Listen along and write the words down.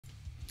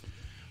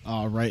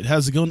All right,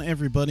 how's it going,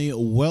 everybody?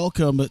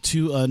 Welcome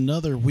to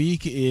another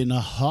week in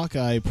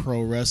Hawkeye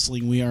Pro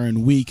Wrestling. We are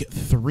in week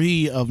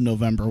 3 of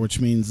November, which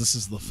means this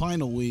is the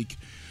final week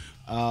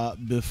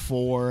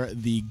before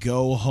the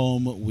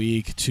go-home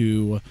week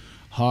to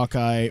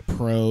Hawkeye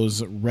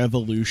Pro's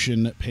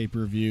Revolution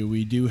pay-per-view.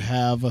 We do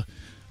have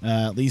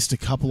at least a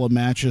couple of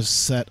matches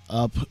set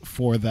up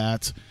for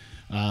that.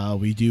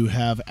 We do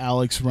have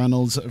Alex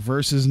Reynolds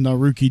versus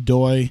Naruki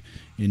Doi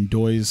in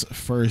Doi's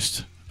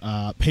first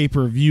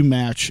pay-per-view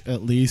match,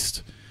 at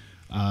least,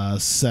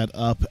 set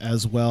up,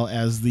 as well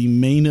as the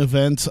main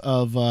event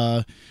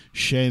of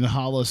Shane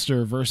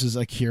Hollister versus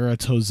Akira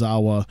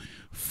Tozawa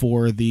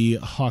for the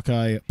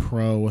Hawkeye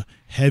Pro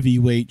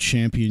Heavyweight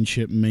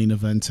Championship, main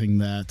eventing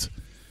that.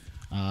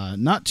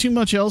 Not too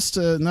much else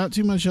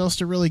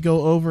to really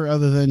go over,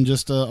 other than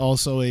just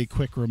also a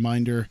quick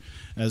reminder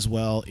as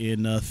well.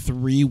 In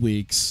 3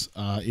 weeks,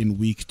 in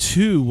week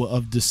 2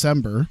 of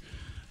December,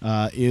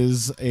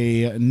 is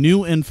a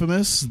new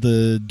Infamous,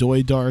 the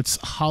Doi Darts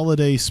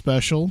Holiday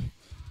Special.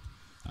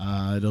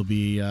 It'll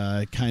be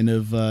kind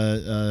of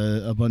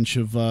a bunch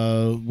of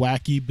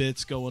wacky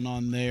bits going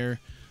on there,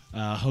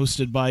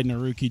 hosted by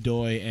Naruki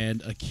Doi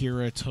and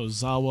Akira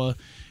Tozawa.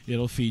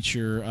 It'll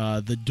feature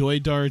the Doi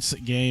Darts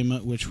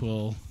game, which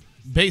will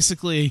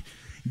basically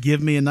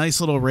give me a nice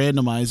little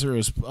randomizer.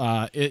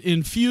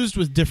 Infused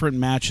with different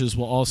matches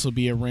will also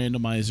be a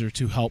randomizer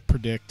to help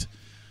predict,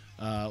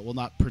 well,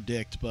 not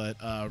predict, but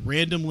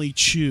randomly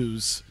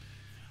choose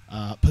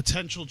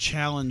potential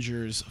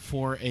challengers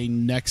for a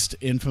next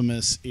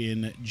Infamous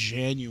in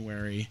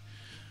January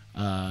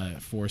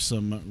for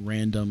some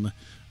random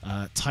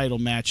title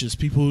matches.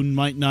 People who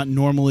might not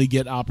normally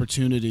get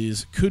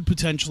opportunities could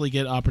potentially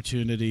get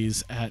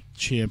opportunities at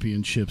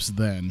championships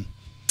then.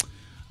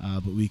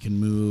 But we can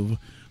move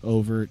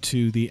over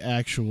to the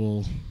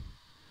actual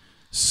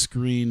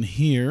screen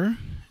here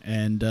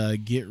and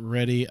get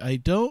ready. I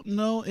don't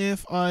know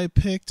if I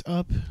picked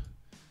up...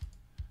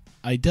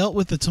 I dealt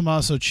with the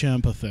Tommaso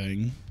Ciampa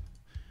thing.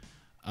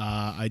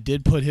 I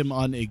did put him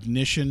on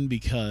Ignition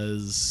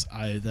because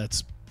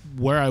that's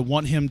where I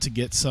want him to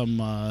get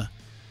some...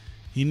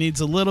 he needs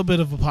a little bit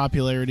of a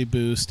popularity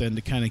boost and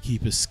to kind of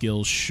keep his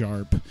skills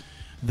sharp.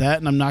 That,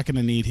 and I'm not going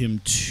to need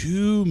him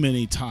too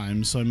many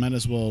times, so I might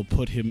as well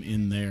put him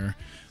in there.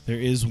 There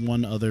is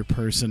one other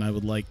person I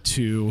would like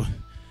to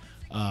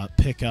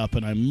pick up,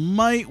 and I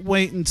might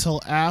wait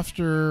until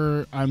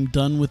after I'm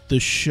done with the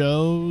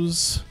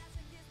shows.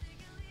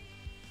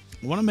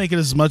 I want to make it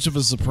as much of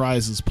a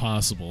surprise as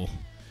possible,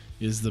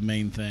 is the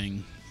main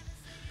thing.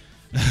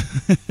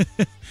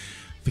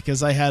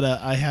 Because I had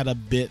a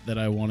bit that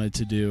I wanted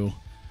to do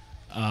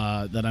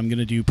that I'm going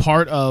to do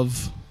part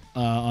of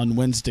on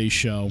Wednesday's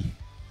show,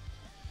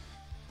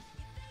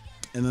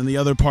 and then the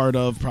other part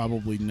of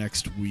probably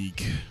next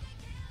week.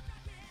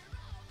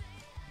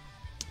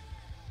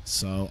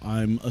 So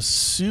I'm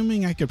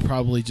assuming I could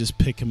probably just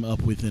pick him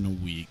up within a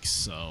week.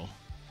 So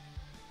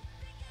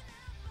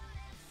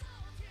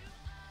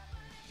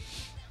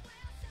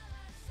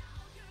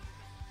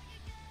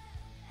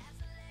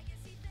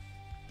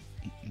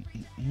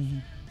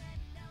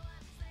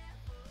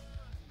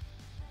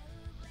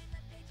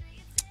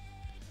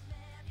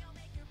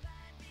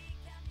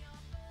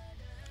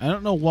I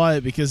don't know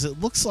why, because it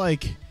looks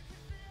like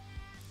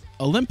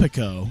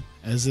Olympico,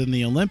 as in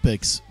the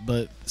Olympics,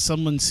 but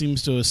someone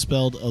seems to have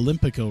spelled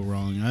Olympico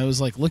wrong. I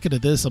was like looking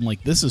at this, I'm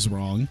like, this is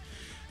wrong.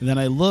 And then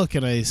I look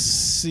and I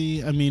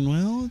see, I mean,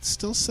 well, it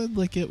still said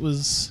like it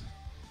was...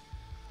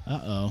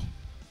 Uh-oh.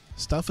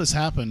 Stuff has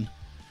happened.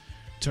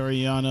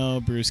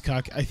 Toriano, Bruce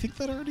Cock. I think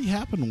that already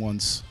happened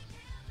once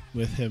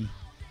with him.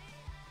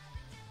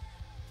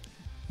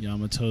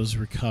 Yamato's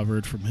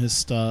recovered from his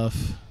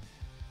stuff.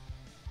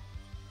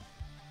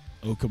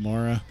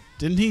 Okamura.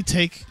 Didn't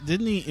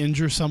he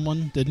injure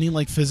someone? Didn't he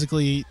like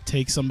physically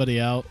take somebody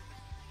out?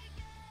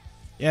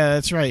 Yeah,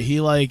 that's right. He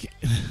like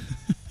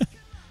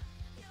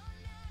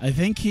I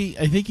think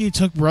he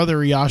took Brother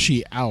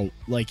Yashi out.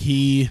 Like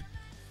he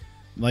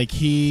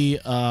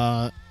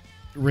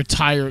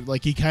retired,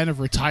 like he kind of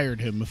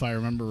retired him, if I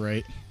remember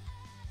right.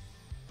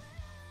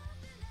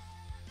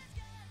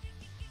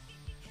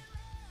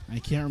 I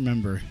can't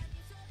remember.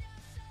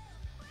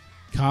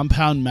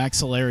 Compound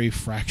maxillary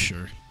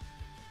fracture.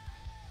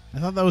 I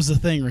thought that was the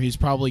thing where he's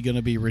probably going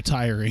to be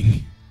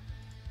retiring.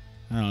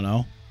 I don't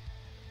know.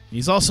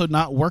 He's also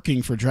not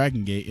working for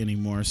Dragon Gate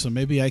anymore, so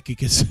maybe I could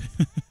get...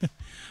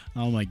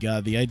 Oh my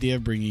god, the idea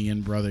of bringing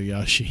in Brother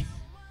Yashi.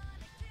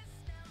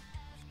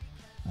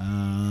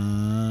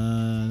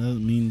 That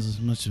means as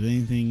much of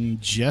anything.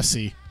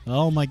 Jesse.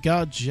 Oh my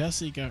god,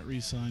 Jesse got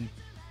re-signed.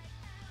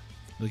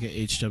 Look at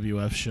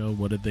HWF show.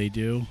 What did they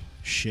do?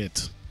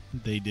 Shit.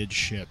 They did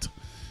shit.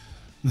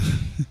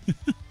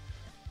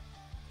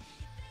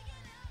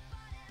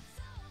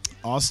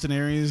 Austin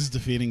Aries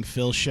defeating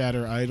Phil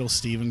Shatter Idol.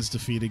 Stevens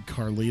defeated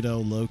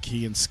Carlito.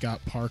 Low-Key and Scott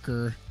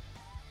Parker.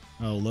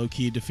 Oh,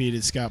 Low-Key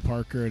defeated Scott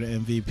Parker,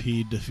 and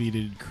MVP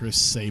defeated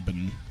Chris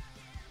Sabin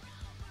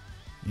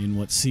in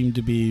what seemed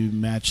to be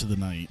match of the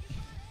night.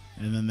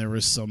 And then there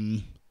was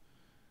some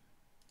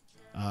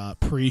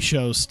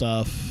pre-show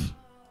stuff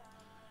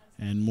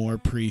and more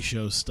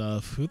pre-show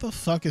stuff. Who the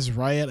fuck is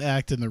Riot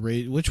Act in the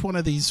raid? Which one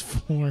of these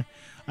four?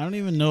 I don't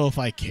even know if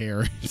I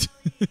care.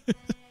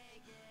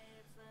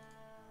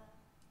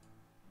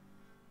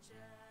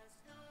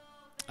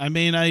 I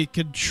mean, I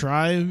could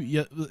try.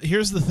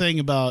 Here's the thing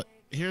about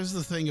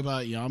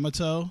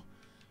Yamato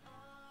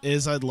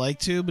is I'd like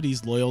to, but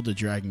he's loyal to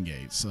Dragon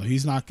Gate, so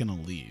he's not going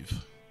to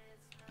leave.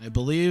 I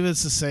believe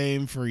it's the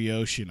same for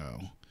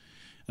Yoshino.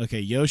 Okay,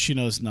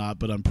 Yoshino's not,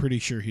 but I'm pretty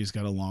sure he's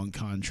got a long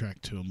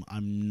contract to him.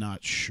 I'm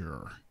not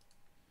sure.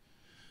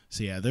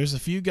 So yeah, there's a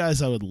few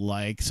guys I would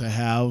like to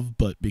have,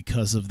 but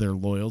because of their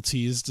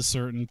loyalties to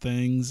certain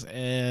things,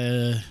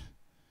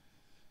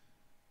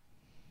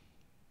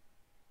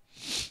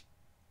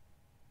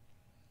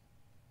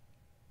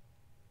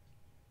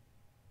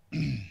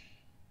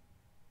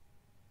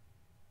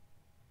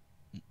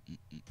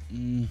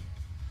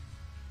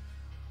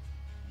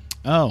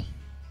 Oh.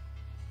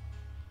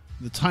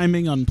 The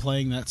timing on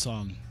playing that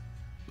song.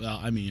 Well,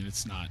 I mean,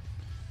 it's not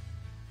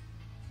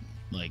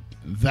like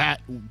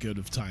that good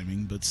of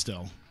timing, but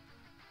still.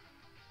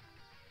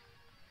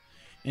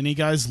 Any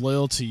guys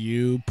loyal to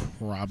you?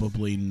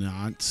 Probably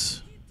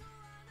not.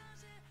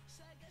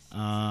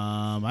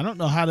 I don't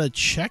know how to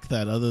check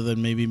that other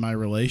than maybe my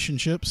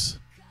relationships.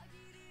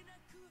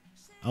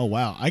 Oh,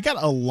 wow. I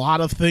got a lot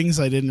of things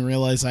I didn't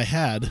realize I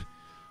had.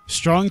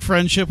 Strong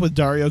friendship with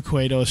Dario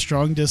Cueto, a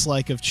strong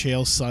dislike of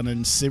Chael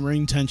Sonnen,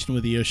 simmering tension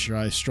with Io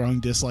Shirai, strong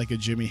dislike of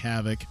Jimmy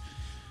Havoc.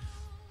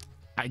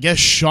 I guess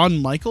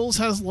Shawn Michaels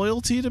has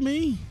loyalty to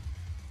me?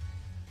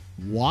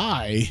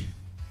 Why?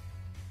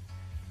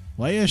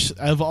 Why is,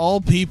 out of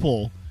all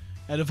people,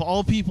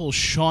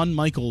 Shawn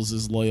Michaels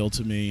is loyal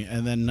to me,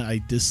 and then I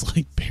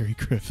dislike Barry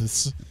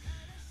Griffiths.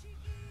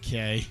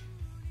 Okay.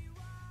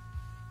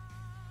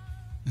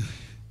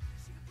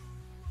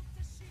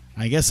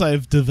 I guess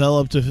I've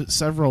developed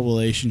several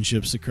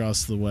relationships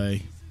across the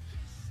way.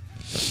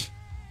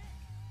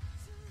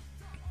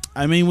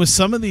 I mean, with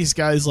some of these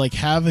guys like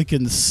Havoc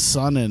and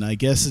Sonnen, I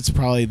guess it's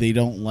probably they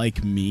don't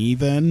like me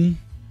then,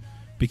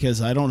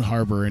 because I don't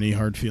harbor any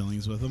hard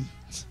feelings with them.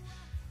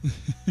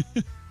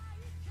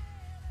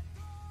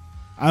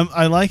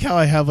 I like how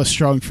I have a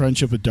strong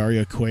friendship with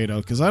Dario Cueto,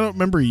 because I don't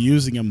remember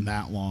using him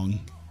that long.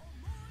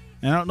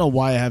 And I don't know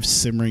why I have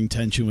simmering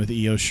tension with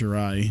Io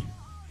Shirai.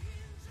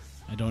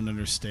 I don't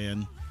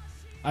understand.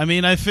 I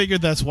mean, I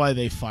figured that's why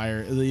they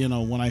fired. You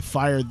know, when I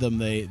fired them,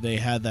 they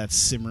had that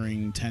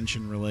simmering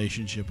tension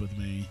relationship with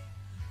me.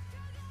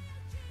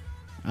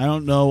 I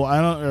don't know.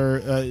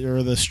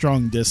 Or the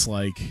strong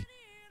dislike.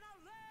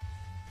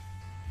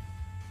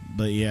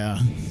 But yeah,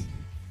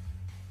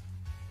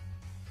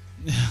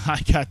 I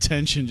got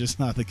tension, just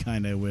not the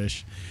kind I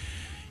wish.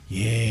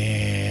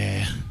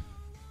 Yeah.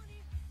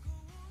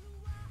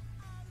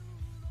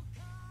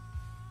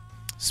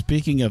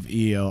 Speaking of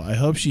Io, I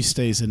hope she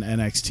stays in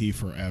NXT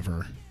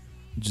forever.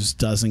 Just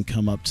doesn't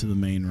come up to the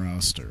main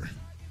roster.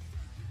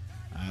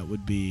 It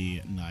would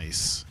be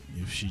nice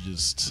if she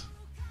just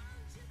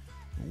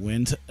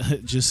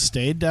just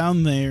stayed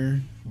down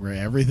there where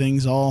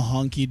everything's all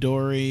hunky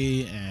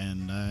dory,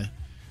 and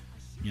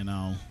you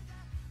know,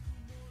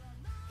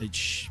 I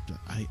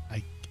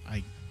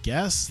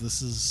guess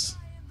this is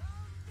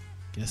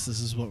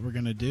what we're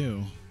gonna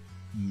do.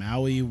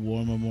 Maui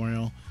War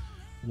Memorial.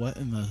 What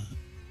in the?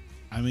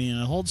 I mean,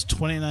 it holds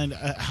 29.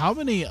 How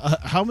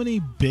many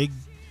big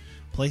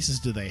places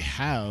do they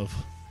have?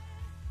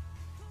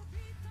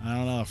 I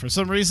don't know. For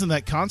some reason,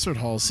 that concert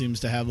hall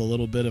seems to have a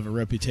little bit of a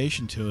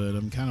reputation to it.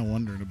 I'm kind of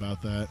wondering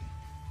about that.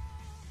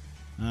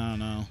 I don't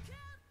know.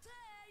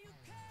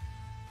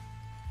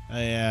 Oh,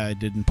 yeah, I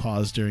didn't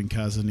pause during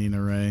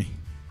Kazanina Ray.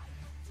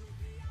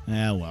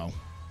 Ah, well.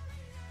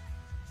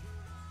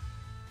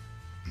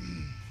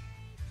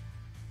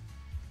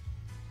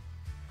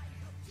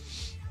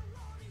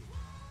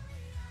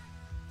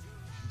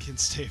 Can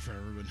stay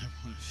forever, but never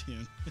want to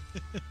feud.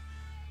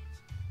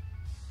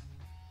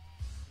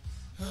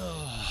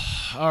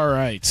 All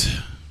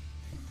right.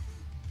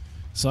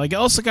 So I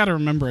also got to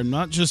remember,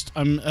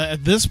 I'm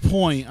at this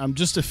point, I'm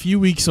just a few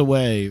weeks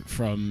away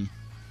from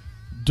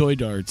Doy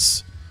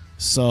Darts.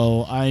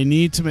 So I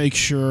need to make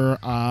sure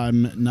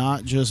I'm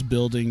not just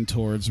building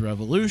towards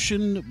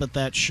Revolution, but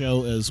that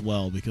show as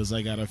well, because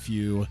I got a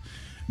few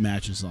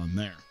matches on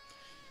there.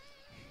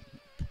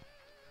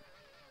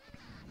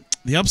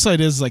 The upside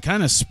is I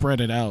kind of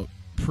spread it out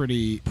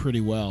pretty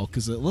well,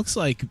 because it looks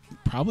like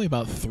probably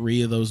about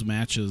 3 of those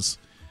matches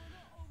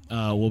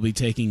will be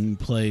taking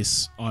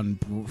place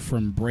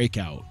from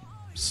Breakout,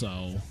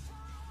 so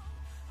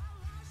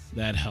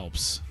that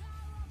helps.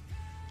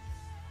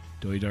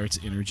 Doy Darts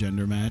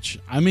intergender match.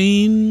 I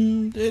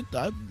mean,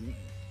 I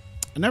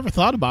never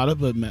thought about it,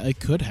 but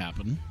it could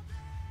happen.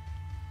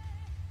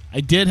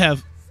 I did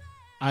have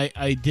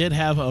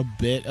a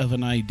bit of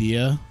an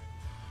idea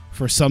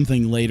for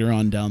something later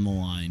on down the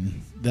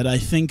line that I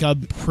think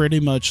I'm pretty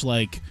much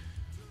like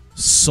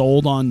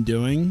sold on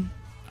doing.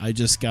 We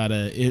just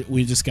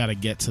gotta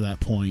get to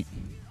that point.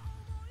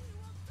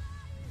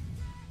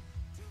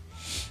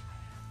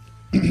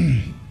 Let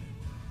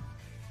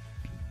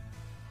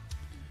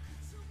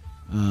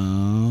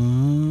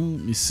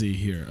me see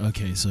here.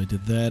 Okay, so I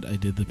did that. I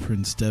did the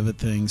Prince Devitt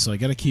thing. So I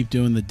got to keep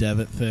doing the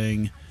Devitt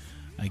thing.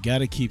 I got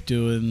to keep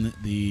doing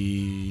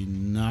the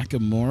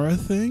Nakamura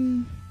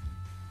thing.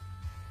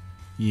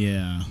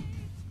 Yeah.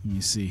 Let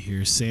me see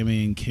here.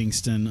 Sammy and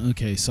Kingston.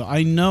 Okay, so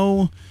I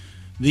know...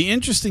 The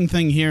interesting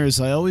thing here is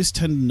I always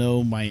tend to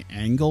know my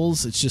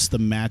angles. It's just the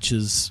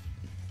matches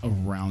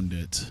around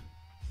it.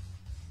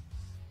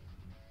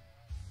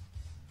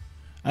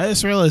 I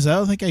just realized I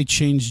don't think I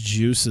changed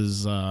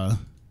Juice's,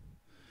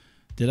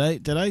 Did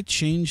I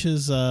change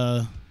his,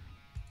 what's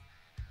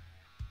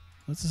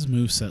his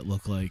moveset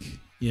look like?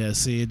 Yeah,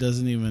 see, it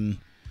doesn't even...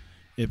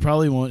 It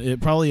probably won't...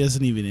 It probably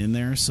isn't even in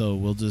there, so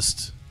we'll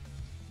just...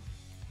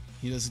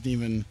 He doesn't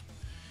even...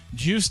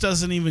 Juice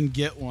doesn't even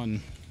get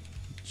one.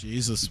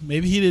 Jesus.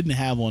 Maybe he didn't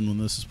have one when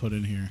this was put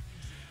in here.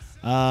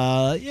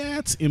 Yeah,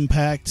 it's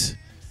Impact.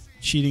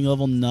 Cheating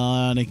level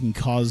none. It can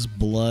cause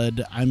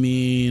blood. I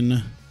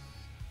mean...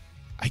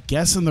 I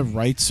guess in the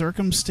right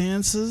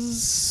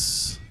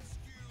circumstances...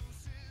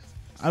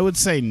 I would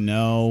say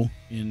no.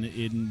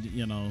 In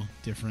you know,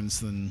 difference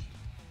than...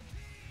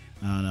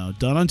 I don't know.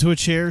 Done onto a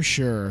chair?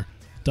 Sure.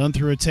 Done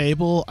through a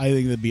table? I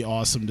think that'd be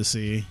awesome to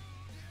see.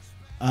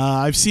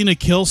 I've seen a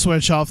kill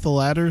switch off the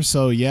ladder,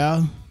 so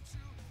yeah.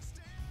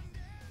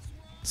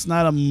 It's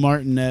not a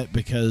martinet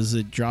because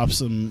it drops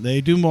them.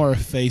 They do more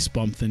face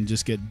bump than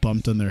just get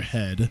bumped on their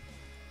head.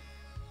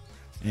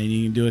 And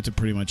you can do it to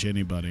pretty much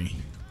anybody.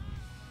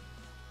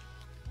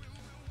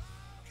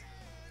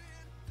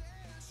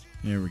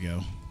 There we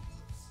go.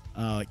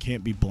 It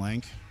can't be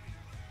blank.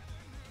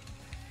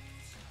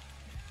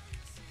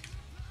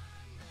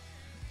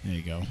 There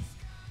you go.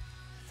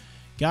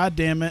 God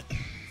damn it.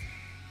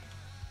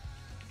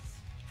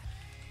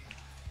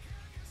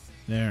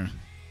 There.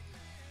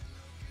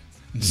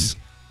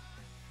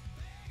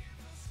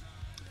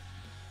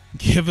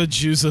 Give a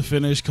Juice a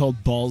finish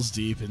called Balls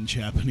Deep in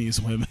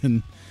Japanese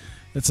women.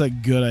 That's a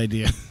good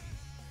idea.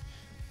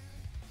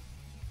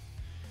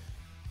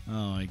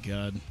 Oh my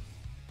god.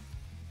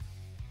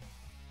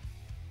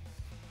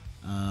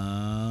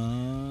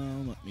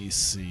 Let me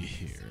see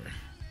here.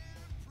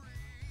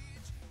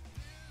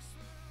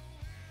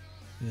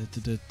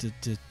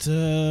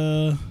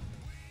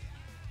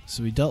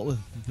 So we dealt with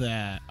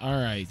that.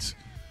 Alright.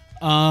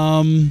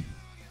 I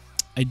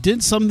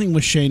did something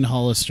with Shane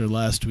Hollister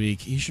last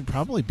week. He should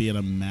probably be in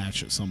a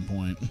match at some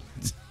point.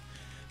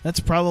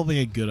 That's probably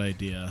a good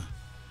idea.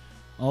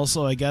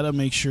 Also, I gotta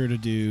make sure to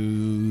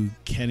do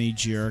Kenny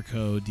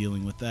Jericho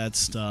dealing with that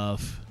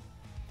stuff.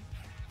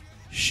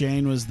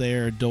 Shane was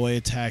there. Doi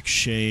attacked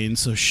Shane.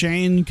 So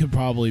Shane could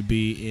probably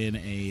be in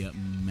a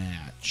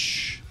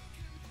match.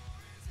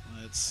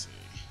 Let's see.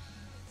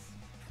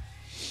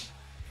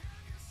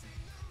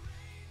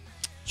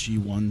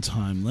 G1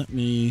 time. Let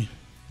me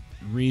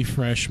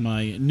refresh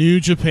my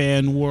New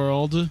Japan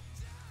world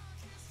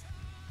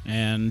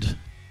and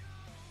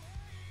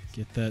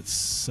get that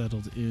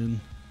settled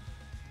in.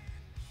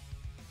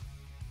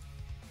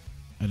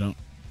 I don't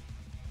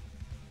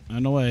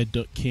know why I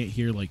can't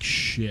hear like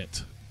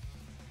shit.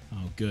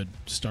 Oh, good.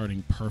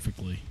 Starting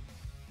perfectly.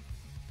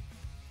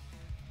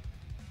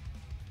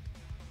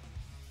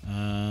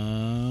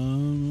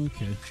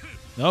 Okay.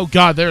 Oh,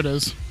 God, there it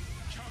is.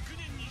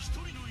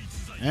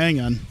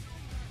 Hang on.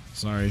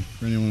 Sorry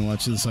for anyone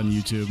watching this on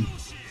YouTube.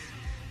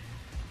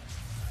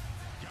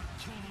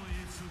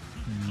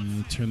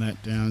 Turn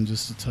that down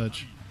just a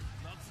touch.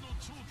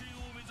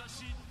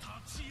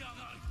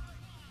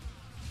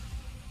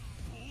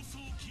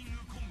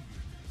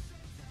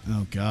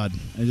 Oh God,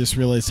 I just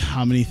realized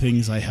how many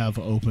things I have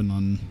open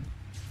on.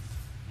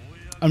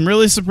 I'm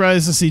really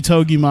surprised to see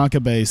Togi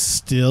Makabe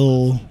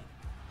still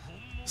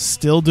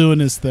doing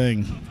his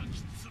thing.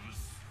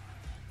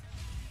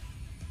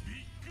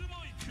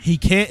 He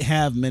can't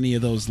have many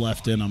of those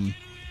left in him.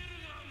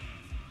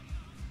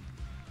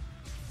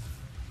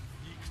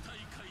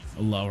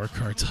 A lower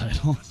card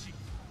title.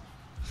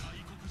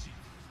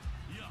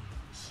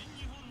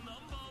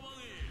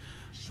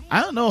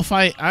 I don't know if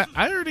I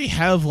already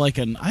have like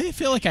I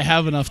feel like I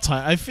have enough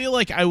time. I feel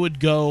like I would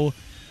go,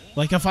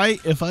 like if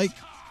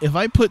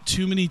I put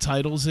too many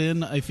titles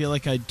in, I feel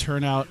like I'd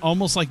turn out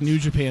almost like New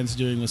Japan's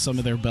doing with some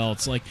of their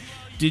belts. Like,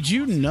 did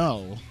you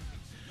know?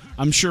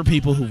 I'm sure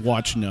people who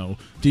watch know.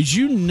 Did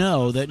you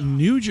know that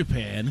New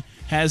Japan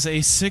has a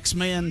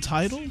 6-man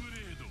title?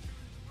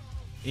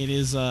 It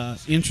is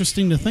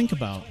interesting to think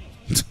about.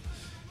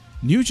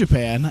 New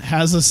Japan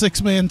has a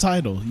 6-man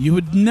title. You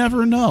would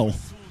never know.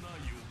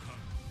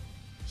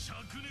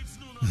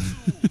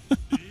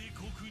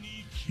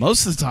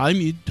 Most of the time,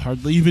 you'd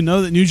hardly even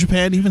know that New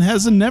Japan even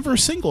has a never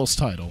singles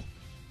title.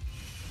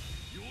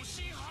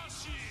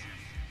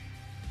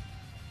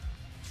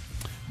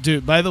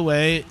 Dude, by the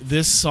way,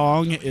 this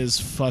song is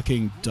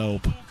fucking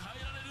dope.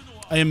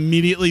 I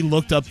immediately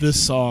looked up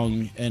this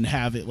song and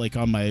have it like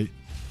on my,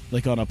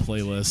 like on a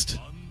playlist.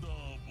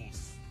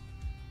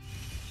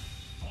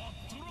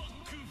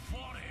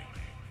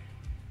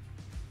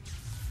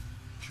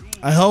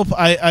 I hope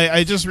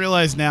I just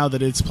realized now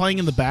that it's playing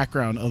in the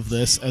background of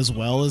this as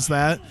well as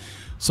that.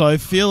 So I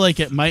feel like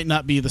it might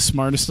not be the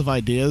smartest of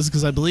ideas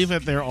because I believe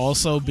that they're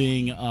also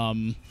being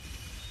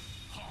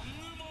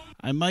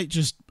I might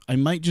just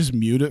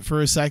mute it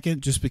for a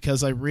second just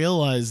because I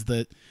realized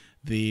that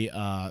the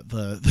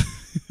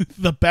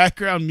the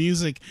background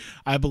music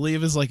I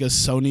believe is like a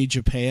Sony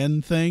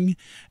Japan thing,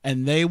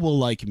 and they will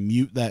like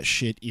mute that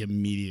shit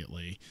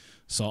immediately.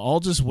 So I'll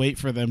just wait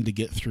for them to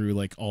get through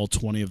like all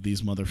 20 of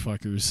these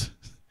motherfuckers.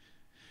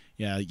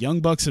 Yeah,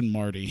 Young Bucks and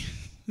Marty.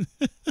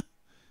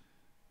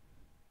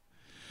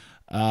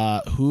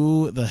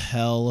 Who the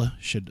hell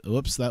should...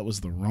 Whoops, that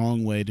was the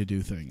wrong way to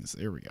do things.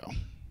 There we go.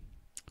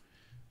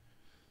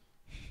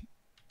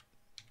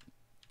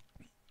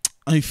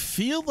 I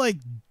feel like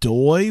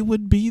Doi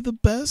would be the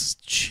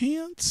best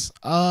chance.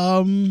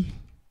 Let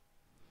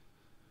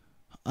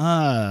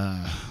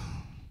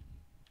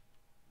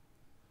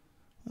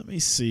me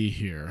see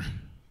here.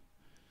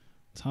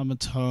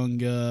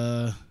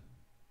 Tamatonga.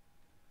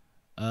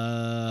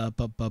 I'm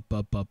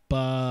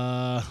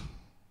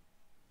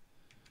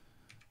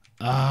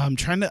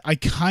trying to... I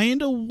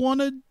kind of want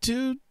to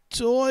do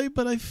Doi,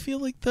 but I feel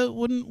like that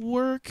wouldn't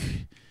work.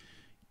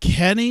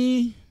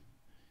 Kenny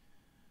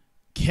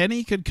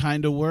could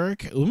kind of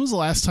work. When was the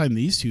last time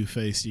these two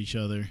faced each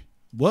other?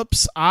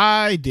 Whoops,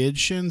 I did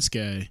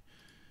Shinsuke.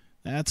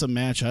 That's a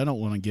match I don't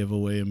want to give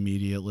away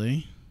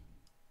immediately.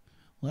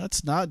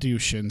 Let's not do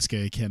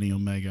Shinsuke Kenny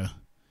Omega.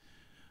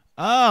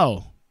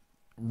 Oh,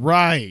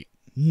 right.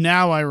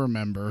 Now I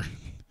remember.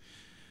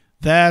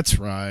 That's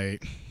right.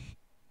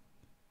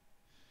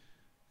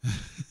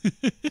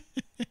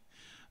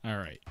 All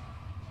right.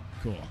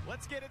 Cool.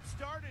 Let's get it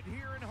started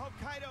here in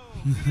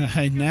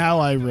Hokkaido. Now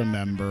I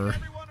remember.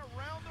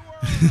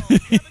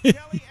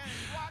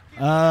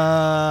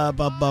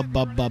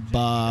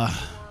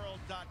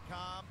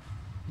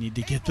 Need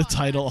to get the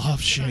title off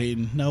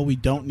Shane. No, we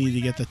don't need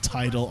to get the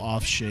title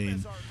off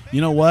Shane.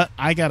 You know what?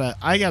 I got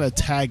a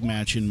tag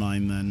match in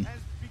mind then.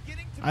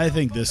 I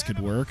think this could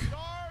work.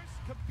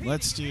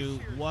 Let's do...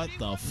 What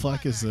the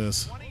fuck is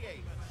this?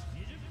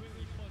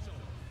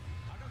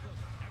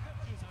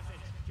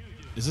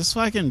 Is this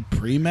fucking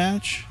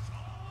pre-match?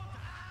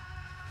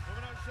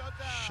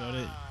 Shut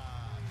it.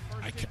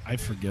 I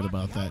forget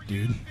about that,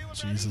 dude.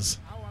 Jesus.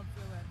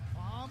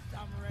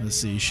 Let's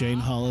see. Shane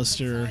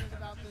Hollister.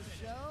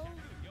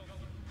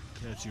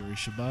 Katsuyori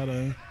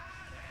Shibata.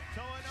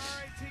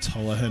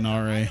 Toa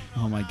Henare.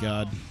 Oh my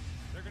god.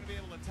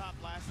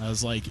 I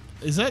was like,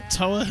 is that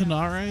Toa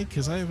Henare?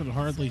 Because I haven't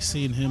hardly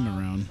seen him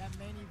around.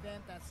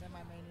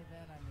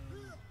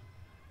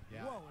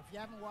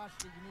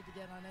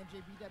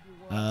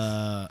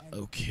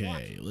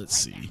 Okay, let's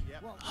see.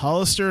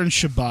 Hollister and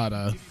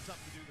Shibata.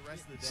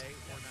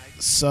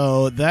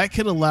 So that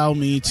could allow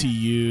me to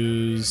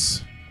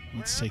use...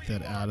 Let's take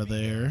that out of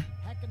there.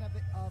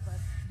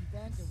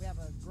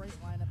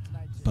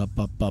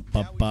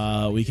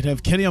 We could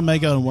have Kenny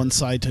Omega on one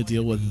side to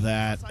deal with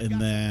that,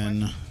 and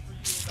then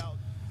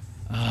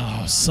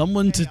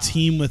someone to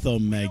team with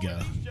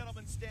Omega.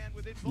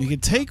 You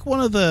could take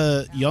one of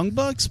the Young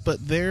Bucks,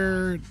 but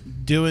they're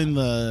doing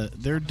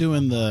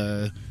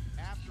the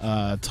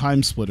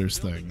time splitters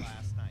thing.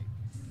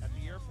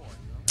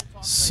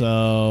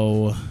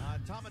 So,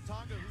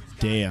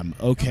 damn.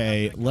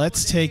 Okay,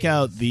 let's take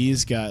out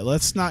these guys.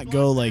 Let's not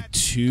go like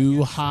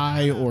too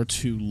high or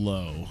too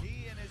low.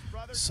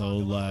 So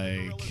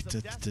like,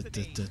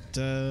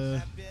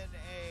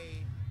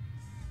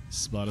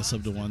 spot us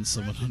up to one.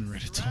 Someone on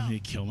Reddit told me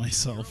to kill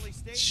myself.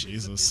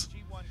 Jesus.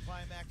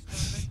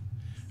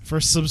 For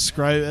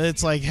subscribe,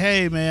 it's like,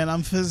 hey man,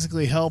 I'm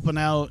physically helping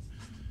out,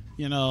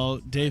 you know,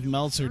 Dave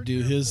Meltzer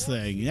do his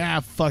thing. Yeah,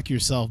 fuck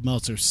yourself,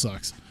 Meltzer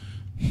sucks.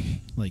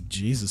 Like,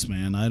 Jesus,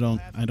 man, I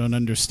don't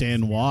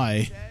understand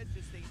why it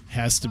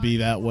has to be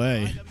that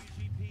way.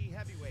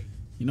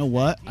 You know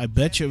what? I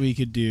bet you we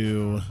could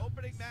do.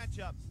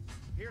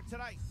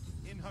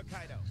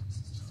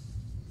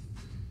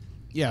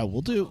 Yeah,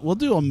 we'll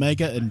do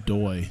Omega and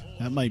Doi.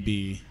 That might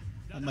be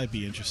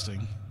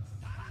interesting.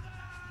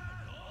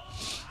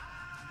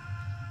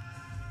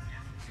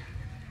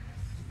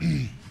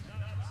 There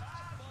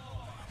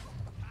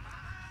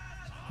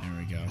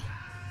we go.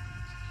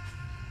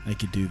 I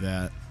could do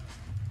that.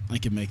 I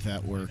could make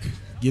that work.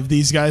 Give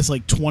these guys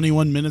like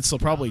 21 minutes. They'll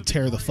probably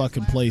tear the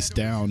fucking place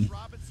down.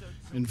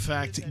 In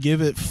fact,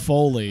 give it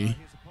Foley.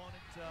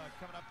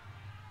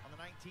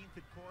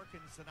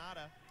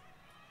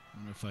 I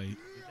wonder if I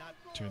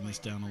turn this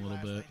down a little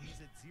bit.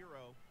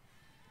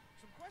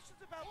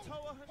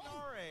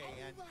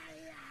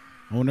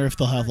 I wonder if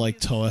they'll have like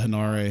Toa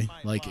Henare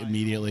like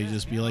immediately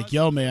just be like,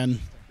 yo man,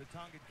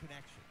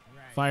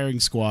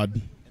 firing squad.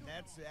 And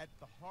that's at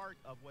the heart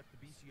of what the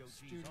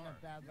BCOGs are.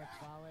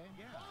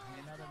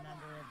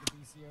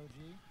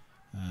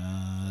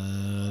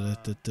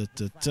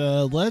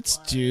 Let's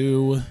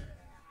do...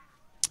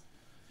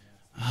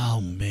 Oh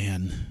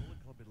man.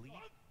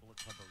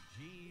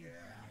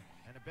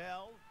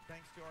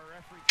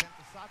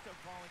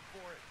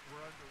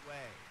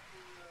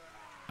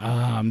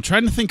 I'm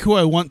trying to think who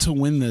I want to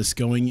win this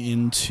going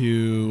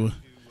into,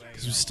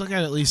 because we still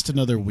got at least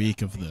another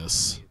week of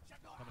this.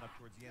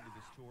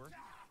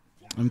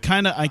 I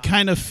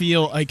kind of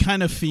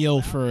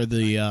feel for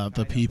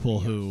the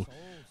people who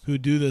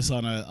do this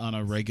on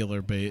a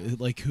regular basis,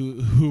 like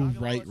who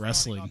write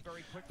wrestling.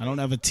 I don't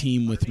have a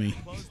team with me.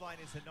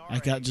 I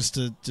got just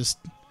a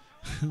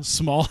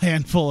small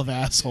handful of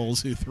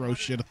assholes who throw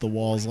shit at the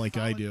walls like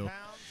I do.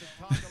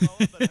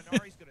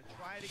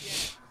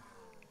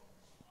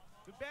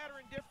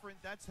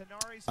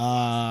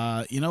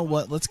 You know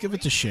what? Let's give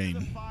it to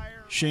Shane.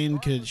 Shane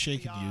could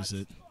use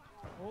it.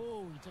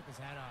 Oh, he took his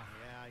hat off.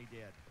 Yeah, he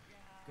did.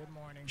 Good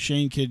morning.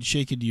 Shane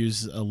could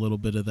use a little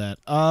bit of that.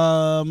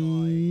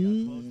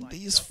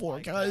 These four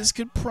guys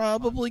could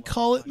probably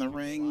call it in the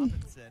ring.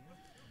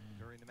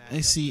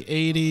 I see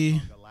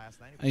 80.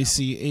 I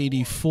see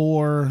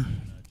 84.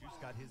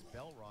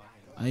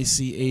 I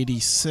see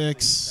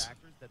 86.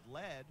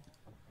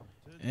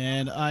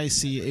 And I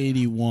see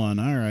 81.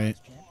 All right.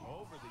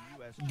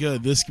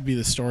 Good. This could be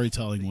the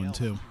storytelling one,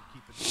 too.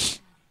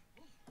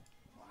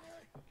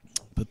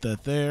 Put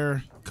that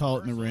there. Call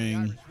it in the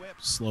ring.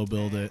 Slow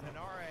build it.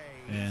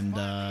 And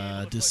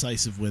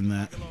decisive win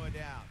that.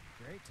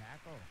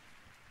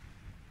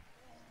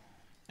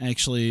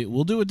 Actually,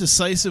 we'll do a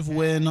decisive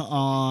win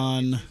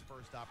on...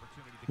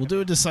 We'll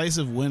do a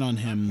decisive win on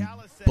him,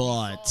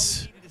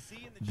 but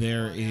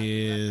there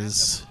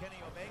is...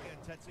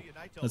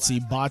 Let's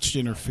see, botched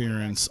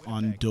interference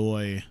on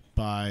Doi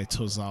by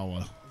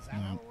Tozawa.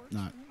 No,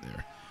 not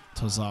there.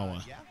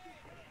 Tozawa.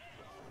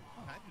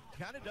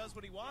 Kind of does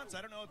what he wants.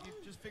 I don't know if you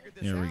just figured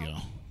this there out. we go.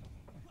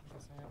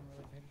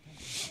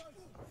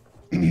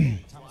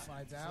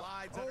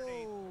 Slides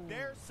underneath.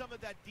 There's some of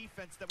that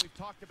defense that we've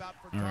talked about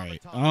for all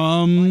right.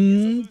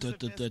 Time.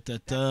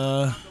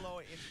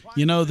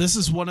 You know, this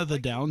is one of the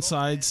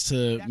downsides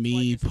to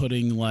me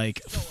putting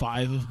like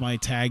 5 of my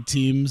tag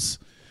teams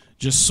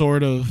just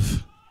sort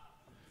of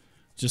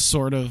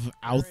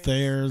out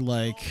there,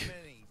 like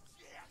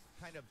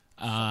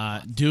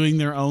doing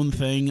their own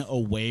thing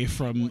away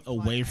from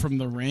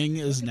the ring,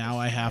 is now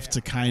I have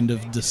to kind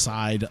of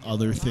decide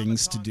other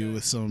things to do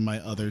with some of my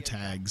other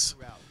tags.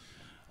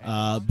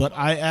 But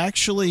I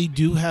actually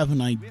do have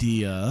an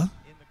idea.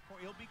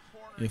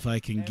 If I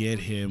can get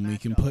him, we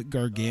can put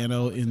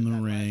Gargano in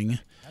the ring.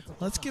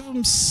 Let's give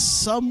him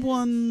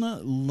someone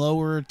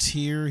lower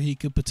tier he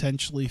could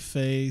potentially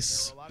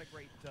face.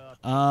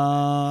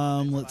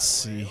 Let's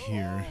see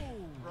here.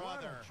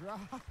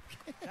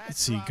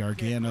 Let's see,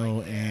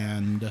 Gargano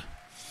and...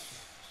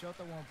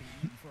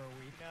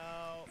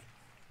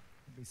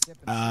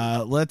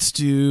 let's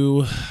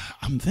do...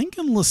 I'm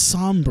thinking La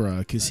Sombra,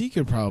 because he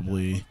could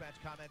probably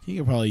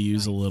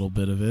use a little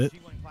bit of it.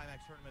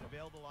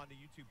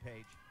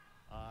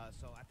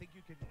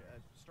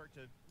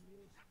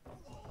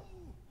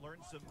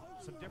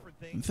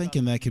 I'm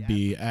thinking that could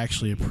be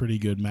actually a pretty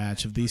good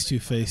match if these two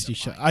faced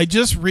each other. I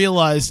just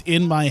realized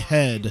in my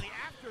head,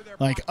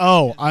 like,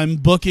 oh, I'm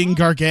booking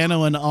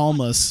Gargano and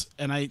Almas,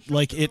 and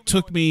it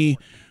took me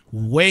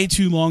way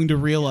too long to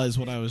realize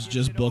what I was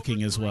just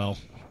booking as well.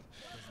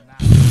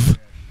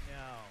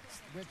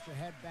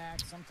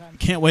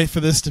 Can't wait for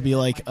this to be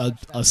like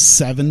a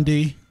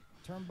 70.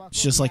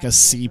 It's just like a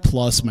C+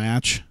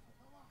 match.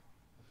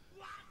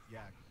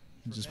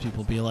 Just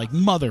people be like,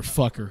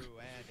 motherfucker,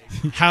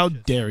 how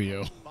dare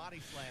you?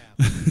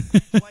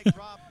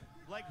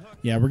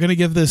 Yeah, we're gonna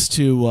give this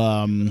to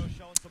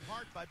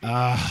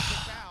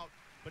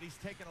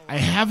I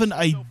have an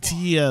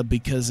idea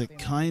because it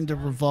kind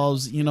of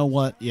revolves. You know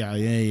what?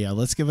 Yeah.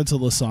 Let's give it to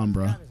La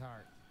Sombra,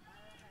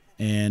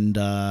 and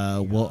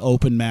we'll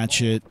open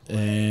match it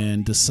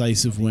and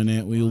decisive win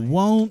it. We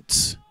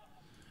won't.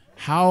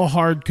 How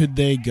hard could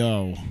they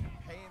go?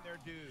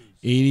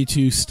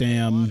 82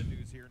 Stam.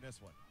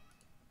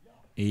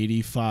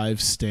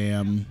 85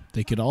 Stam.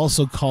 They could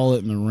also call it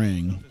in the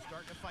ring.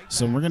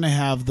 So we're going to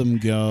have them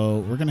go.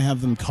 We're going to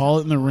have them call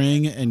it in the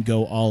ring and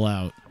go all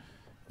out.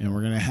 And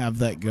we're going to have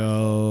that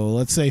go,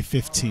 let's say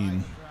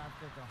 15.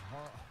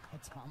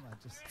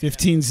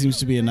 15 seems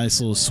to be a nice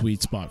little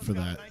sweet spot for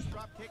that.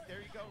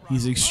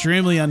 He's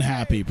extremely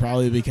unhappy,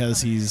 probably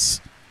because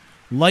he's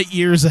light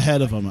years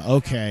ahead of him.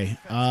 Okay.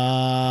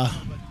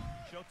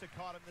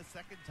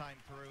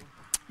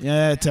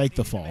 Yeah, take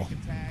the fall.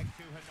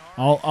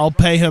 I'll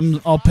pay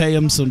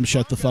him some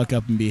shut the fuck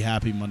up and be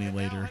happy money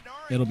later.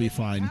 It'll be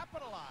fine.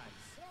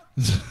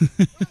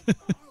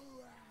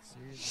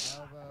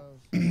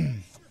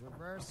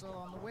 Reversal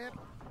on the whip.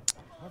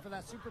 Went for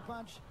that super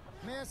punch.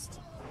 Missed.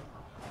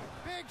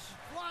 Big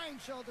flying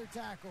shoulder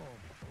tackle.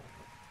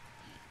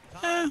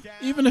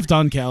 Even if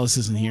Don Callis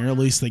isn't here, at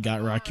least they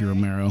got Rocky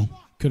Romero.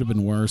 Could have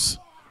been worse.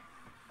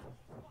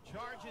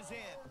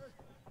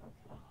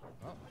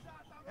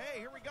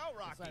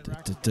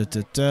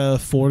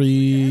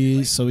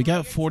 40. So we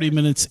got 40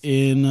 minutes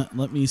in.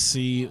 Let me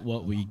see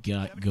what we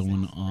got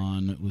going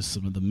on with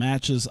some of the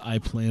matches I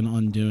plan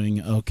on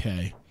doing.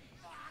 Okay.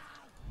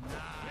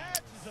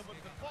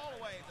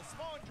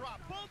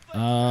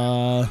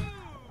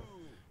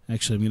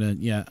 Actually, I'm gonna.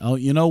 Yeah. Oh,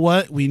 you know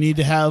what? We need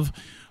to have.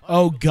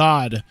 Oh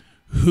God,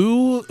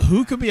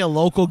 who could be a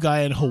local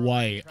guy in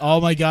Hawaii?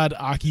 Oh my God,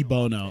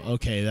 Akibono.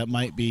 Okay, that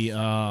might be.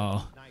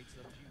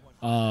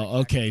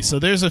 Okay, so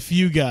there's a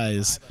few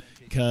guys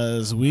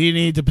because we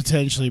need to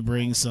potentially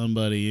bring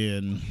somebody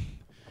in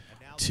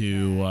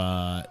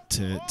to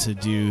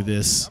do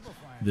this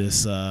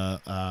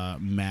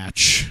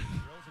match.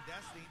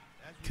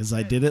 Because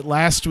I did it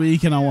last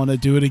week and I want to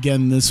do it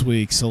again this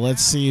week. So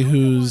let's see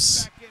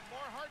who's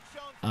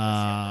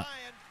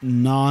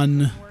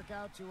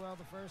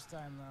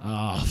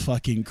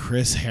fucking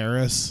Chris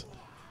Harris.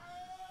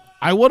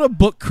 I want to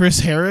book Chris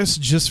Harris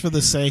just for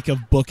the sake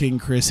of booking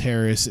Chris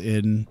Harris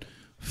in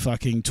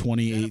fucking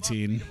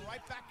 2018.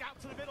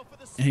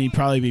 And he'd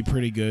probably be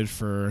pretty good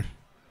for...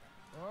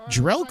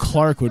 Jarrell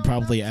Clark would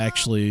probably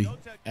actually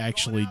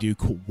do...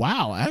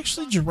 Wow,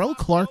 actually Jarrell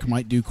Clark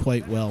might do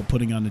quite well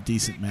putting on a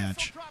decent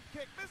match.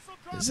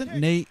 Isn't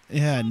Nate...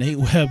 Yeah, Nate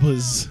Webb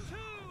was...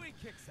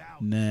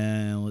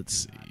 Nah, let's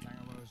see.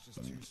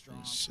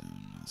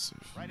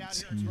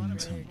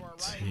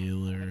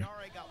 Taylor,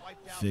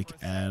 Vic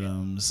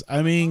Adams.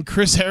 I mean,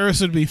 Chris Harris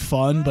would be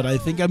fun, but I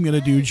think I'm going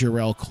to do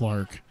Jarrell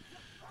Clark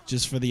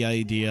just for the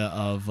idea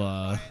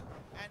of...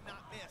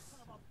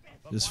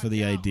 Just for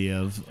the idea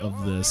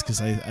of this,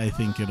 because I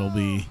think it'll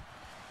be...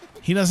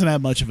 He doesn't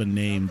have much of a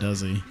name,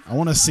 does he? I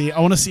want to see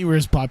where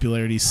his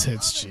popularity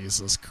sits.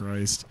 Jesus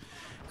Christ,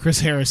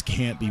 Chris Harris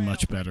can't be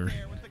much better.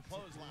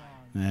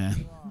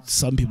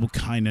 Some people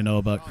kind of know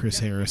about Chris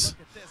Harris.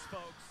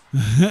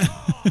 There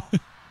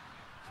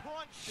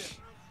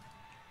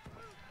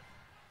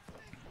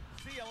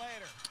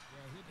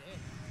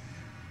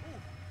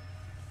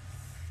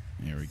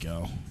we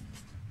go.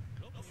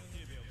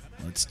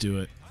 Let's do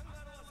it.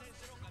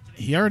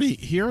 He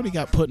already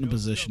got put in a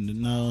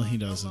position. No, he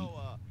doesn't.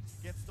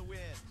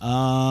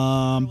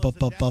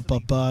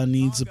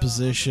 Needs a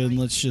position.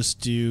 Let's just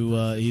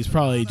do. He's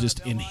probably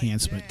just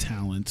enhancement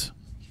talent.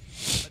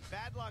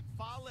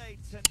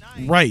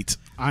 Right.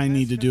 I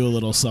need to do a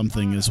little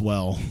something as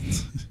well.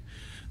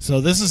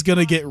 So this is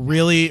gonna get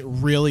really,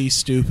 really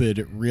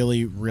stupid,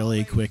 really,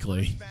 really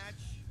quickly.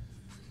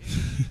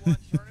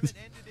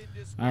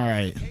 All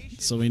right.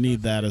 So we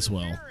need that as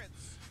well.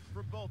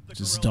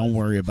 Just don't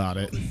worry about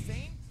it.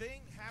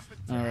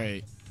 All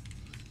right.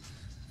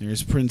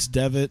 There's Prince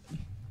Devitt.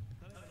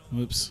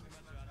 Whoops.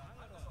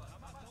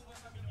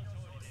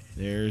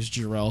 There's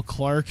Jarrell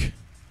Clark.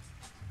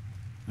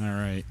 All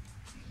right.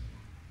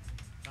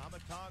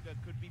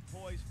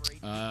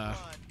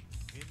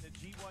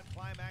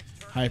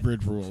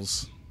 Hybrid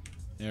rules.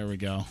 There we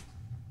go.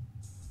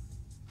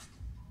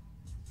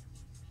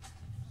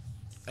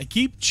 I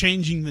keep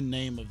changing the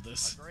name of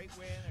this. A great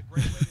win, a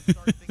great way to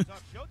start things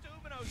up. Shota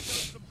Umino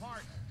shows some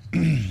heart.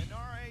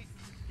 Inari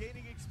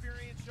gaining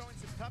experience, showing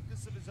some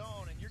toughness of his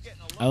own, and you're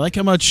getting a I like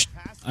how much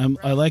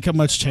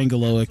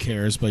Tangaloa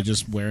cares by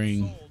just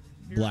wearing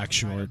black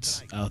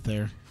shorts out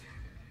there.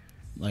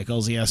 Like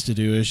all he has to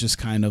do is just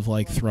kind of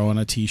like throw on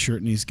a t-shirt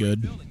and he's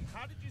good.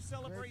 How did you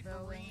celebrate the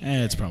ring?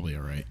 It's probably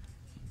all right.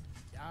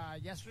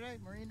 Yesterday,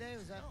 Marine Day,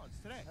 was that? No, it's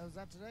today. Was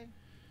that today?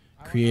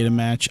 Create a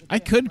match. I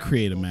could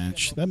create a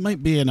match. That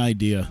might be an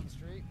idea.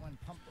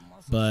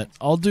 But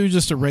I'll do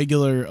just a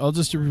regular. I'll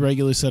just do a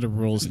regular set of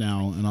rules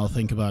now, and I'll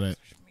think about it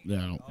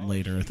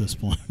later. At this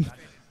point,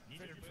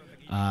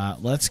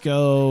 let's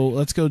go.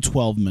 Let's go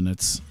 12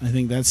 minutes. I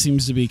think that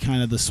seems to be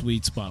kind of the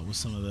sweet spot with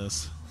some of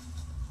this.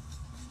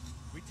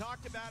 We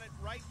talked about it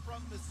right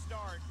from the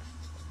start.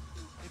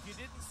 If you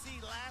didn't see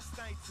last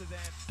night's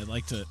event, I'd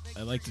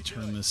like to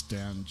turn this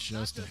down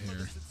just a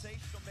hair.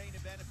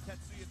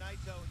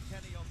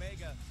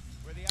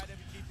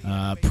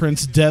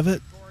 Prince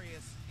Devitt,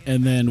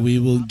 and then we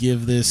will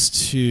give this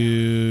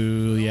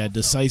to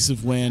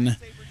decisive win,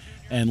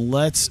 and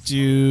let's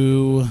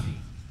do.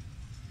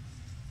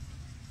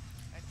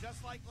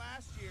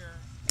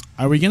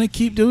 Are we gonna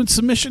keep doing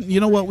submission? You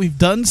know what? We've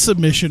done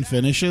submission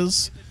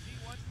finishes,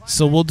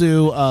 so we'll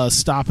do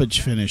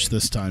stoppage finish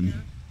this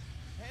time.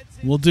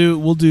 We'll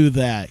do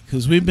that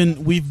because we've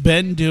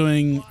been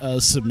doing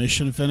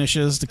submission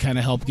finishes to kind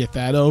of help get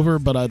that over,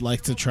 but I'd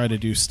like to try to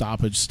do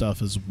stoppage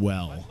stuff as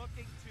well.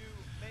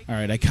 All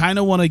right, I kind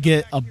of want to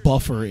get a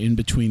buffer in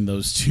between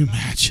those two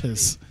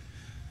matches.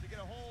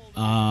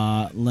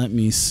 Let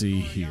me see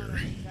here.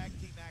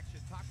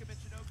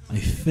 I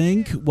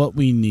think what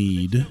we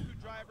need.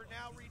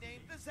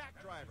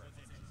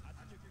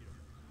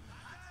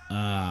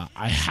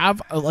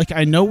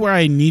 I know where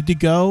I need to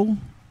go.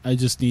 I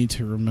just need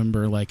to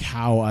remember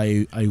how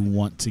I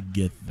want to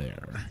get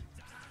there.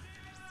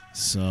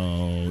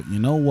 So, you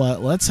know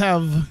what? Let's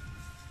have.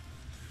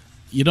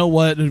 You know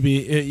what? It'd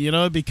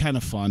be kind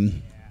of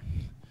fun.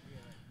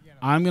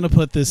 I'm going to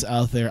put this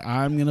out there.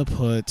 I'm going to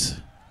put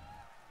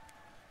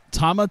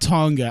Tama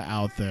Tonga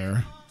out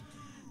there.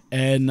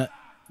 And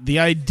the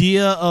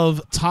idea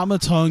of Tama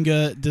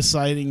Tonga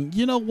deciding,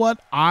 you know what?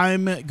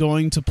 I'm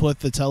going to put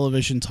the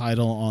television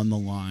title on the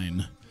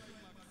line.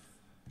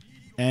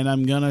 And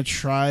I'm going to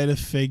try to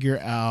figure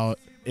out.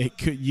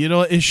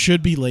 It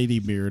should be Lady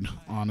Beard,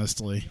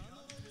 honestly.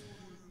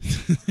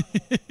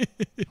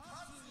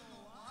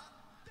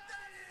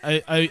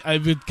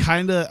 I would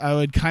kind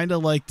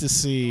of like to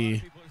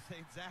see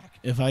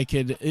if I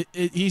could.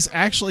 He's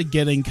actually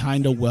getting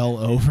kind of well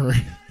over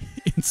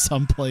in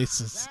some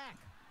places.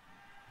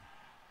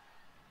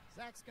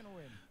 Zach's gonna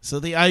win. So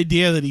the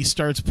idea that he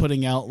starts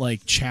putting out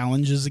like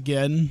challenges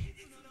again,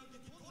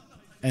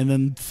 and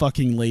then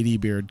fucking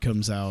Ladybeard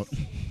comes out.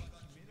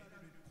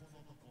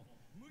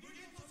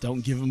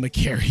 Don't give him a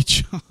carry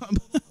job.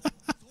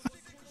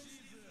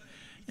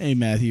 Hey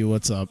Matthew,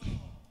 what's up?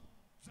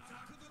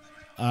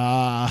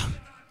 How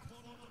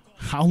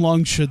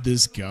long should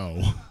this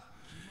go?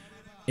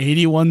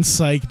 81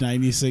 psych,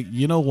 96.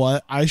 You know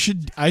what? I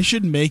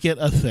should make it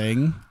a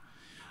thing.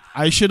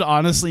 I should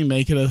honestly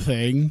make it a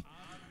thing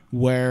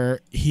where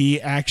he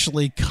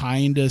actually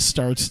kind of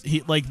starts,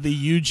 like the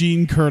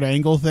Eugene Kurt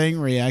Angle thing,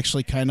 where he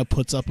actually kind of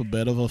puts up a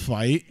bit of a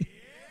fight.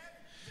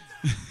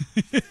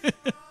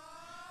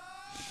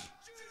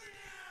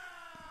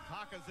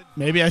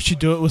 Maybe I should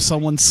do it with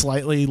someone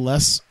slightly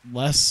less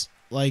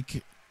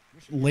like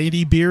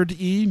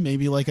Ladybeard-y,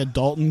 maybe like a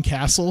Dalton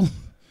Castle.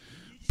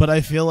 But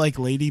I feel like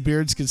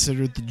Ladybeard's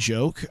considered the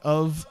joke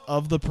of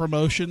the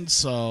promotion,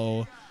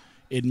 so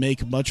it'd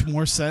make much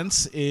more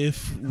sense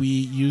if we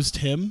used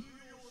him.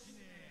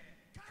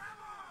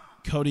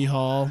 Cody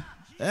Hall.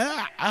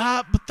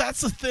 But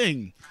that's the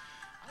thing.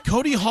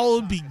 Cody Hall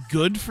would be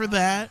good for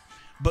that,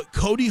 but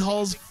Cody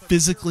Hall's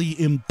physically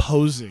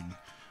imposing.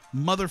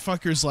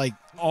 Motherfucker's like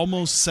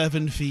almost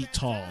 7 feet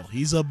tall.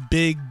 He's a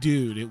big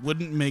dude. It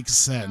wouldn't make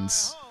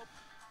sense.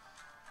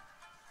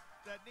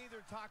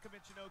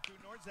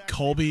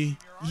 Colby.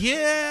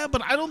 Yeah,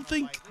 but I don't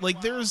think,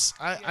 like, there's...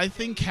 I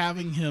think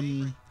having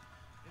him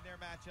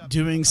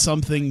doing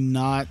something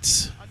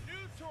not...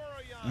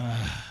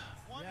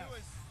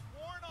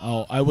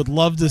 oh, I would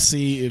love to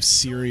see if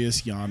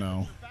Serious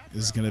Yano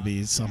is going to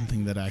be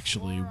something that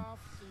actually...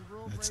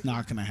 It's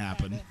not going to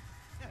happen.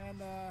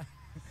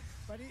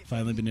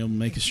 Finally been able to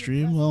make a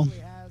stream. Well,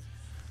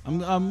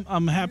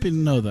 I'm happy to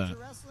know that.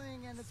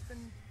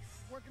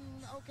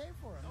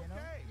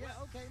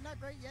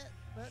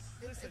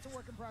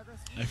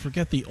 I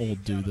forget the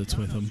old dude that's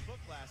with him.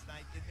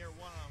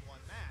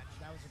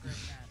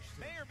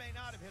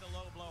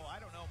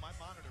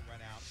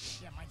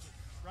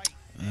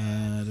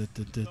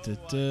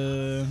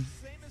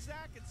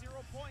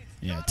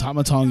 Yeah,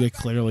 Tamatonga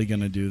clearly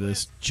gonna do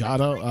this.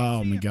 Jado,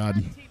 oh my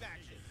god.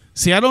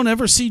 See, I don't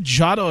ever see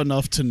Jado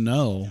enough to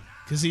know,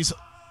 because he's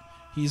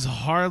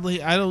hardly.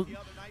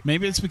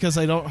 Maybe it's because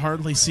I don't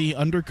hardly see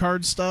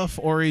undercard stuff,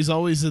 or he's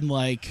always in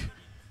like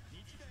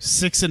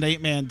 6- and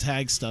 8-man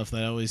tag stuff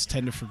that I always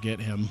tend to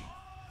forget him.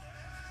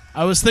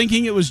 I was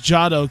thinking it was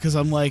Jado because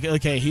I'm like,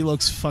 okay, he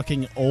looks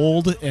fucking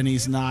old and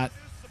he's not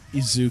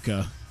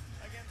Iizuka.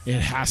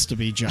 It has to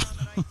be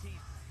Jado.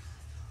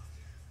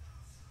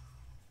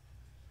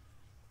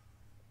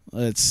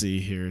 Let's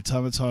see here.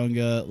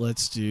 Tamatonga,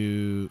 let's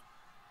do...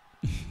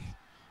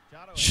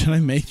 Should I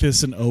make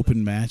this an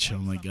open match? Oh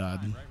my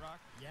god.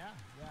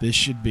 This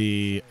should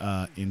be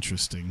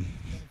interesting.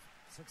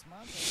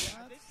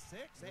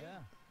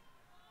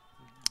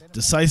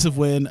 Decisive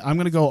win. I'm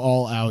going to go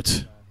all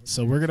out.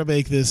 So we're going to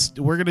make this...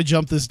 We're going to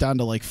jump this down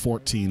to like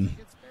 14.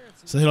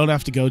 So they don't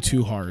have to go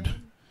too hard.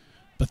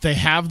 But they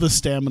have the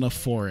stamina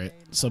for it.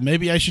 So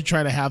maybe I should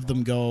try to have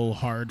them go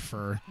hard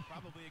for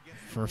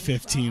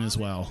 15 as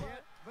well.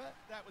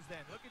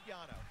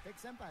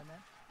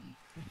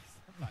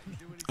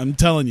 I'm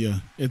telling you,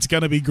 it's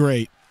going to be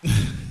great.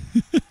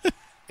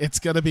 It's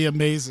going to be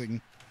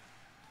amazing.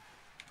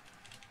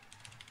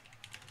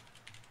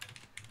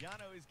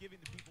 Yano is giving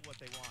the people what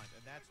they want,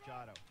 and that's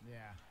Jado. Yeah.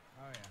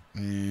 Oh,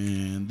 yeah.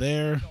 And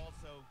there.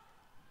 Also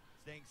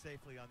staying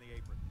safely on the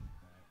apron.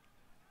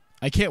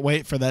 I can't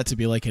wait for that to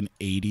be like an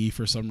 80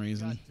 for some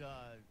reason.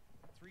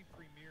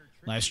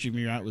 Last stream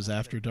you're at was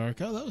After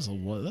Dark. Oh, that was a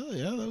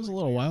that was a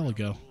little while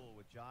ago.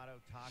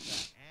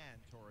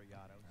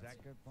 That's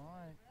a good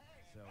point.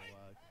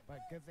 But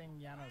good thing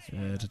Yano's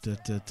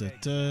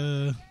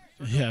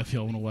yeah, if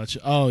y'all want to watch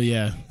it. Oh,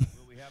 yeah.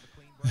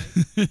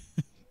 wow.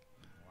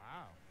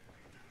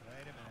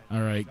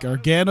 All right,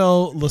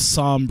 Gargano La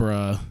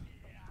Sombra.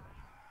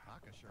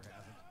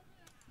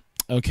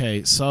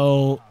 Okay,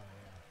 so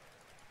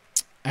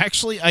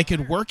actually I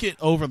could work it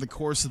over the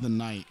course of the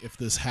night if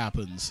this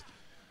happens.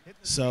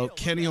 So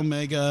Kenny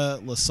Omega,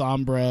 La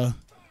Sombra,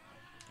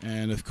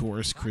 and of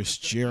course Chris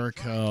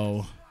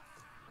Jericho.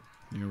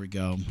 Here we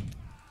go.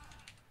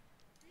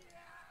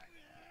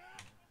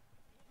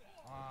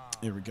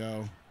 Here we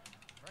go.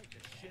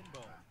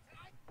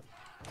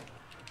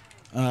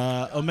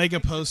 Omega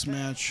post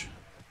match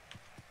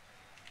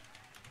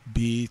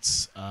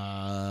beats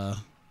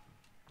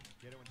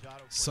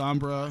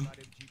Sombra,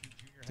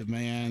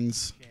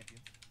 demands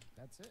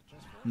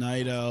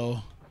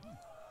Naito,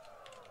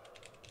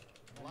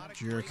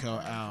 Jericho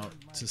out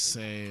to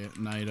say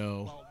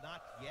Naito.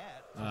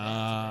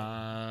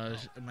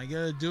 Am I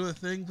gonna do a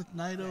thing with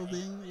Naito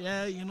being?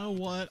 Yeah, you know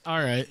what? All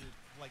right.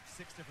 Like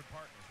 6 different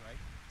partners, right?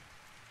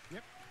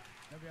 Yep.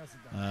 Nobody else has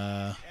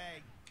done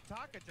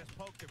Taka just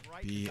poked him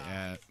right be in the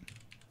at eyes.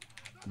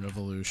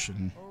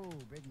 Revolution. Oh,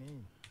 big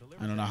knee.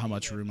 I don't know how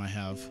much room I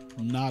have.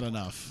 Not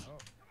enough. Oh.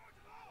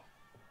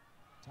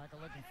 Taka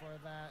looking for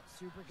that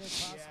super kick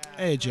possibly.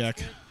 Hey, Jack.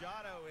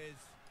 Jotto is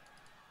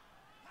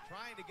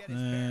trying to get his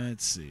bearings.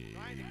 Let's see.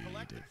 Trying to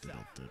collect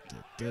himself.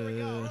 Here we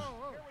go. Here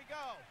we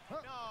go. No.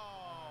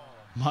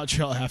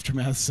 Montreal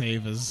Aftermath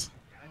save is.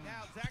 And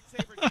now Zack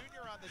Sabre Jr.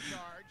 on the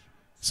charge.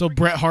 So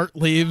Bret Hart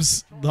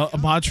leaves the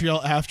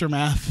Montreal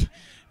Aftermath,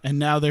 and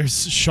now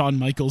there's Shawn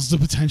Michaels to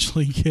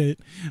potentially get.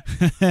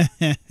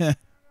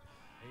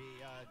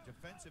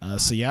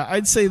 So yeah,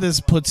 I'd say this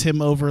puts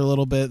him over a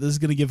little bit. This is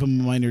gonna give him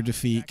a minor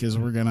defeat because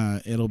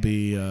it'll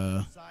be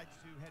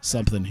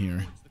something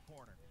here.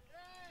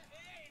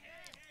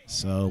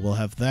 So we'll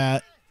have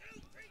that.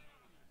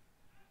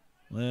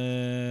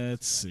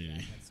 Let's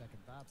see. Second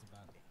thoughts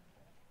about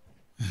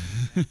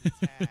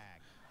it.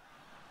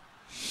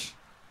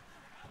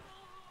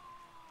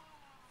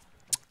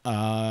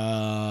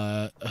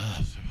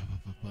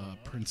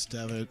 Prince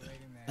Devitt.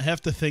 I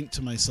have to think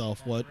to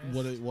myself what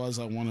it was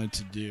I wanted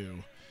to do.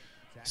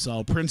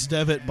 So Prince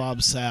Devitt, Bob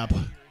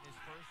Sapp.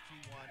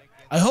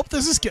 I hope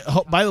this is.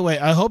 By the way,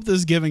 I hope this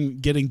is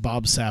getting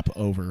Bob Sapp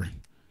over.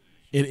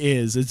 It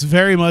is. It's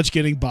very much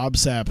getting Bob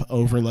Sapp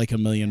over like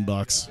 $1 million.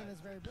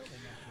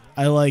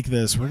 I like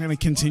this. We're gonna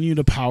continue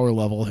to power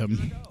level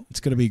him. It's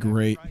gonna be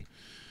great.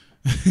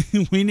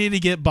 We need to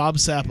get Bob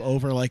Sapp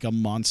over like a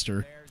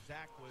monster.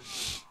 Zach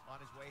was on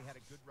his way, had a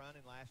good run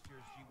in last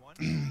year's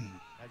G1.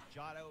 As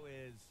Jotto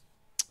is.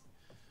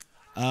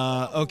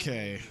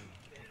 Okay.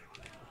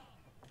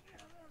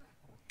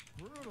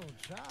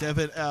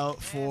 Devitt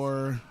out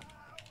for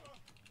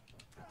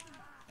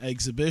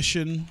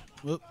exhibition.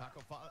 Whoop. Taka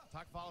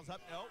follows up.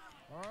 No.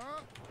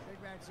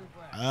 Big back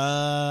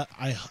suplex.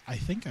 I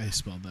think I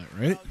spelled that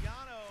right.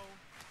 Yano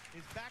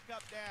is back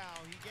up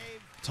now. He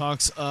gave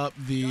Talks up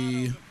the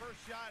Yano the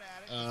first shot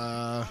at it.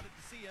 Wanted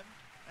to see him.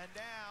 And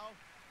now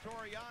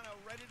Toriano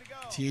ready to go.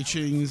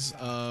 teachings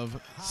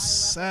of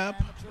Sapp.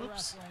 Amateur Whoops.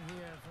 wrestling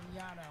here from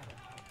Yano.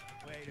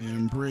 Wait a And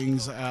minute.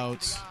 brings Look out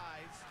into the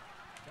eyes.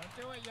 Don't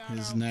do it, Yano.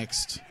 his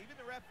next Even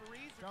the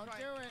referees are Don't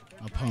trying- do it. they're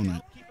trying to opponent.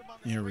 help keep him on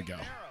the Here we straight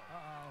go. and narrow.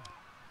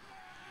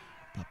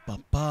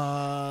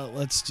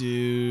 Let's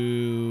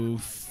do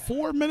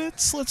 4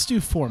 minutes. Let's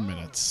do 4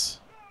 minutes.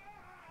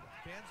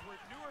 Fans were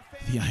newer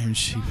fans The Iron were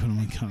Sheik shocked put him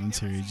in to see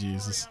commentary. Toriano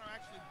Jesus.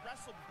 actually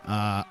wrestled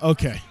before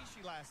Okay.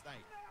 Rikishi last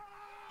night.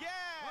 Yes!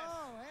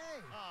 Oh,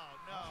 hey. Oh,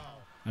 no.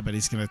 I bet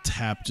he's gonna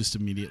tap just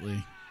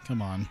immediately.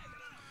 Come on.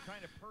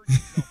 Trying to purge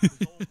himself of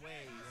his old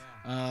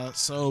ways.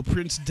 So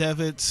Prince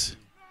Devitt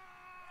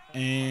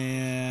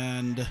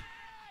and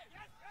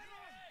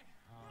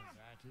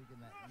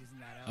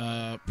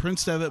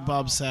Prince Devitt,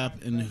 Bob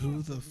Sapp, and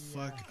who the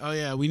fuck? Oh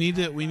yeah, we need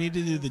to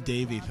do the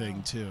Davey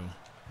thing too.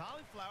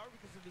 Cauliflower,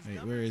 because of his Wait,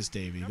 numbers, where is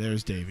Davey? number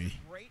There's two, Davey.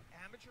 Great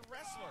amateur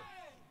wrestler.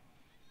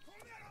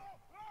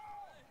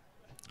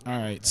 All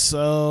right,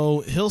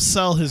 so he'll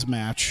sell his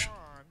match.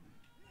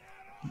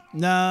 Arm.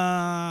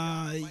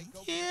 Nah,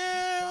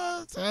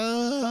 yeah,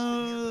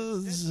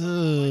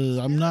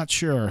 I'm not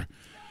sure.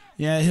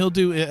 Yeah, he'll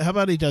do it. How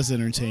about he does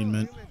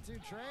entertainment?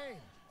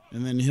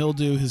 And then he'll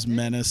do his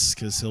menace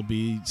because he'll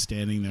be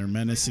standing there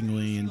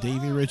menacingly. And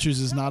Davey Richards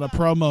is not a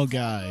promo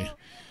guy.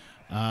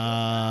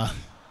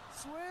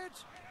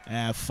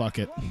 Fuck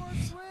it.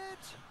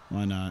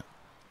 Why not?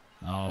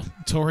 Oh,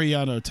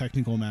 Toriano,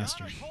 technical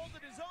master.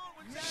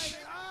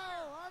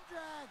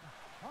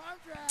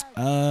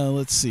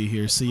 Let's see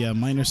here. So yeah,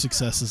 minor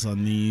successes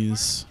on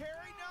these.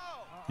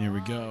 Here we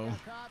go.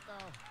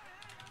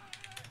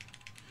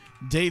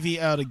 Davey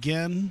out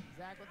again.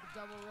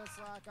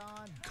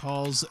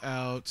 Calls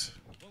out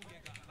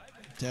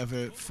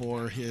Devitt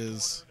for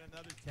his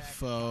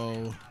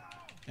faux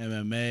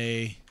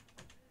MMA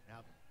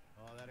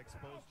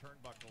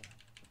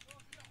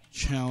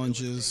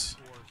challenges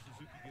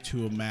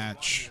to a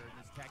match.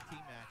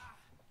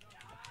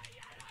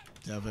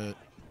 Devitt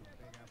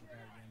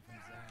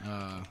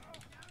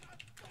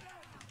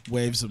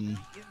waves him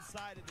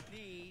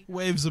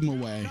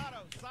away.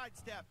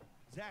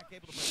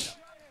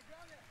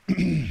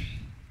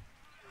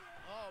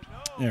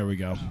 There we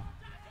go.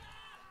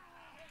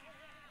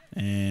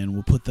 And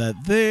we'll put that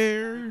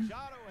there.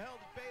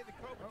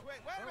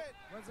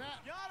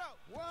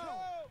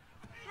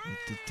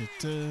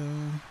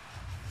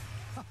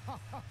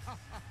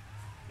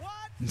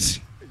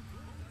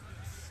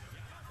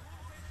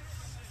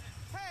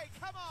 Hey,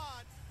 come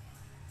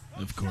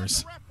on. Of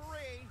course.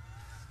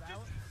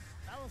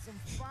 That was some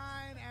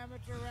fine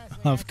amateur wrestling.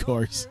 Of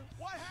course.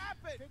 What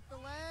happened? Pick the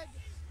leg,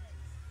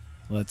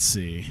 Let's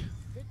see.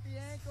 pick the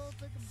ankle,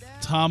 took him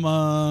down.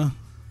 Tama.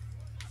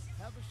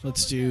 Have a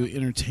Let's shoulder do down.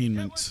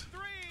 entertainment. 3.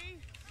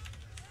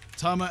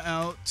 Tama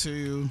out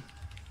to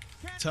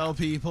tell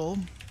people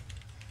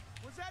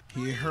Was that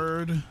he 3?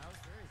 heard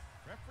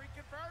Referee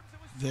confirms it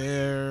was 3.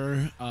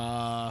 their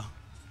So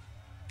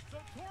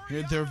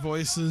heard their Toriano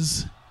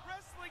voices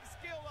wrestling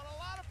skill that a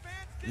lot of fans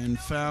didn't and know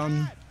he found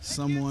had.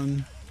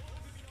 someone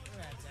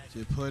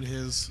to put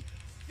his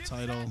Gives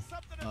title fans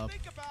something to up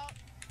think about.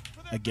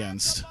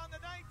 against. On the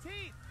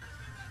 19th.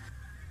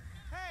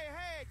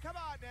 Hey, come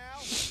on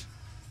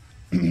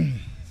now.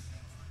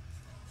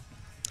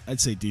 I'd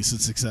say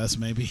decent success,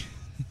 maybe.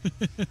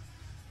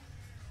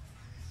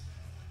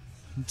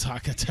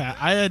 Taka tap.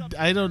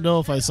 I don't know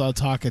if I saw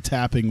Taka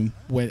tapping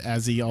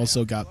as he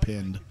also got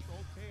pinned.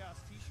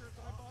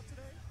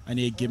 I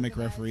need a gimmick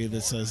referee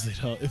that says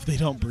if they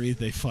don't breathe,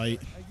 they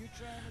fight.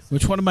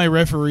 Which one of my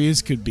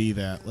referees could be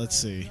that? Let's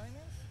see.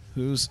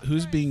 Who's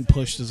being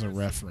pushed as a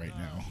ref right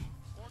now?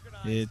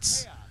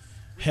 It's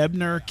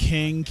Hebner,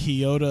 King,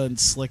 Kyoto, and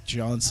Slick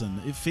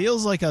Johnson. It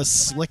feels like a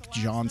Slick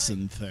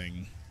Johnson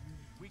thing.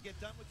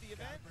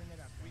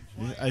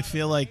 I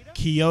feel like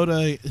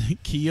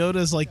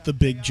Kyoto's like the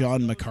big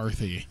John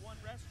McCarthy.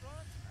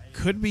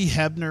 Could be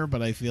Hebner,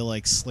 but I feel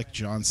like Slick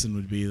Johnson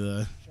would be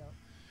the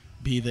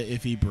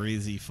iffy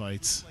breezy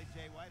fights.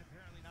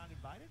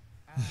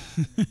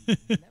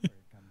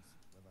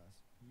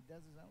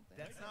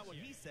 That's not what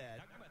he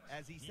said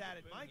as he sat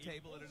at my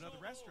table at another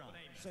restaurant.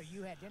 So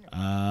you had dinner.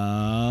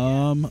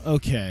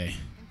 Okay.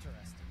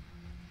 Interesting.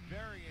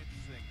 Very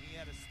interesting. He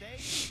had a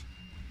steak.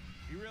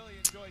 He really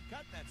enjoyed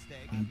cutting that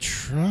steak. I'm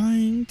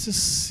trying to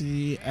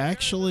see.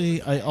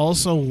 Actually, I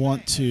also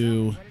want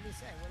to. What did he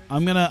say?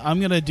 I'm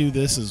gonna do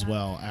this as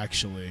well.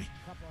 Actually,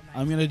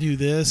 I'm gonna do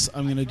this.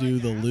 I'm gonna do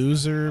the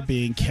loser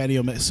being Kenny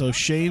Omega. So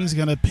Shane's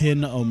gonna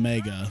pin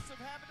Omega,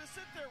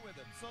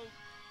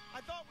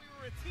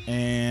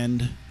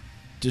 and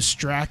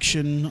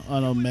distraction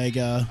on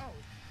Omega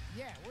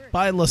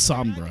by La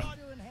Sombra.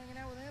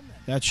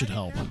 That should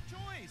help.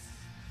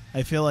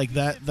 I feel like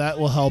that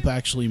will help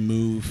actually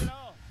move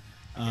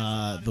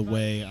the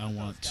way I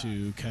want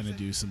to kind of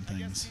do some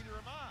things.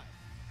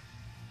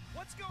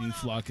 New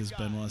Flock is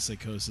Benoit,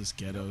 Psychosis,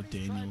 Ghetto,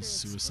 Daniels,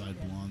 Suicide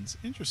Blondes.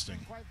 Interesting.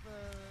 Quite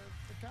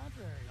the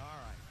contrary.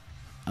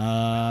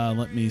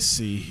 Let me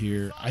see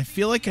here. I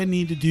feel like I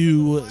need to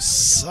do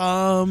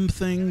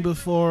something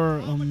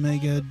before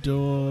Omega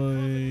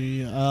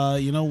Doi.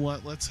 You know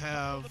what? Let's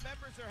have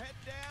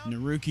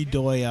Naruki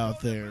Doi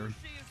out there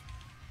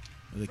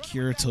with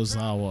Akira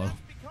Tozawa.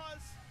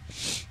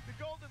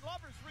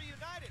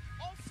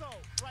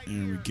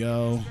 There we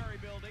go.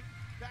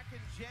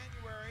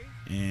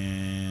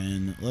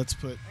 And let's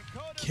put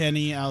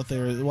Kenny out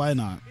there. Why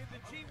not?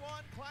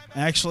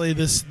 Actually,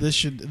 this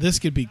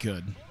could be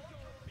good.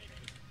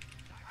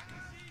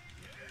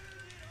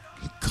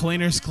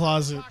 Cleaner's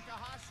Closet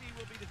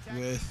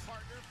with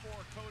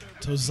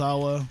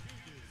Tozawa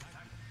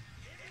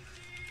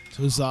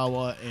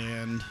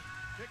and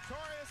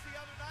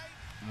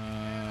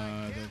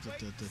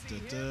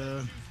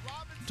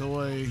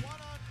Doi.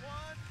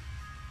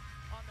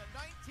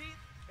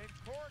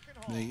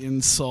 They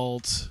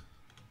insult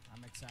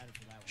I'm excited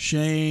for that one.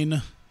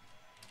 Shane,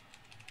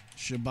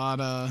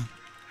 Shibata,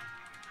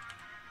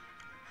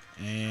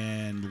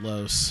 and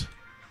Los.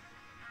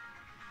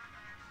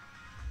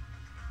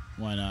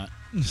 Why not?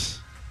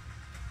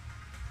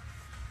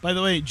 By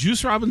the way,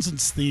 Juice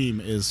Robinson's theme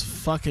is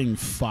fucking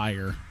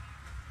fire.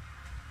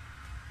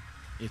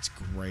 It's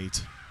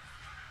great.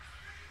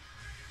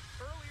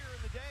 Earlier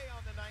in the day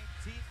on the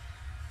 19th,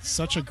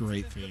 Such a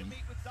great theme.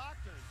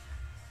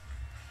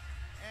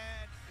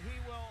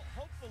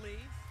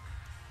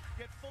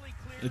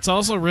 It's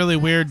also really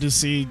weird to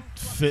see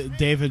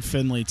David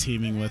Finlay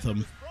teaming with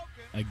him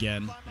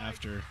again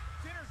after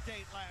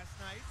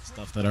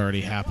stuff that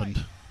already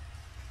happened.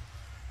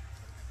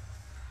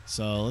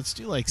 So let's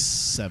do like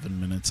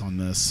 7 minutes on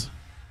this.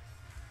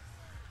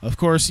 Of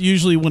course,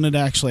 usually when it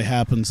actually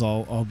happens,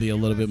 I'll be a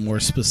little bit more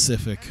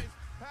specific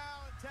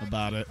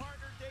about it.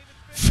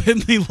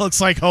 Finlay looks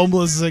like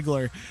homeless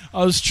Ziggler.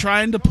 I was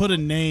trying to put a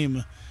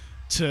name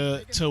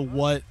to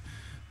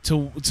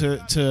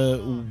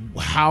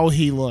how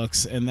he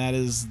looks, and that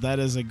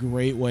is a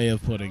great way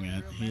of putting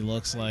it. He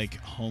looks like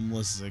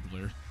homeless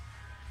Ziggler.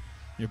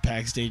 Your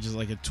backstage is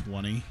like a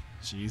 20.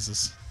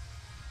 Jesus.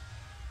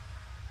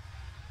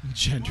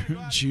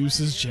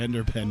 Juice's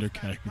gender bender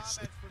guys.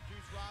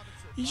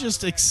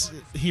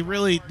 He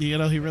really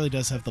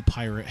does have the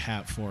pirate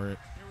hat for it.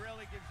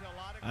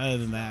 Other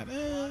than that,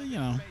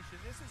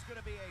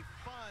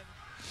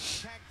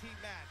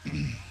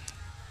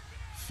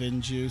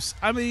 Finn Juice.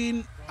 I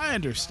mean, I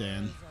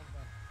understand.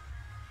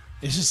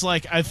 It's just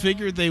like I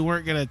figured they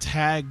weren't gonna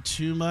tag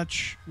too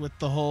much with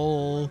the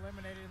whole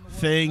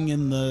thing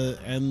and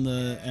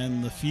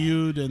the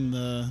feud and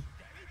the.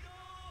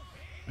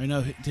 I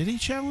know. Did he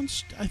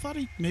challenge? I thought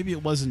maybe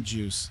it wasn't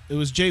Juice. It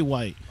was Jay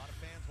White.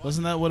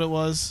 Wasn't that what it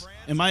was?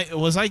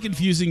 Was I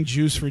confusing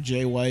Juice for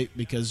Jay White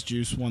because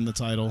Juice won the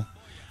title?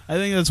 I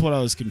think that's what I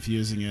was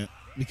confusing it.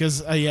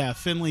 Because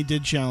Finlay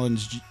did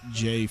challenge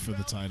Jay for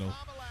the title.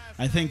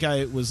 I think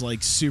I was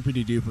like super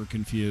duper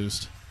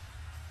confused.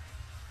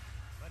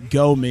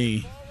 Go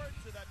me.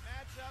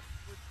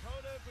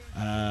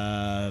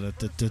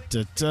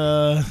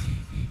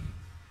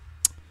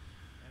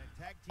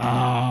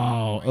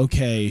 Oh,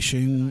 okay.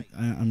 Shane,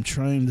 I'm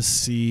trying to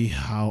see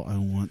how I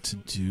want to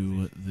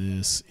do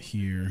this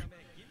here.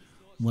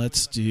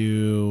 Let's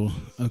do...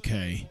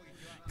 Okay.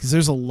 because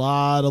there's a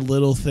lot of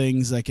little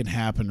things that can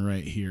happen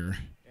right here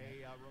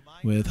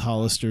with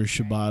Hollister,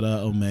 Shibata,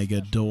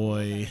 Omega,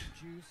 Doi.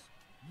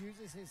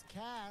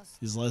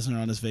 Is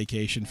Lesnar on his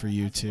vacation for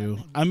you too?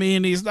 I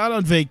mean, he's not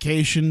on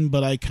vacation,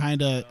 but I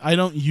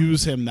don't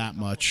use him that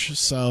much,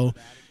 so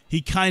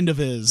he kind of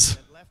is.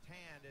 That left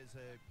hand is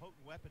a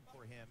potent weapon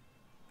for him.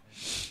 And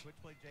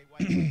Switchblade Jay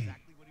White knew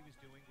exactly what he was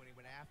doing when he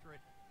went after it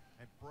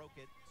and broke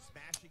it,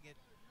 smashing it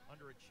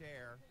under a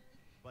chair.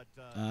 But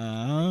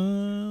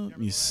let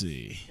me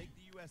see. take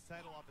the U.S.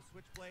 title off of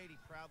Switchblade. He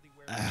proudly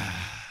wears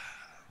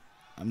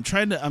I'm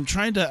trying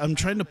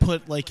to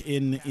put like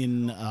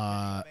in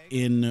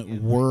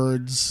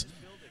words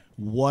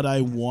what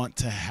I want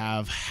to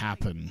have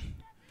happen.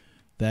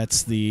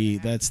 That's the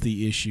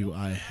issue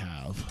I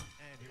have.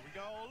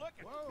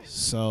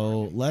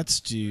 So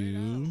let's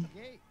do.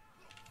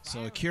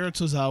 So Akira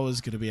Tozawa is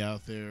going to be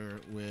out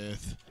there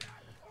with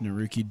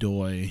Naruki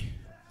Doi.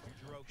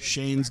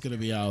 Shane's going to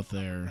be out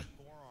there.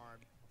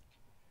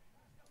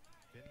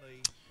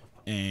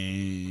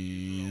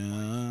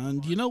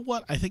 And you know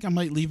what? I think I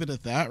might leave it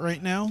at that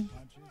right now.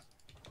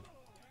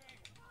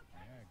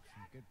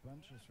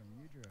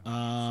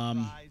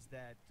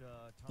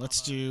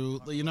 Let's do.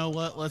 You know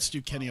what? Let's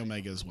do Kenny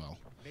Omega as well.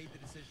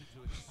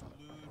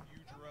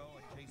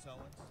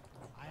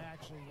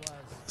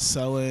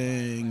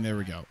 Selling. There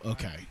we go.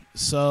 Okay.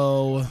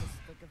 So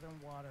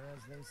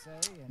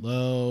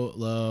low,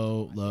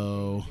 low,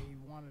 low.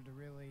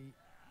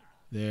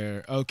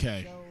 There.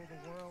 Okay.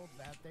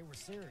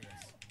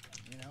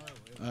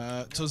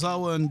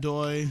 Tozawa and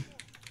Doi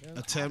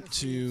attempt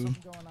to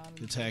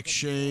attack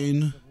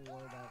Shane.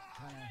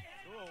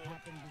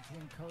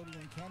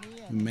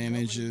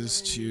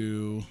 Manages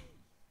to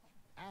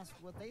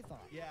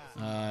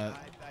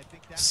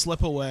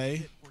slip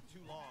away.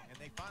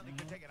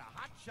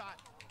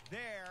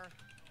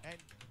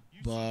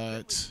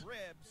 But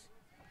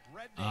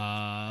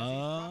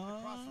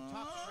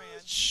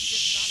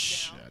shit.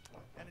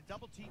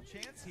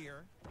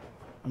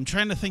 I'm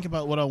trying to think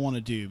about what I want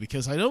to do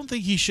because I don't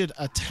think he should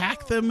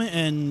attack them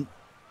and,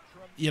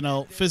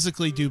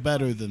 physically do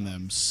better than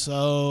them.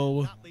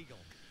 So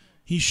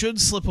he should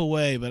slip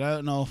away, but I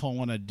don't know if I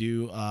want to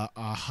do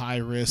a high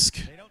risk.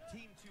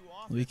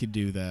 We could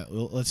do that.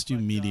 Let's do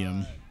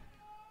medium.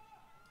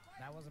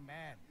 That wasn't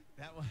bad.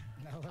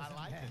 I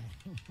like it.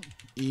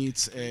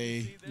 Eats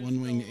a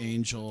one-winged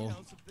angel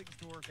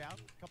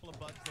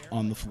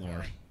on the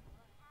floor.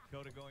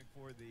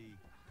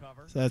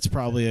 So that's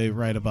probably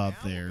right about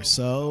there.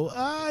 So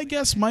I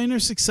guess minor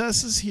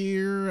successes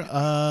here.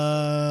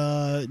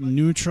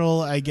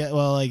 Neutral. I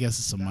guess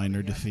it's a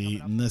minor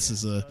defeat, and this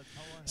is a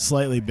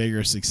slightly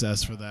bigger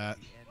success for that.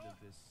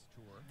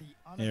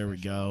 There we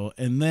go.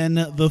 And then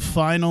the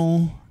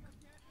final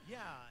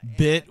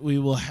bit we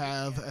will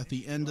have at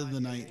the end of the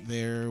night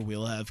there,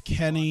 we'll have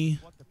Kenny.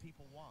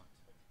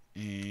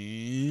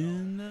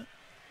 And,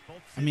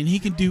 I mean, he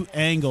can do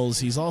angles.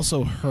 He's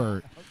also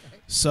hurt.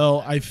 So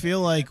I feel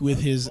like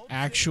with his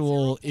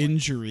actual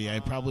injury, I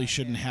probably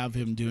shouldn't have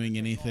him doing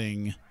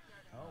anything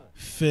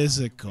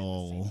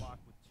physical.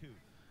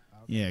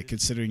 Yeah,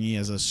 considering he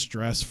has a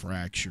stress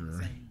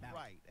fracture.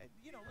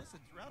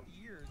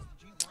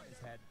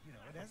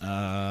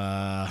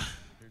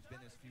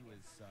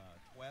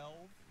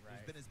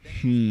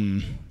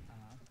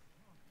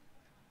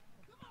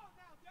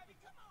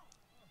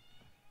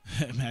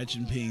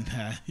 Imagine being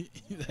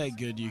that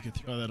good you could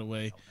throw that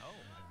away.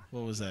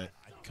 What was that?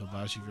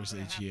 Kobashi versus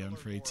HE on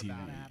Free TV.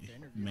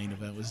 Main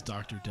event was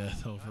Dr.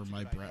 Death over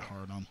my Bret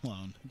Hart on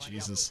loan.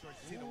 Jesus.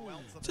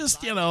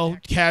 Just,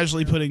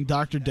 casually putting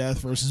Dr. Death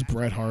versus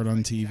Bret Hart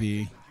on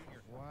TV.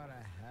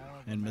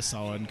 And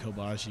Misawa and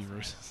Kobashi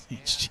versus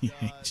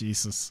HGA.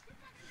 Jesus.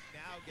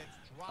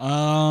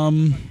 All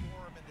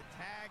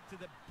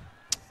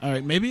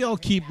right, maybe I'll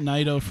keep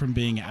Naito from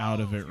being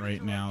out of it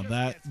right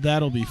now.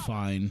 That'll be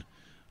fine.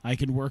 I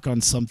can work on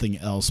something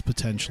else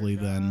potentially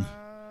then.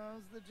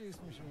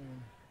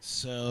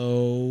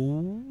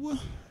 So,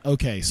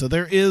 okay, so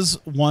there is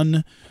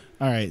one.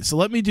 All right, so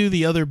let me do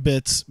the other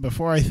bits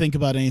before I think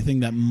about anything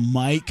that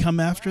might come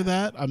after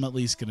that. I'm at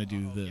least going to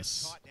do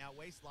this.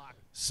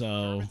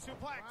 So,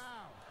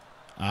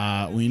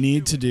 we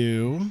need to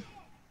do,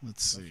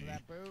 let's see,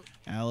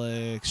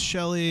 Alex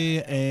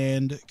Shelley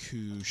and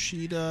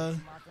Kushida,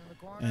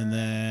 and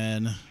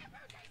then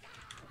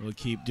we'll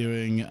keep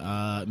doing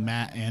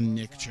Matt and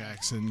Nick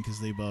Jackson because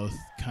they both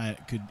kind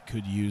of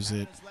could use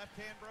it.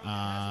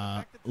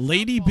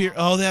 Lady Beard.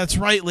 Oh, that's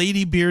right.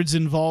 Lady Beard's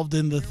involved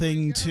in the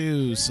thing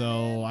too.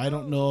 So I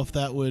don't know if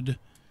that would.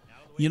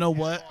 You know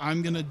what?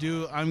 I'm gonna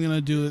do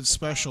it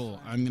special.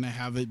 I'm gonna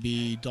have it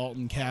be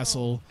Dalton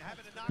Castle.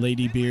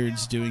 Lady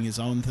Beard's doing his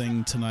own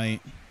thing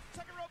tonight,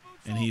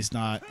 and he's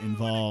not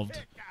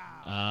involved.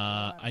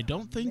 I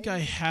don't think I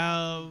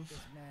have.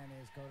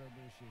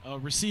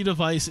 Receipt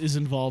of Ice is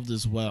involved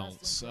as well.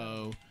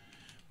 So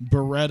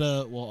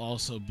Beretta will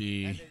also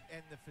be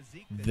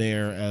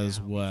there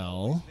as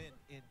well.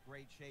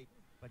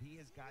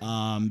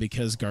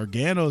 Because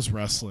Gargano's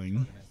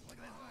wrestling.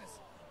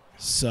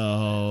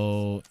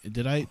 So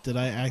did I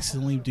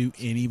accidentally do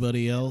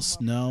anybody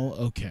else? No?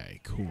 Okay,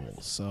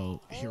 cool.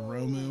 So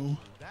Hiromu,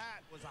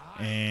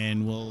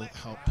 and we'll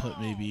help put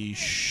maybe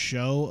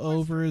Show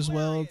over as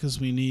well because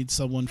we need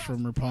someone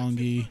from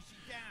Roppongi.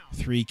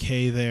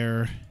 3K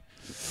there.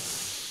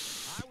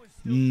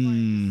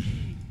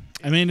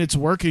 I mean, it's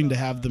working to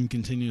have them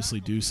continuously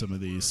do some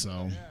of these,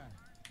 so.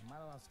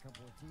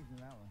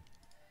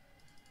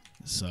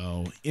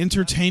 So,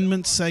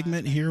 entertainment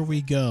segment, here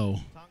we go.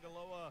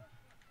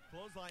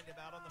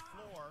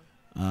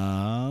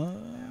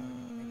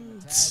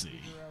 Let's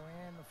see.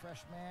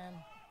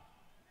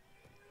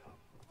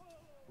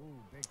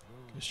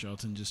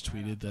 Shelton just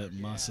tweeted that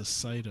Masa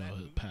Saito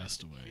had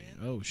passed away.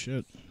 Oh,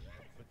 shit.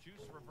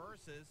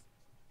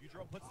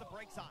 Well,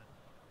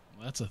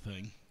 that's a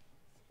thing.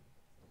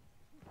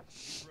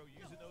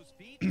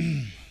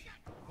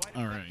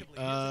 All right.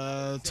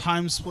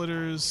 Time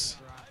Splitters.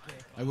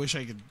 I wish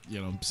I could,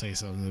 say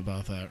something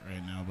about that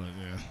right now, but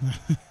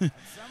yeah.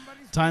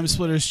 Time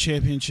Splitters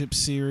Championship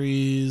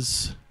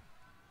Series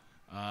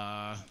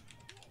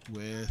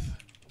with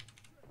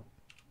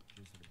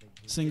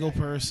single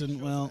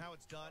person. Well,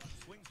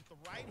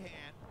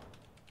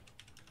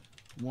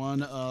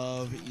 one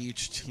of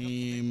each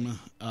team.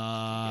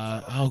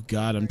 Oh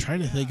God, I'm trying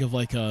to think of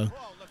like a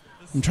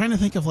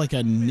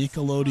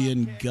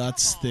Nickelodeon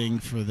Guts thing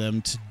for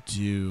them to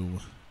do.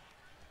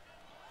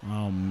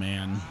 Oh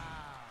man.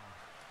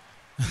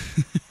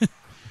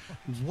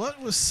 What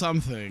was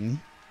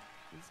something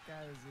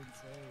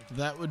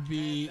that would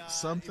be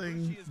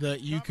something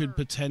that you could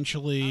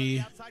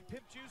potentially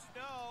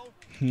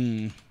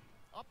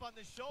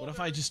What if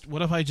I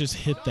just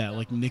hit that,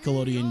 like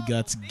Nickelodeon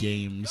Guts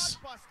games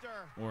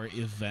or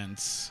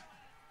events,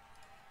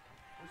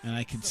 and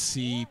I could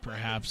see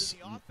perhaps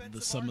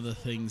some of the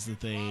things that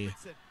they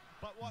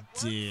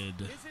did.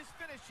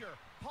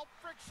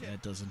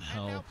 That doesn't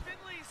help.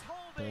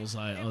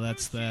 Bullseye. Oh,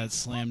 that's that.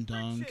 Slam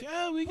dunk.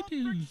 Yeah, we could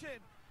do.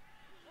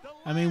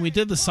 I mean, we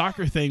did the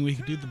soccer thing. We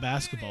could do the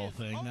basketball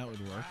thing. That would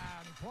work.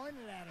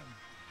 Pointed at him.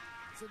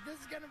 So this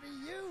is gonna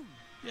be you.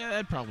 Yeah,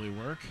 that'd probably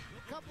work.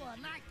 A couple of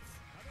nights.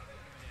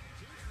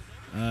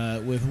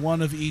 With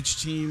one of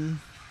each team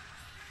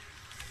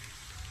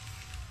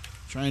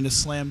trying to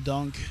slam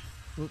dunk.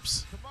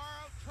 Whoops.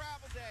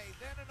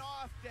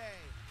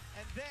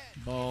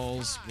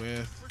 Balls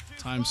with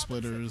Time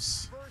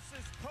Splitters.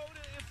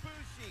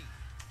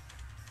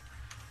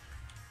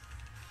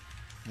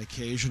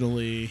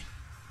 Occasionally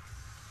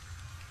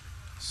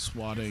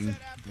swatting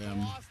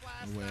them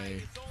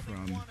away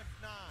from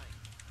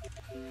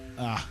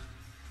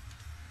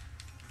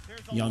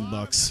Young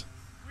Bucks.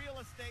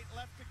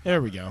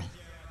 There we go.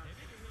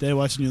 Did I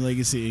watch New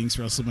Legacy Inc.'s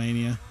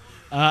WrestleMania?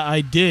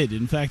 I did.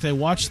 In fact, I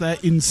watched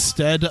that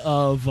instead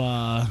of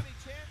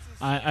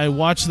I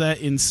watched that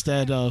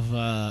instead of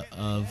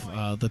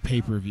the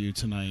pay-per-view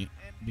tonight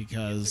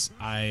because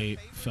I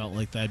felt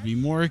like that'd be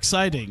more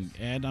exciting,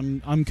 and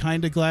I'm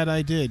kind of glad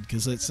I did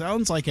because it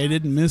sounds like I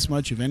didn't miss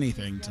much of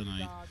anything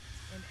tonight.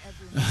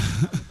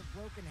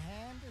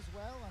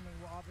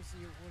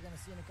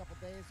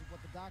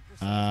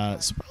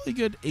 So probably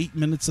good 8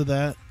 minutes of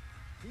that.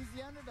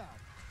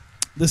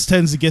 This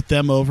tends to get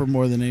them over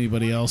more than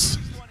anybody else.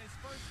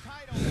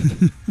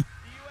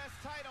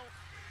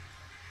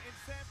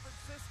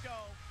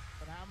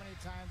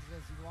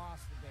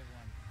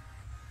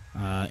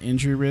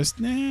 Injury risk?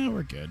 Nah,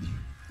 we're good.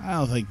 I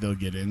don't think they'll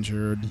get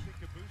injured.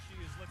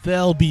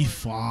 They'll be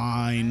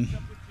fine.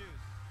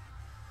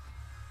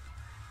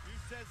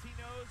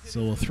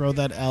 So we'll throw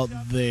that out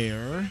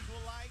there.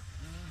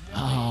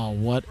 Oh,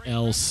 what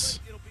else?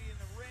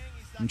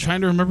 I'm trying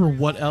to remember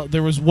what else.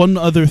 There was one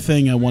other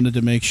thing I wanted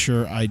to make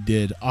sure I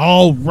did.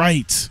 Oh,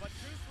 right.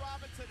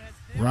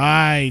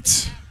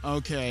 Right.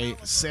 Okay,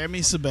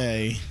 Sami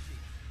Sabay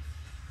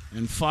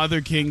and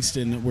Father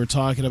Kingston, we're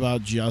talking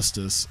about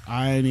justice.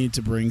 I need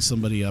to bring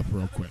somebody up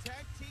real quick.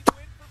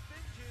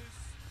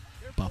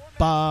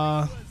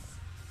 Ba-ba.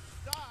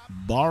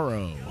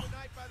 Borrow.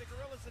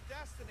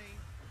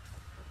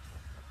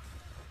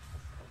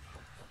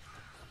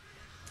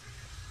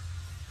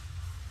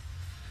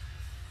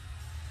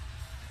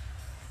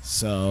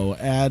 So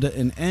add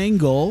an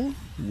angle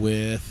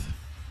with,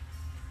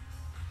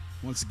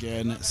 once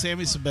again,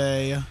 Sami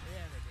Sabay,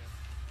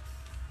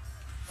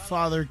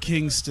 Father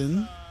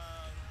Kingston,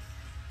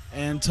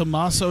 and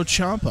Tommaso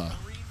Ciampa.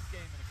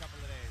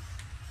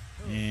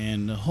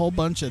 And a whole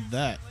bunch of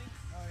that.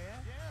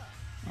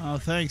 Oh,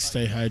 thanks,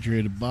 Stay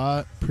Hydrated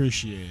Bot.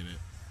 Appreciate it.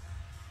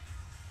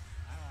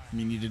 I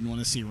mean, you didn't want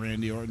to see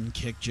Randy Orton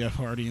kick Jeff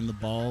Hardy in the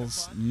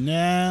balls?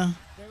 Nah.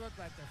 They look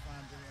like they're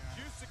fun.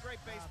 Juice's a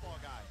great baseball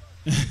guy.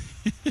 Oh,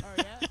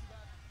 yeah?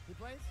 He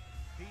plays?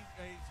 He's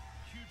a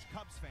huge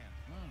Cubs fan.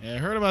 Yeah, I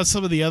heard about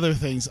some of the other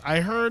things.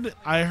 I heard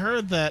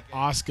that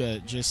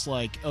Asuka just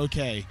like,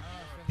 okay,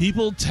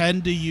 people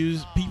tend to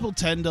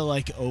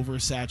like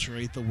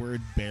oversaturate the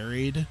word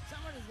buried,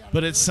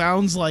 but it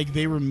sounds like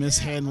they were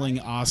mishandling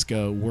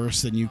Asuka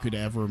worse than you could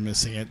ever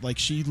mishandle. Like,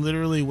 she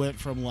literally went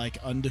from like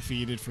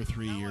undefeated for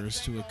 3 years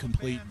to a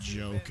complete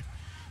joke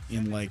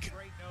in like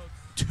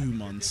 2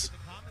 months.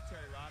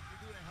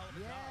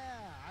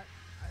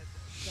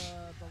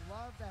 The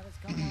love that has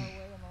come our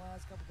way in the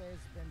last couple days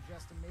has been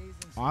just amazing.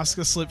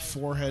 Asuka slipped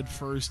forehead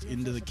first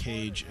into the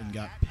cage and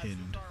got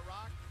pinned.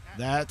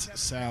 That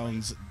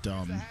sounds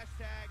dumb.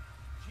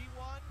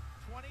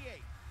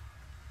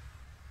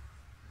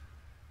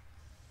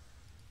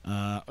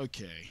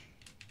 Okay.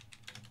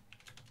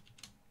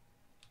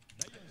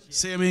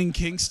 Sammy and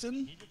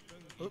Kingston.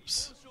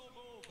 Oops.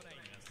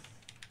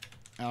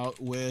 Out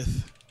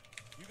with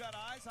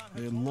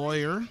the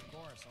lawyer,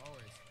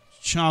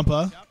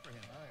 Ciampa.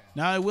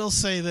 Now, I will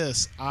say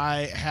this.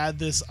 I had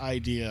this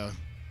idea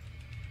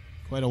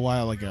quite a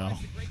while ago,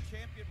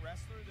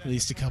 at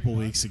least a couple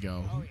weeks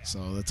ago.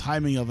 So the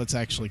timing of it's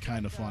actually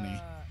kind of funny.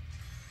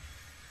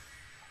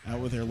 Out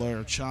with their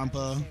lawyer,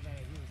 Ciampa,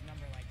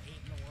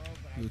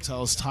 who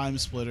tells Time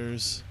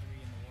Splitters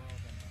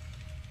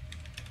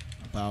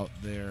about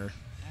their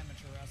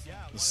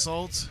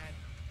assault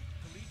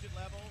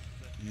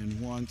and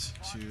want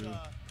to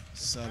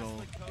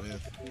settle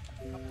with...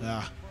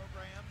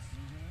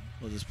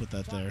 we'll just put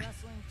that there.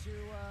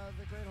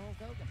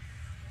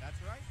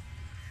 That's right.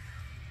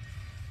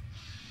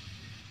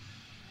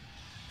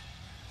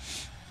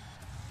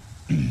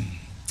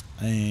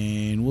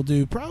 And we'll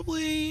do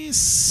probably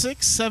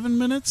 6-7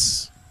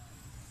 minutes.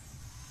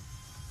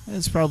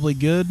 It's probably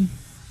good.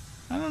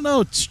 I don't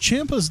know.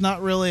 Ciampa's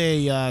not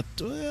really a...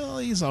 well,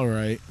 he's all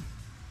right.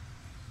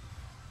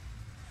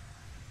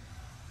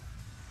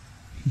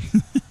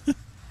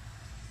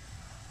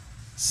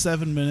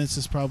 Seven minutes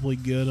is probably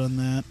good on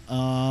that.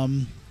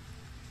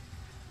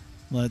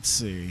 Let's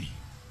see.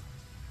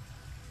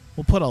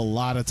 We'll put a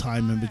lot of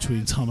time in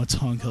between Tama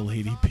Tonga,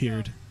 Lady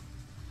Beard.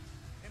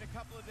 In a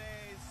couple of days,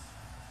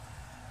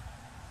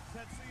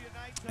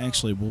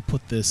 Actually, we'll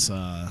put this...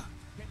 can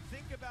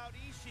think about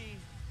Ishii,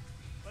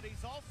 but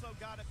he's also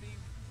got to be...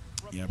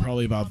 yeah,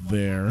 probably about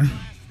there. Last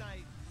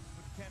night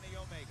with Kenny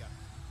Omega.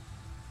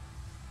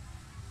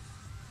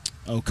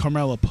 Oh,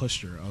 Carmella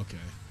pushed her. Okay.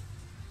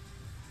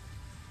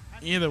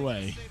 Either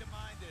way,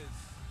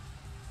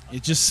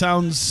 it just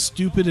sounds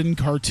stupid and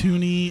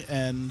cartoony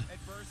and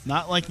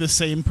not like the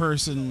same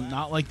person.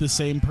 Not like the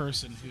same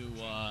person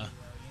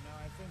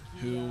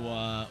who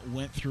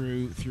went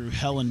through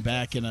hell and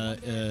back in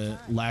a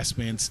last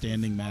man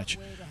standing match.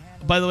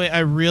 By the way, I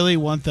really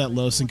want that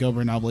Los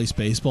Ingobernables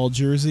baseball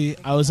jersey.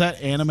 I was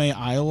at Anime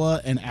Iowa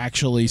and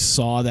actually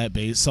saw that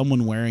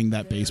someone wearing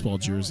that baseball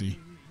jersey.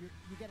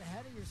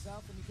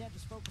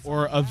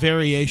 Or a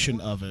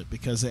variation of it,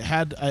 because it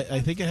had,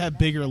 I think it had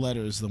bigger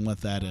letters than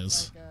what that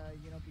is.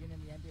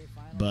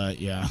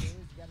 But yeah.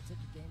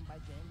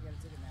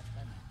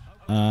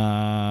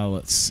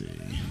 Let's see.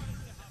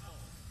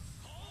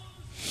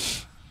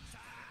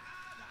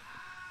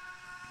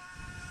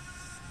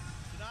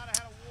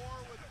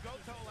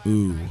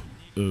 Ooh,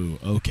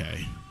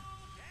 okay.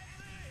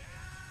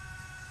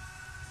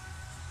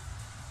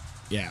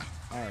 Yeah.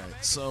 All right.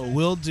 So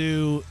we'll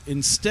do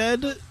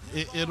instead.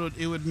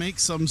 It would make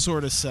some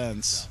sort of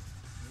sense.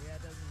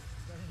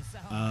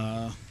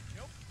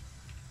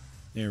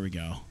 There we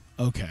go.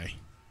 Okay.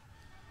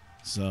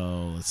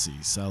 So let's see.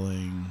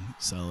 Selling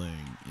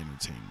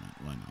entertainment.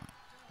 Why not?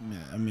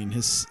 I mean,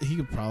 he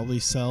could probably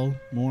sell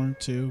more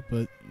too,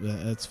 but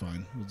that's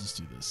fine. We'll just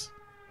do this.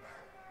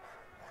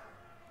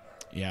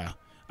 Yeah.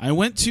 I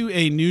went to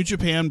a New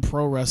Japan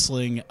Pro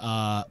Wrestling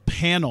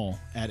panel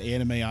at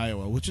Anime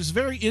Iowa, which is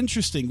very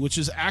interesting, which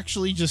is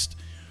actually just,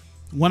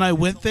 when I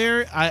went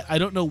there, I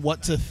don't know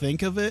what to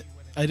think of it.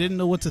 I didn't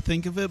know what to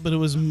think of it, but it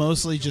was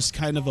mostly just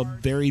kind of a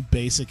very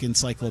basic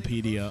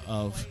encyclopedia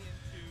of,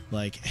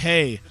 like,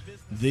 hey,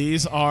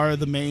 these are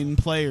the main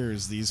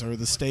players. These are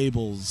the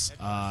stables.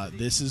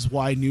 This is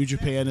why New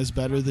Japan is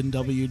better than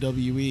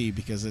WWE,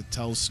 because it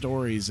tells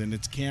stories and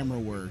it's camera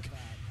work.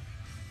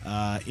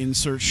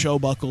 Insert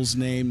Showbuckle's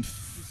name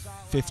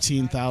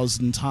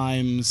 15,000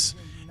 times.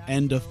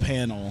 End of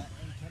panel.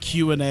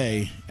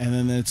 Q&A, and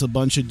then it's a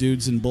bunch of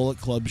dudes in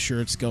Bullet Club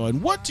shirts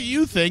going, "What do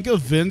you think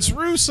of Vince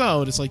Russo?"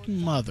 And it's like,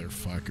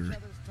 motherfucker.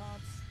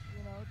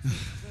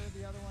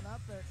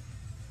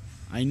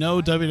 I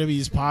know WWE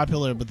is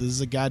popular, but this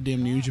is a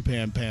goddamn New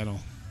Japan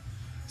panel.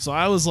 So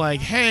I was like,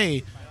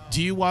 hey,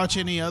 do you watch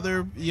any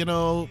other,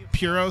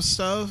 Puro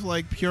stuff,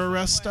 like Pure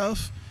Rest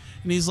stuff?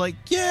 And he's like,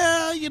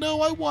 yeah,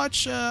 I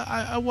watch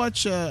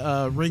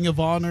Ring of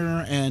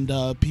Honor and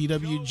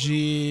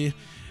PWG.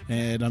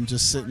 And I'm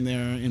just sitting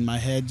there in my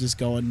head just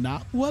going,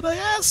 not what I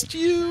asked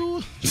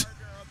you.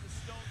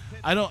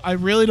 I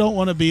really don't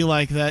want to be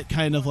like that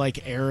kind of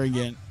like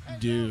arrogant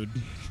dude.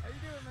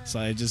 So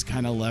I just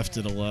kind of left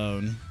it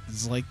alone.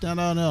 It's like,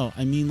 no.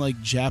 I mean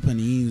like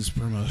Japanese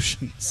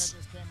promotions.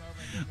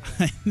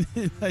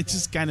 I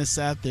just kind of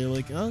sat there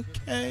like,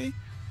 okay.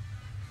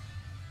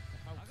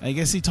 I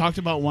guess he talked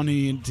about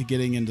wanting to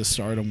getting into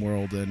Stardom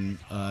World and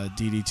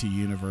DDT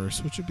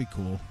Universe, which would be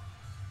cool.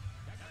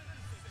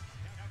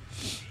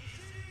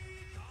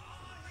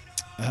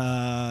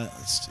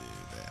 Let's do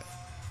that.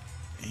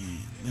 And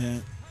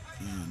that.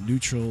 And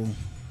neutral.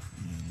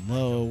 And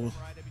low.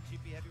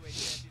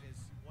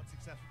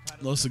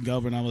 Los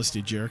Ingobernables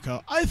de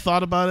Jericho. I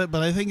thought about it,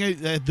 but I think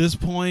at this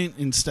point,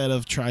 instead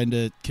of trying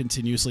to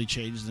continuously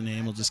change the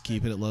name, I'll just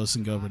keep it at Los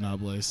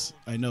Ingobernables.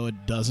 I know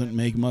it doesn't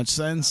make much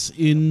sense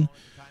in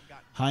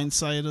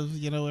hindsight of,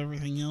 you know,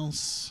 everything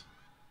else.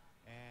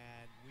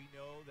 And we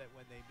know that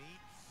when they meet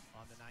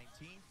on the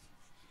 19th,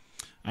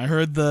 I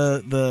heard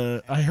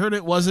I heard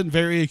it wasn't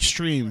very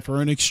extreme.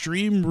 For an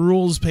Extreme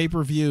Rules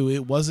pay-per-view,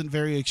 it wasn't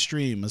very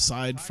extreme,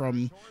 aside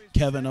from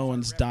Kevin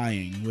Owens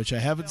dying, which I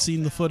haven't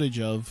seen the footage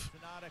of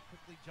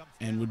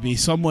and would be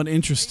somewhat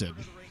interested.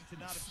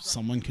 If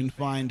someone can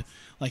find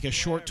like a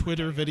short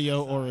Twitter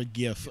video or a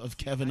GIF of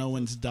Kevin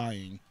Owens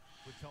dying,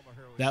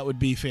 that would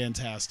be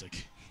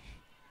fantastic.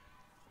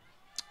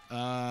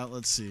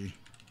 Let's see.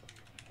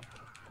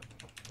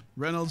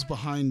 Reynolds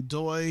behind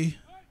Doi.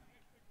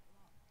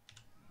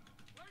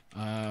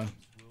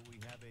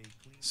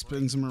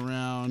 Spins him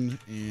around,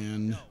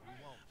 and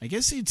I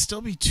guess he'd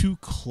still be too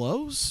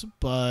close,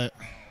 but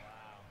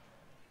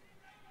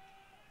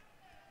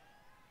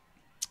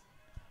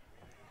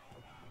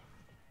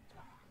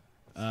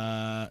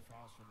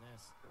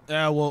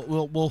yeah,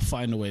 we'll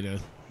find a way to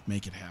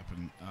make it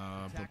happen.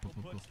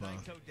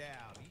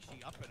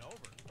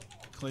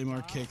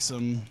 Claymore kicks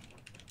him,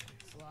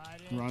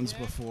 runs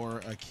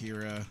before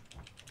Akira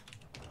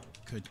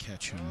could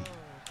catch him.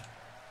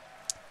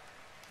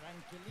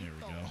 There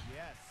we go.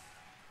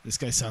 This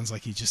guy sounds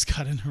like he just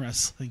got into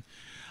wrestling.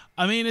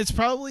 I mean, it's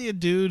probably a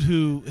dude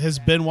who has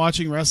been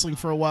watching wrestling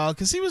for a while,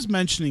 because he was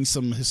mentioning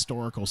some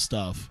historical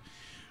stuff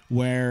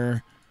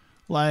where,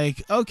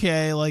 like,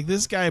 okay, like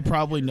this guy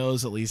probably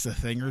knows at least a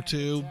thing or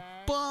two,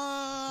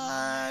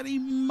 but he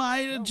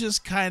might have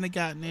just kind of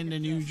gotten into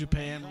New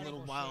Japan a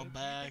little while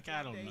back.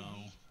 I don't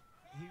know.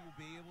 He will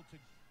be able to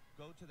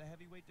go to the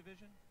heavyweight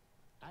division?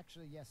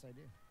 Actually, yes, I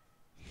do.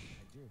 I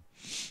do.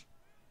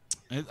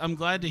 I'm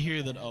glad to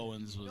hear that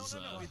Owens was.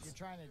 You're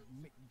trying to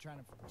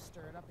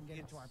stir it up and get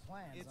into our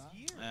plans, huh?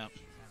 Yeah.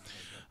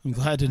 I'm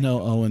glad to know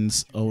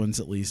Owens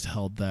at least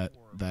held that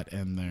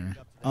end there.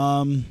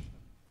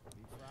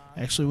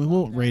 Actually, we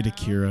won't rate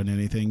Akira on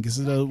anything because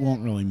it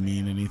won't really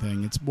mean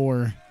anything. It's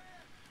more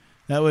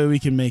that way we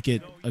can make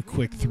it a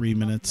quick 3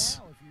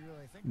 minutes.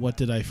 What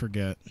did I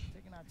forget?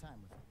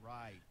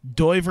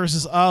 Doi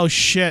versus. Oh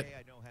shit!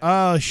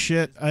 Oh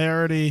shit!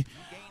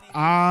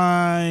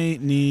 I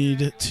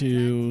need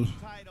to.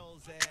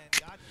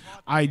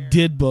 I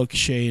did book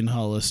Shane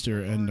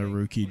Hollister and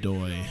Naruki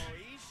Doi.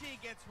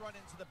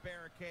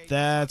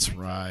 That's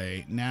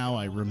right. Now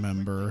I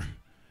remember.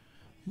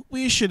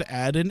 We should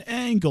add an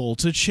angle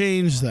to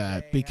change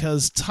that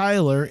because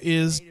Tyler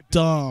is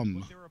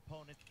dumb.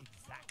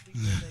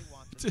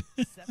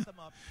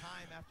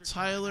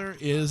 Tyler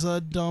is a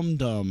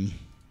dum-dum.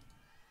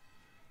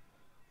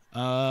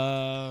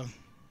 They've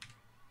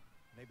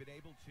been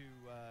able to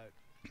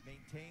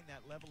maintain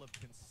that level of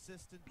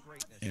consistent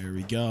greatness. There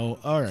we go.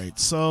 All right,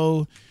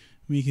 so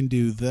we can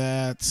do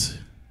that.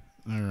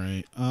 All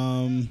right.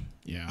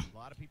 Yeah. A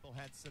lot of people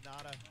had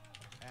Sonata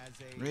as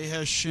a Ray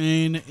has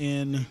Shane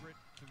in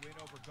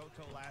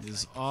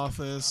his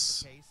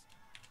office.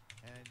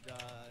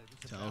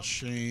 Tell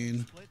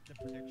Shane.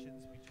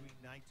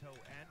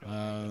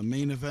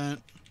 Main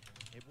event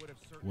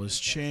was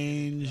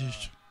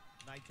changed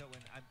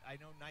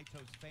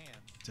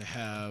to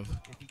have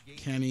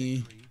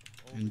Kenny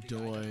and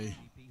Doi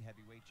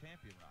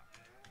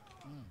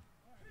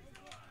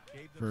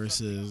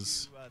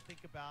versus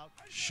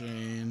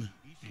Shane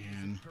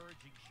and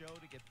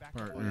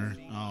partner.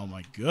 Oh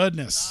my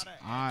goodness.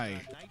 All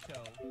right.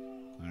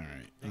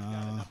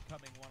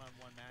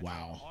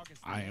 Wow.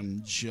 I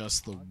am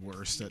just the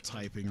worst at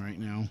typing right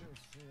now.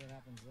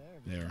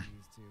 There.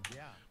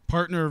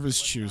 Partner of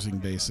his choosing,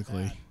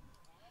 basically.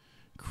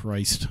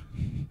 Christ.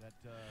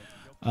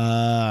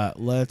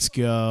 Let's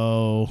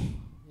go.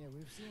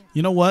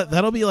 You know what?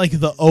 That'll be like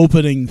the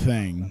opening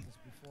thing.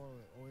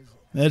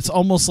 It's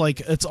almost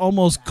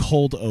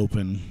cold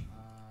open.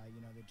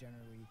 They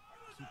generally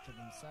keep to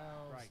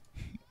themselves. Right.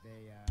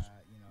 They,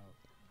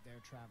 their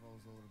travel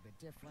is a little bit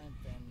different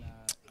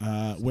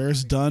than.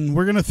 Where's Dunn?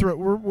 We're gonna throw.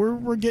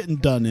 We're getting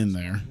Dunn in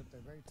there.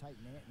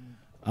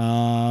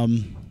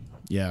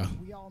 Yeah.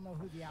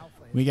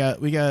 We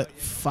got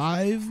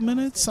 5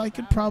 minutes. I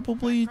could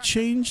probably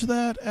change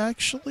that.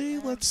 Actually,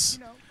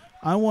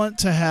 I want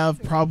to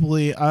have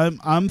probably.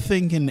 I'm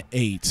thinking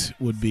 8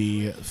 would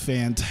be a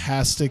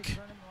fantastic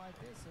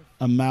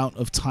amount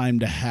of time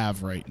to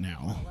have right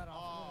now,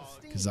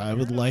 because I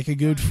would like a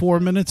good 4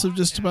 minutes of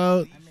just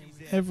about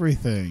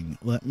everything.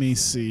 Let me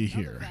see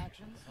here.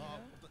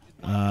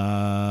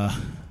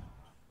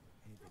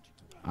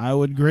 I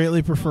would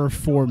greatly prefer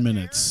 4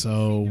 minutes,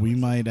 so we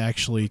might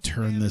actually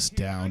turn this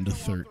down to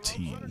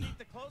 13.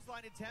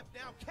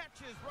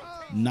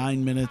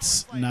 9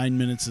 minutes. 9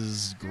 minutes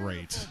is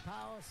great.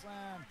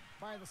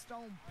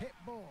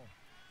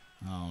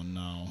 Oh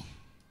no.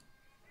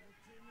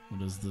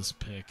 What is this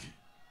pick?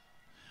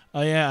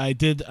 Oh yeah, I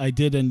did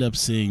end up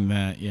seeing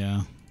that,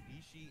 yeah.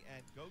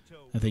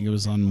 I think it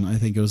was on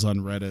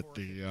Reddit.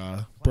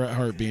 The Bret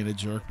Hart being a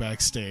jerk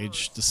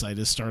backstage decided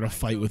to start a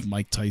fight with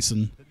Mike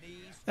Tyson.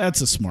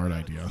 That's a smart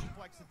idea.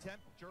 Suplex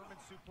attempt, German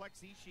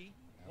suplex Ishii,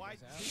 wide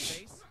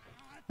base.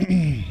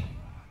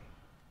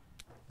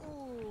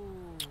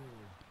 Ooh.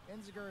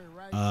 Enziguri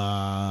right to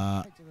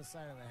the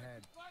side of the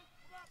head.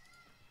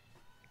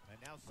 And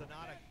now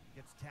Sonata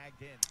gets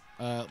tagged in.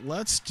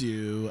 Let's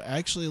do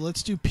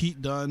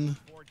Pete Dunne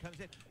Forward comes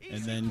in.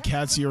 and Ishii then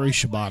crosses Katsuyori all the way,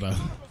 Shibata.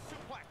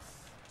 suplex.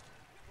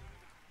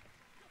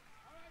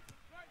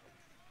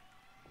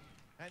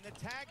 And the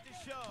tag to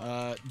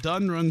show.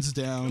 Dunn runs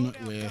down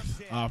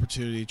with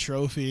Opportunity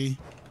Trophy.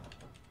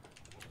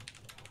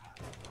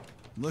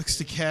 Looks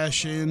to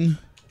cash in,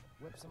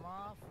 Whips him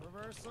off.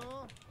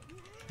 Reversal.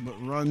 but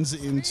runs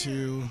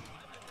into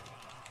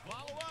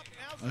Follow up.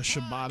 a Now's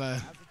the time. Shibata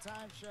Now's the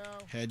time,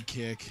 show. head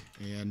kick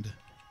and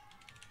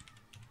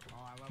Oh, I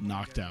love when he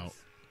knocked does out.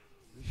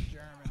 this. He's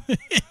German.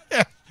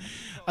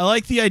 I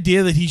like the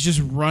idea that he's just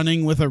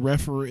running with a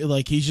referee,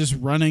 like he's just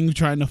running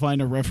trying to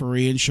find a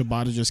referee, and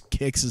Shibata just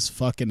kicks his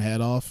fucking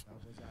head off.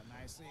 Elbows out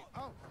nicely.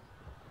 Oh.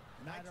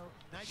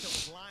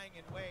 Naito's lying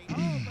in wait.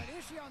 Oh, but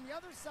Ishii on the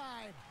other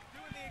side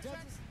Doing the does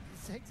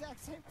exact. the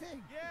exact same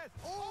thing. Yes.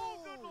 Oh,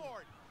 good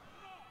lord.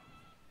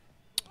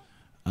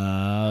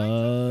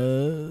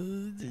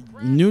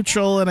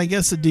 Neutral, and I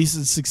guess a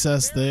decent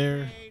success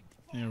there.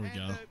 There we And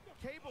go. the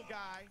cable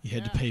guy. You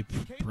had to pay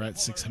Brett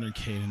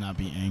 $600K to not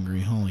be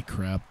angry. Holy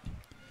crap.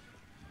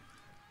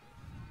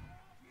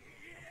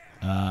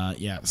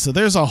 Yeah, so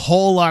there's a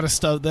whole lot of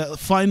stuff. The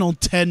final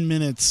 10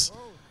 minutes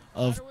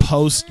of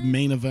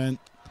post-main event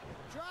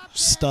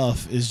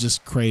stuff is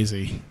just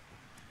crazy.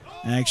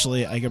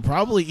 Actually, I could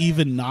probably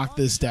even knock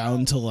this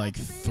down to like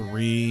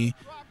 3,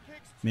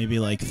 maybe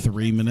like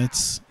 3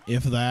 minutes.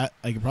 If that,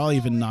 I could probably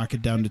even knock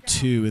it down to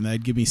 2, and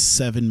that'd give me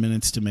 7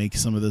 minutes to make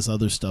some of this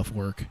other stuff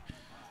work.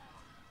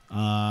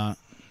 Skull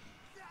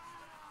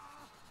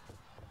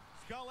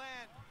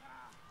end.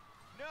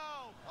 No.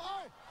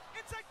 Oh,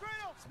 inside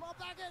cradle. Small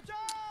package.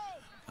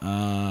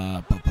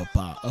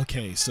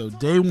 Okay, so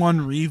day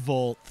 1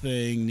 Revolt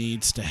thing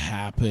needs to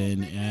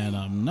happen, and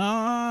I'm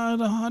not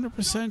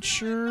 100%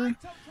 sure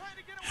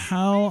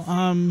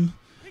how,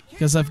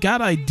 because I've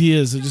got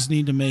ideas. I just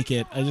need to make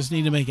it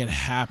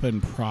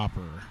happen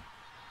proper.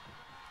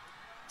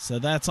 So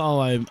that's all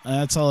I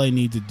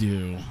need to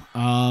do.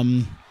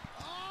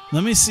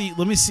 Let me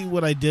see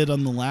what I did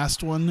on the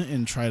last one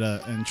and try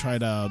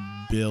to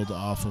build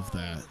off of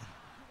that.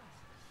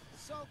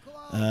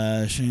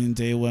 Shane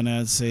Day 1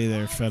 ad say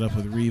they're fed up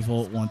with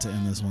Revolt, want to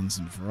end this once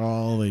and for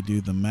all. They do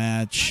the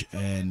match,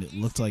 and it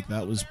looked like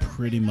that was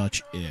pretty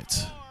much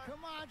it.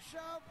 Come on, show,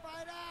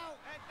 fight out.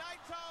 And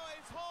Naito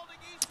is holding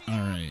Ishii. All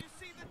right. You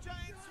see the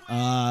giant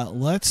swing.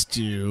 Let's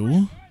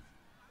do.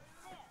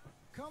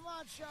 Come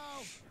on, show.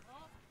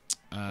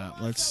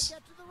 Let's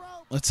Get to the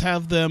rope. let's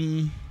have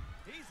them.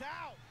 He's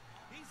out.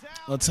 He's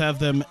out. Let's have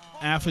them.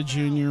 Alpha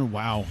Junior.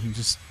 Wow, he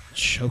just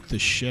choked the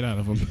shit out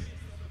of him.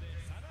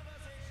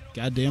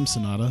 Goddamn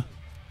Sonata.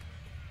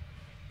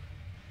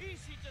 Ishii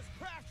just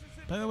crashes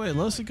into By the way,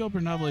 Los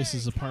Ingobernables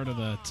is a part of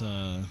that.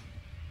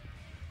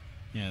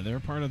 Yeah, they're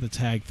a part of the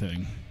tag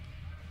thing.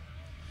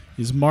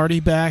 Is Marty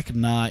back?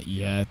 Not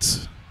yet.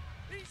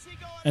 Ishii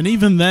going. And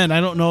even then,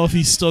 I don't know if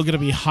he's still going to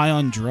be high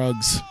on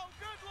drugs. Oh,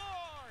 good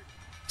lord.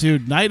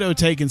 Dude, Naito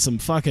taking some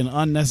fucking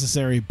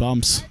unnecessary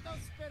bumps. Don't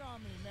spit on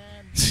me,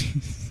 man.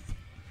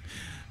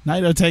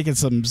 Naito taking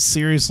some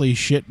seriously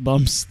shit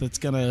bumps that's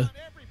going to Not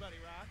everybody,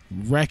 Rock.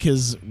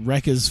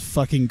 wreck his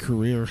fucking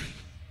career.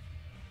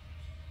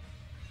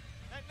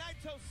 And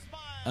Naito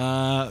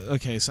smiles.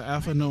 Okay, so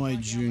Alpha Noah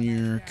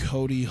Jr.,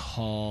 Cody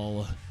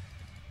Hall,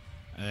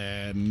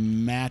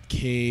 Matt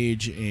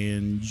Cage,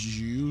 and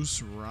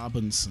Juice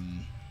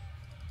Robinson.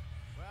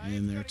 Well, And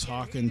it's they're gonna get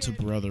talking to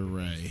heated. Brother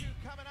Ray.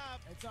 Coming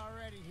up. It's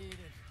already heated.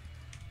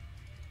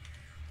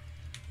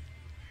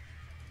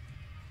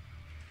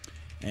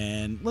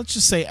 And let's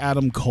just say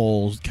Adam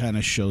Cole kind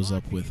of shows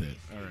up with it.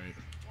 All right.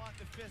 Want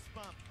the fist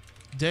bump.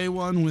 Day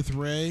 1 with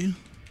Ray.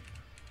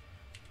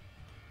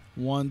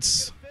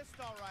 Once Fist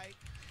all right.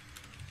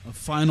 a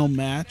final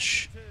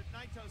match To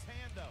Naito's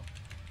hand, though.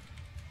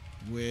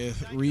 with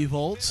Naito's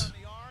Revolt. spit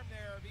on the arm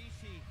there of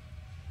Ishii.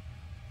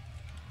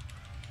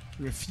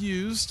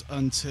 Refused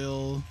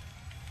until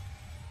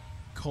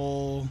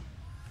Cole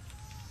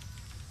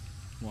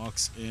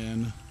walks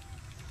in,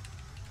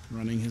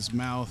 running his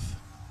mouth.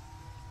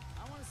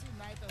 I want to see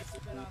Naito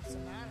spit on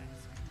Sonata.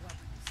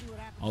 See what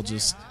happens I'll there,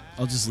 just huh?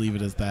 I'll just leave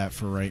it at that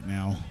for right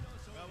now.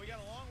 Well, we got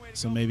a long way to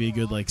So go maybe a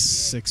before good like Hawkeye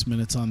 6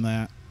 minutes on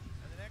that.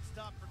 And the next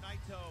stop for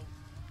Naito,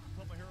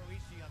 Tomohiro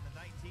Ishii on the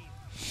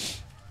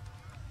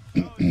 19th.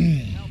 Oh,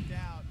 he's helped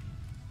out.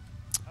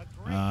 A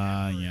great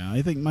effort. Yeah,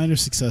 I think minor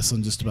success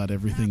on just about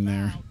everything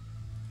there.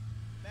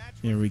 Match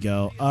Here was we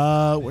go.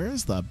 immediate.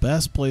 Where's the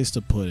best place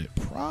to put it?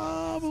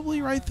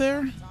 Probably right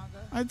there,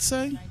 Tonga, I'd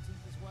say. 19th as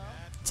well.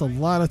 It's a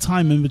lot of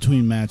time in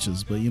between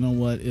matches, but you know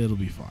what? It'll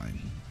be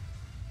fine.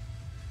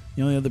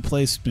 The only other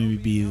place maybe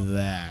be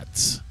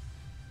that,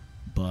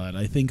 but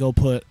I think I'll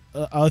put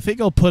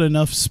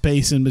enough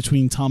space in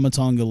between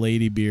Tamatonga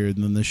Ladybeard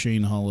and then the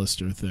Shane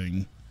Hollister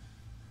thing.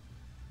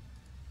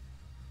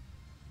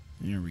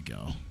 There we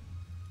go.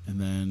 And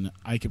then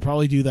I could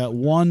probably do that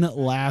one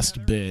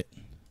last bit.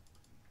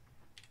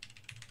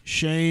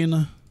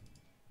 Shane,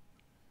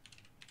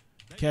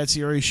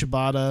 Katsuyori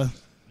Shibata,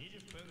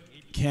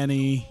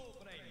 Kenny,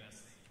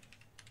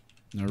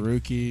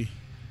 Naruki.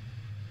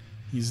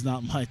 He's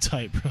not my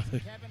type, brother.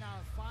 Kevin,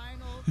 our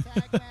final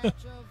tag match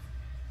of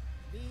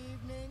the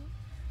evening.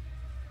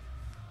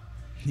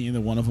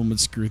 Neither one of them would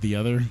screw the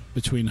other.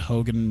 Between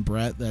Hogan and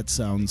Brett, that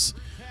sounds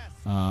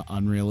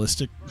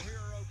unrealistic.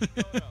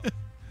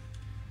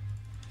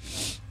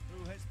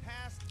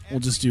 We'll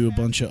just do a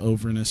bunch of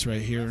overness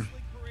right here.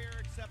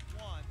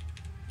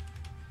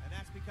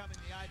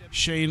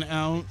 Shane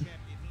out.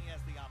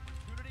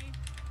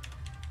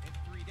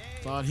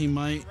 Thought he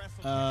might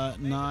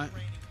not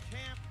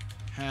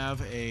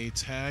have a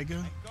tag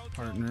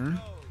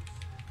partner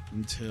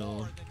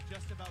until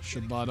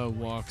Shibata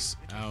walks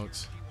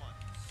out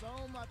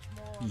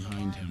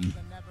behind him.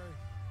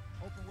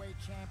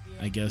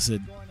 I guess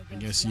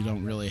you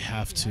don't really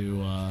have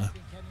to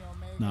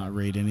not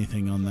rate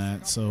anything on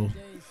that. So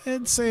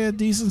I'd say a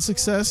decent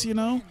success, you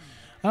know.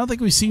 I don't think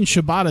we've seen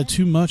Shibata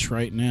too much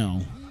right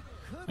now.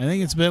 I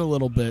think it's been a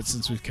little bit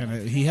since we've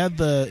he had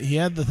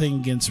the thing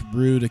against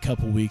Rude a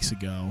couple weeks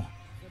ago.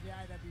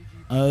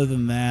 Other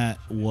than that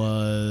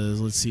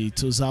was, let's see,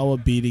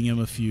 Tozawa beating him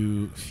a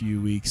few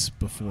weeks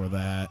before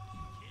that.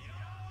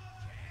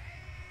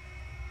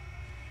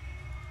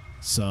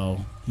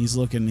 So he's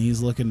looking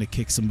to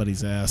kick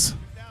somebody's ass.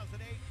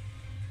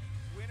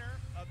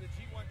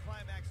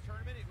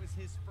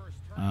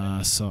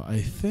 So I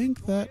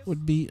think that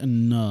would be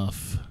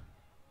enough.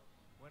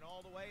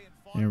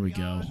 There we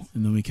go.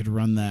 And then we could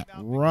run that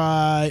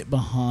right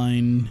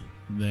behind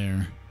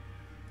there.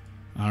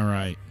 All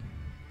right.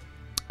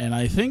 And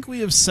I think we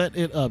have set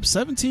it up.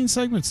 17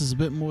 segments is a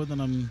bit more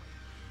than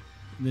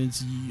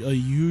it's a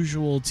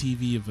usual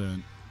TV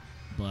event.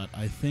 But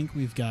I think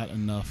we've got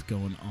enough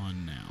going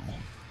on now.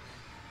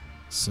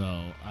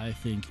 So I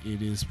think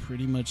it is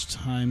pretty much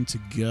time to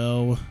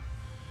go.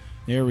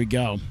 There we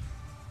go.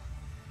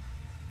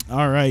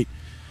 All right.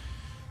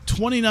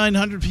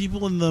 2,900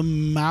 people in the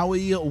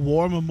Maui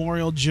War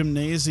Memorial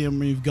Gymnasium.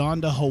 We've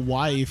gone to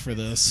Hawaii for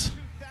this.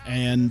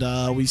 And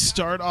we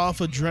start off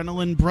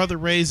Adrenaline. Brother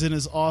Ray's in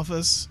his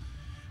office.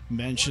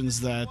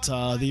 Mentions that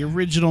the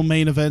original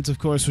main event, of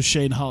course, was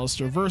Shane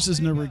Hollister versus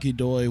Naruki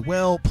Doi.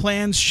 Well,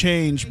 plans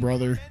changed,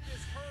 brother.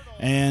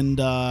 And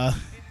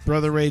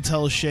Brother Ray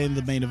tells Shane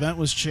the main event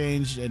was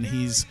changed, and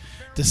he's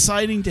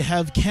deciding to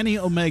have Kenny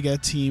Omega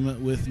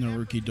team with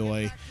Naruki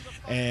Doi.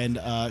 And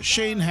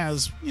Shane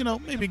has, you know,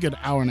 maybe a good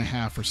hour and a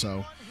half or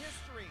so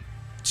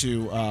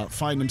to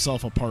find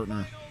himself a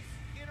partner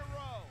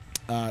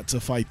to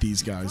fight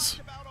these guys.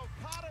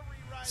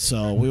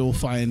 So we will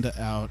find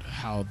out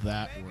how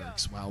that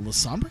works. Wow, La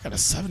Sombra got a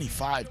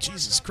 75.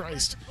 Jesus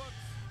Christ.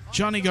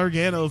 Johnny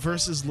Gargano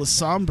versus La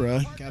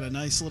Sombra. Got a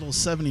nice little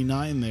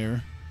 79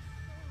 there.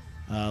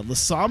 La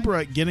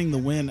Sombra getting the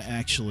win,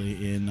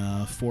 actually,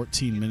 in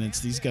 14 minutes.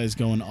 These guys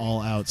going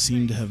all out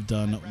seem to have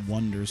done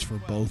wonders for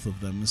both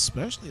of them,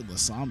 especially La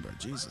Sombra.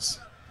 Jesus.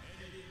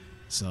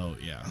 So,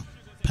 yeah.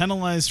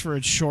 Penalized for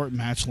its short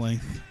match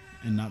length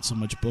and not so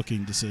much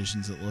booking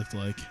decisions, it looked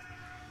like.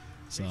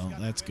 So,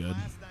 that's good.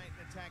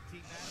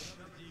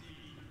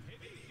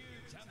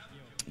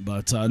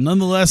 But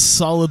nonetheless,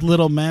 solid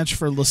little match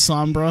for La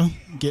Sombra,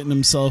 getting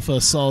himself a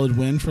solid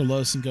win for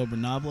Los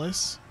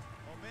Ingobernables.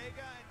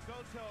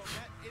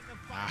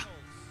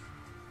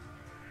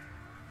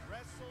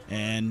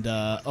 And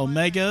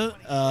Omega,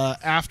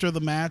 after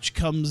the match,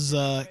 comes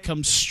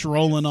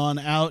strolling on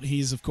out.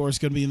 He's, of course,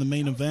 going to be in the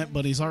main event,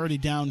 but he's already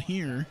down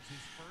here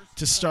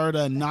to start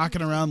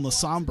knocking around La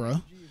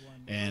Sombra.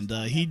 And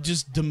he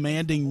just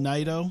demanding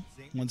Naito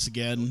once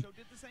again.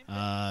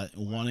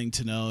 Wanting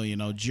to know, you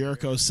know,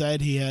 Jericho said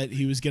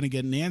he was going to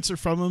get an answer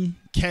from him.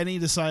 Kenny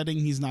deciding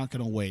he's not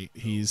going to wait.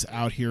 He's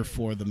out here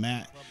for the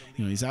match.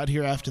 You know, he's out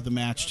here after the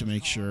match to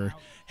make sure,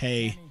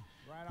 hey,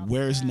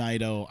 where's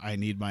Naito? I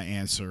need my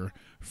answer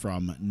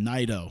from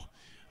Naito.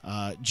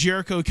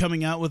 Jericho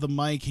coming out with a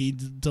mic. He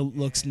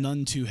looks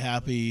none too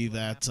happy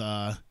that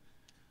La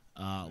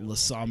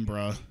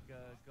Sombra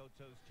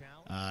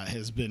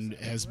has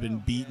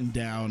been beaten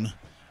down.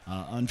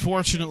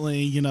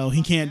 Unfortunately, you know,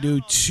 he can't do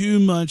too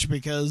much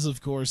because,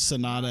 of course,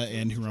 Sanada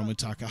and Hiromu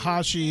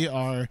Takahashi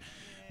are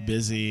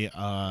busy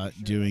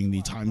doing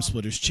the Time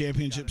Splitters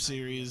Championship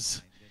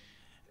Series.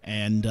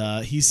 And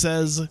he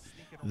says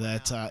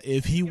that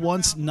if he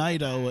wants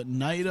Naito,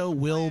 Naito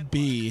will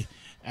be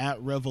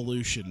at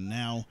Revolution.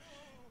 Now,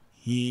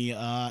 he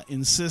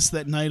insists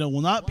that Naito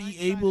will not be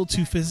able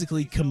to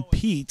physically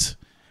compete.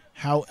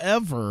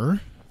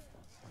 However,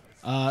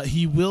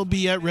 he will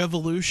be at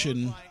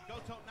Revolution.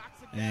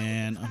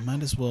 And I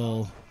might as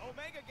well.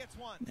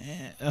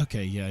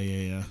 Okay,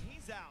 yeah.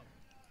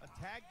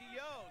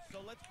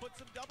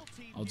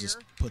 I'll just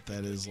put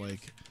that as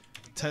like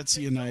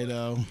Tetsuya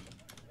Naito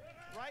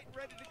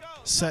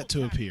set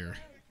to appear.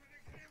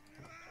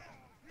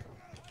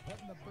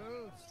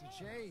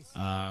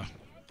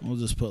 We'll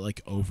just put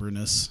like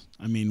overness.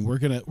 I mean, we'll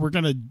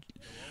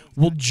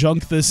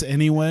junk this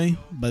anyway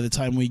by the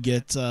time we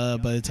get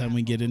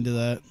into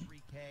that.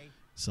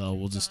 So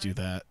we'll just do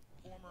that.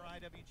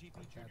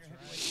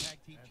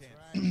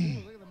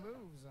 The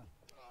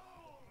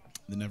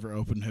never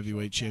open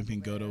heavyweight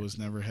champion Goto was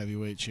never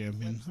heavyweight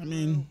champion. I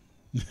mean,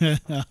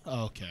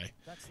 okay,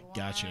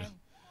 gotcha.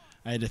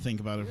 I had to think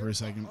about it for a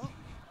second.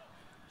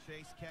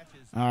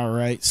 All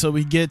right, so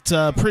we get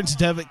Prince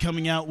Devitt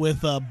coming out with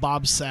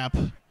Bob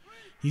Sapp.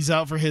 He's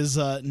out for his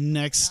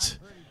next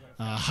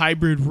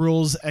Hybrid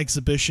Rules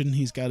exhibition.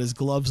 He's got his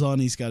gloves on.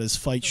 He's got his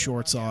fight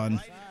shorts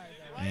on.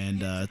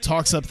 And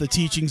talks up the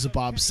teachings of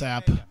Bob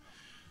Sapp.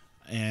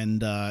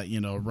 And,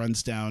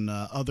 runs down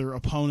other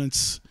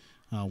opponents.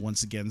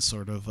 Once again,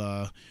 sort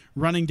of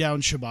running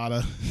down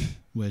Shibata,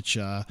 which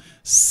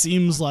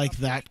seems like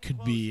that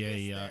could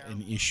be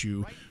an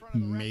issue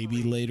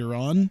maybe later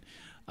on.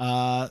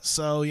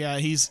 So, yeah,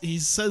 he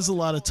says a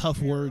lot of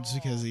tough words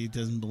because he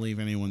doesn't believe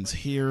anyone's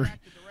here.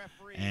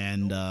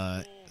 And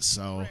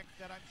so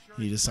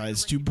he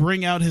decides to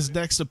bring out his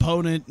next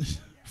opponent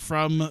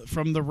from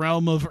the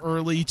realm of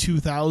early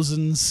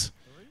 2000s,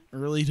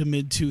 early to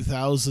mid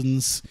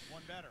 2000s,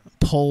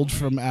 pulled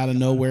from out of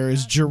nowhere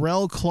is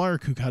Jarrell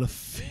Clark, who got a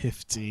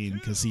 15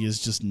 because he is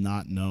just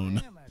not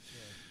known.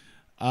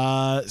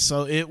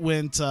 So it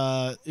was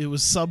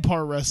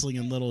subpar wrestling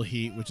in Little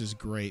Heat, which is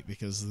great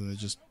because it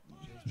just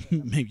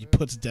maybe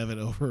puts Devitt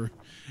over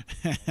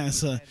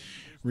as a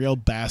real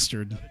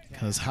bastard,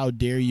 because how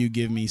dare you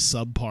give me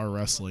subpar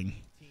wrestling.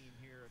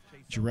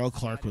 Jarrell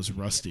Clark was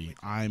rusty.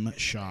 I'm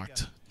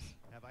shocked.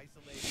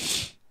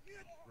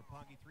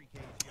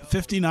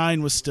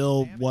 59 was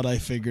still what I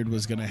figured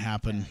was going to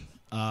happen.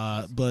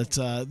 But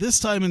this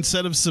time,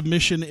 instead of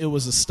submission, it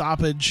was a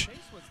stoppage.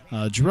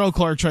 Jarrell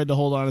Clark tried to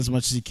hold on as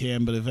much as he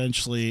can, but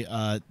eventually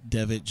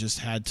Devitt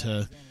just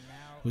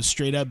was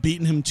straight up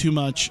beating him too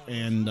much,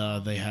 and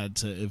they had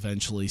to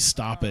eventually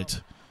stop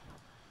it.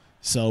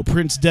 So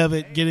Prince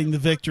Devitt getting the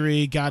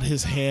victory, got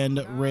his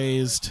hand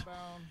raised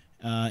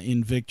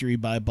in victory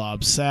by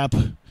Bob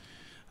Sapp.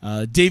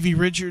 Davey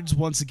Richards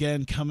once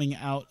again coming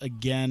out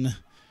again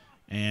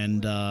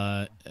and,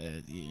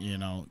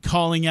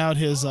 calling out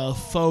his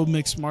faux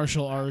mixed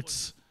martial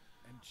arts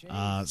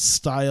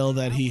style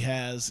that he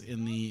has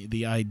in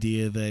the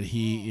idea that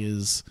he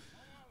is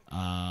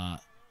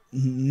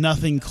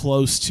nothing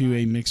close to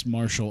a mixed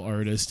martial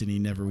artist, and he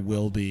never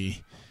will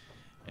be.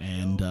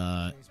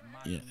 And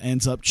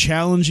ends up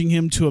challenging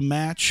him to a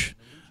match.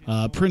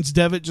 Prince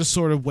Devitt just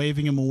sort of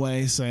waving him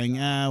away, saying,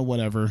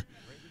 whatever.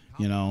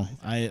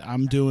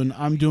 I'm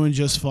doing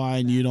just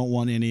fine. You don't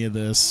want any of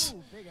this.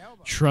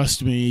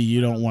 Trust me, you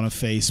don't want to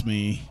face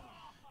me.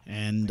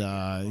 And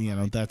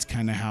that's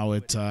kind of how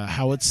it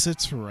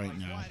sits for right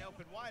now.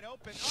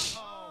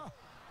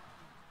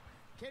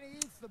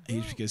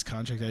 HBK's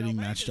contract ending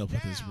matched up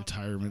with his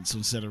retirement, so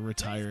instead of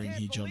retiring,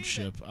 he jumped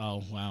ship.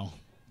 Oh, wow.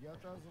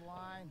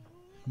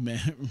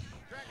 Man,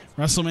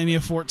 WrestleMania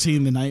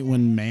 14, the night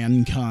when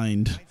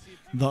Mankind,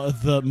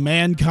 the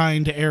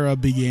Mankind era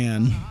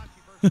began.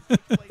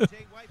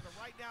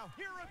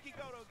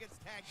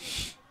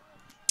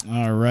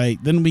 All right,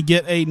 then we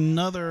get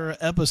another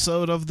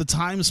episode of the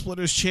Time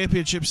Splitters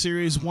Championship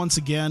Series once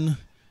again.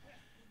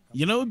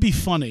 It would be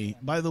funny,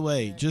 by the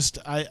way,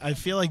 I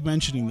feel like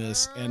mentioning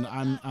this, and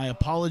I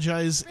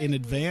apologize in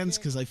advance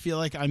because I feel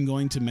like I'm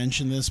going to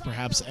mention this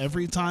perhaps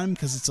every time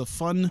because it's a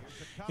fun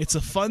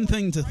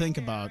thing to think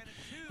about,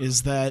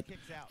 is that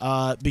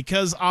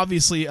because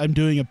obviously I'm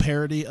doing a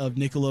parody of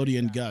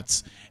Nickelodeon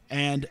Guts,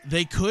 and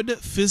they could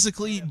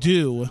physically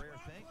do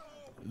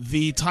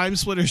the Time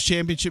Splitters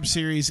Championship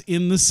Series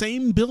in the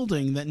same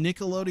building that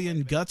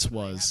Nickelodeon Guts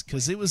was,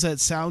 because it was at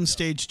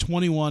Soundstage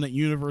 21 at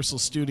Universal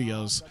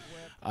Studios.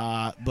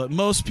 But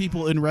most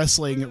people in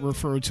wrestling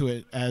refer to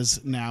it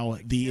as now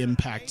the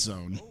Impact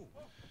Zone.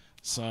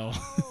 So,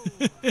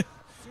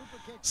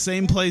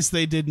 same place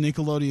they did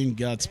Nickelodeon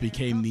Guts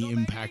became the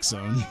Impact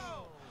Zone.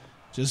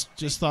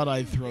 Just thought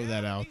I'd throw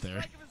that out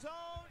there.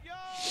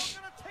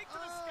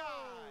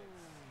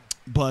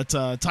 But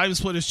Time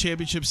Splitters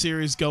Championship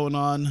Series going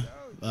on.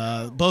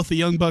 Both the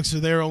Young Bucks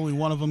are there. Only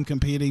one of them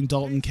competing.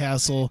 Dalton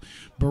Castle,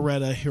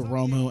 Beretta,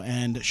 Hiromu,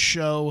 and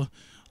Sho,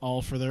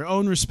 all for their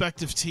own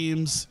respective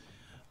teams.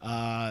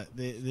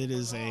 It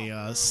is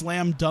a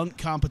slam dunk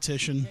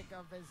competition,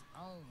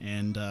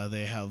 and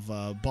they have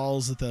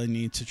balls that they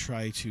need to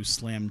try to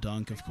slam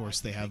dunk. Of course,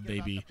 they have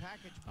the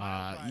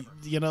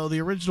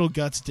original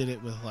Guts did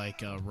it with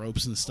like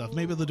ropes and stuff.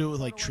 Maybe they'll do it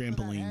with like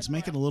trampolines.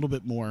 Make it a little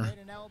bit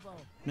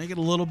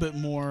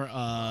more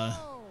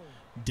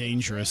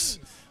dangerous.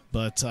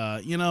 But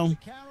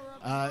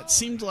it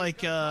seemed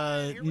like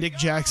Nick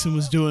Jackson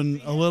was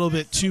doing a little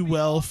bit too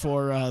well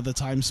for the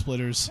Time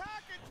Splitters.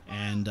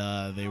 And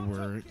they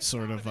were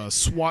sort of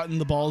swatting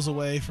the balls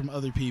away from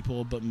other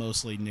people, but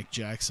mostly Nick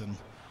Jackson,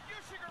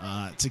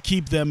 to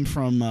keep them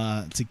from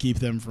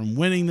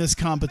winning this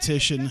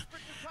competition.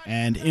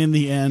 And in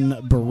the end,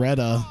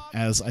 Beretta,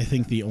 as I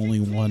think the only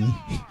one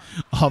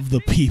of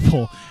the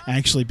people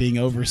actually being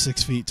over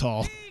 6 feet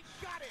tall,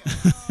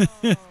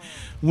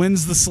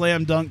 wins the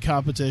slam dunk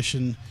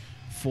competition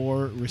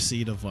for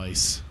receipt of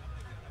Vice.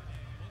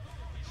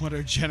 What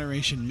are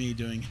Generation Me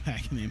doing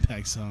back in the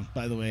Impact Zone?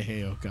 By the way,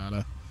 hey,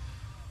 Okada.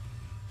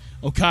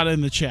 Okada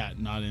in the chat,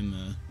 not in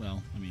the...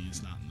 Well, I mean,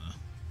 he's not in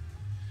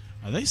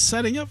the... Are they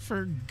setting up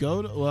for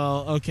Goto?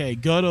 Well, okay,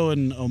 Goto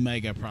and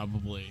Omega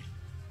probably.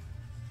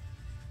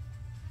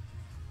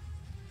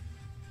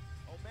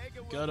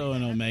 Goto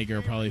and Omega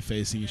are probably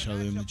facing each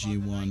other in the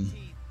G1.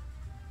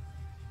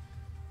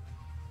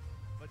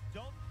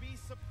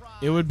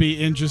 It would be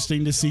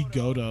interesting to see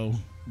Goto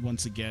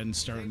once again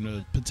starting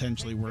to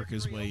potentially work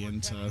his way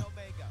into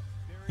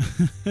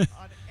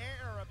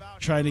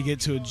trying to get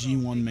to a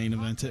G1 main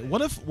event.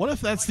 What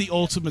if that's the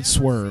ultimate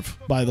swerve,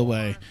 by the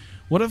way?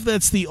 What if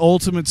that's the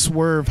ultimate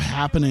swerve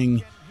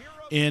happening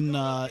in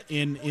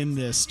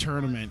this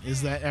tournament?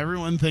 Is that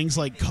everyone thinks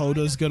like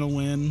Kota's gonna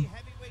win,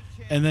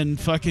 and then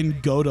fucking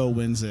Goto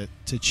wins it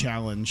to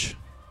challenge?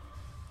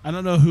 I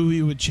don't know who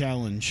he would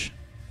challenge.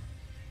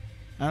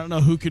 I don't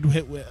know who could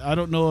hit. I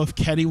don't know if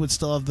Kenny would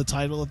still have the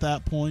title at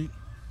that point.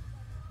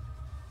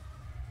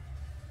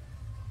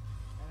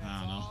 And I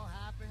don't know. All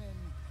happened in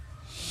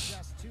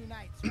just 2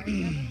 nights, right,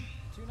 Kevin?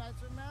 2 nights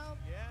from now?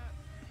 Yeah.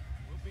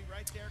 We'll be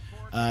right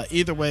there.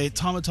 Either way,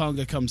 Tama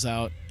Tonga comes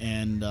out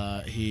and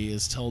he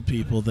has told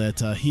people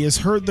that he has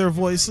heard their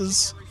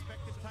voices.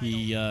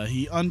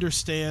 He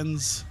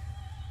understands.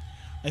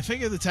 I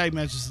figure the tag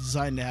match is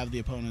designed to have the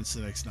opponents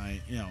the next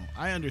night. You know,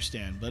 I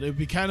understand, but it'd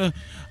be kind of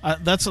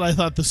that's what I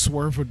thought the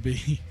swerve would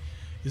be.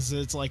 Is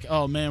it's like,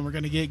 oh man, we're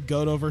gonna get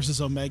Goto versus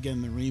Omega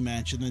in the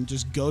rematch, and then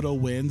just Goto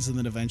wins, and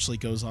then eventually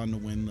goes on to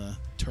win the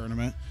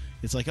tournament.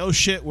 It's like, oh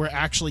shit, we're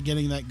actually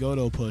getting that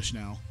Goto push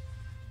now.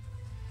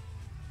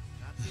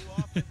 Not too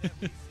often that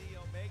we see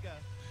Omega.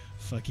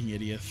 Fucking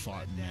idiot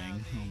fought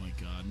Meng. Oh my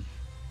god.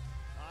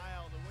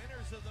 The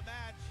winners of the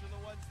match are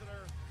the ones that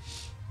are.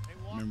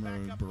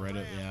 Remember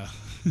Beretta? Yeah.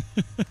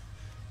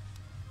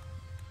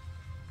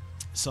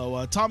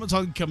 So Tama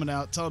Tonga coming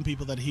out, telling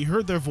people that he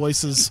heard their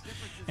voices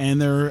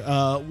and their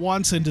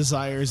wants and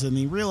desires, and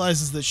he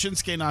realizes that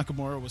Shinsuke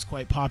Nakamura was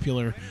quite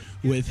popular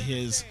with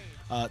his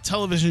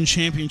television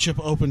championship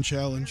open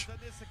challenge.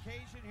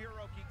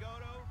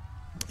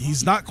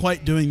 He's not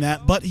quite doing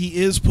that, but he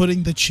is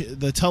putting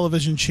the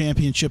television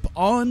championship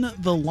on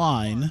the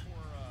line.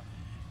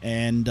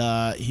 And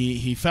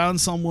he found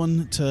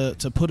someone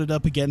to put it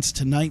up against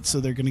tonight, so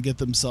they're going to get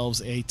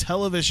themselves a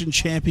television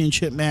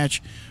championship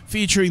match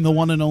featuring the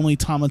one and only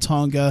Tama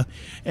Tonga,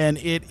 and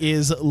it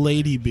is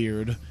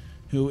Ladybeard,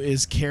 who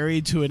is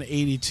carried to an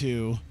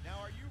 82.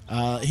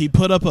 He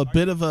put up a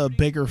bit of a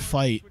bigger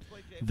fight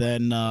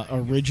than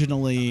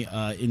originally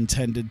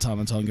intended.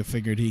 Tama Tonga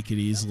figured he could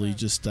easily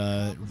just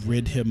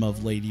rid him of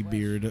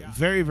Ladybeard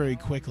very, very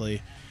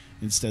quickly.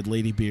 Instead,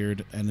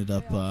 Ladybeard ended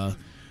up...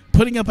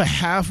 putting up a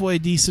halfway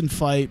decent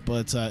fight,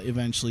 but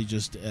eventually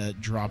just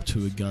dropped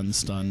to a gun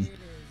stun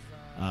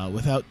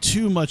without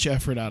too much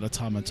effort out of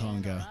Tama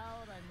Tonga.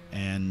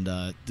 And,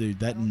 dude,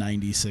 that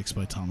 96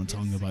 by Tama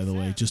Tonga, by the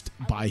way, just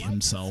by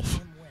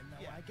himself.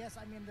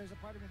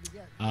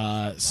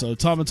 So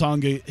Tama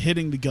Tonga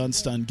hitting the gun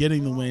stun,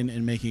 getting the win,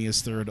 and making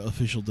his third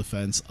official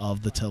defense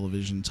of the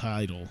television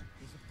title.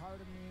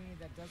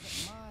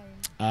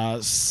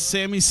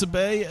 Sami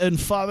Sabay and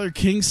Father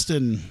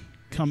Kingston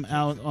come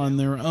out on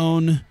their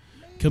own,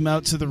 come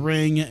out to the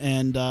ring,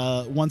 and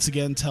once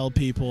again tell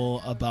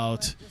people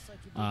about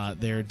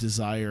their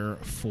desire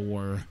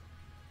for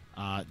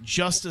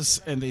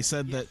justice, and they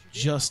said that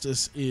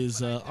justice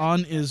is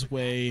on its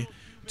way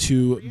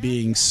to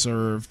being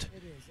served,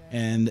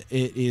 and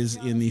it is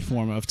in the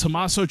form of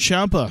Tommaso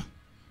Ciampa,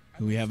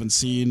 who we haven't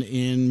seen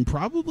in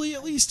probably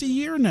at least a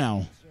year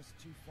now.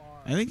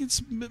 I think it's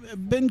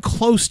been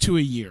close to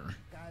a year.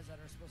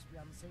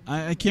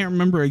 I can't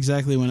remember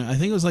exactly when. I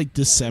think it was like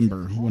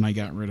December when I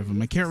got rid of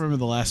him. I can't remember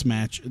the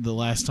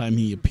last time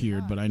he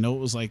appeared, but I know it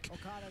was like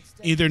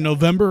either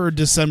November or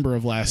December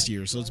of last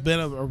year. So it's been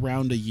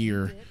around a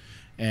year,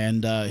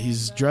 and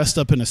he's dressed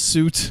up in a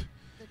suit,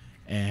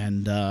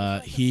 and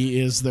he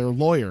is their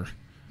lawyer.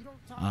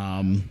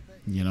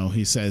 You know,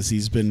 he says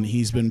he's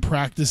been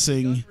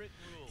practicing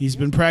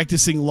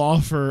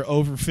law for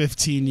over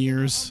 15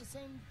 years,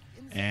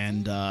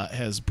 and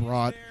has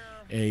brought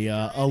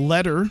a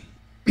letter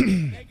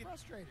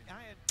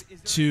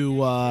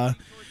to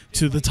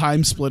the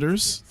Time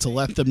Splitters to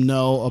let them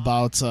know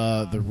about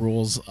the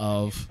rules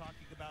of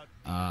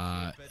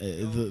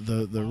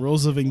the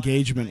rules of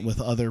engagement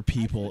with other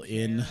people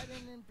in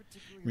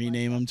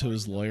rename him to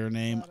his lawyer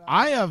name.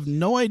 I have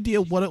no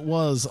idea what it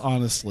was,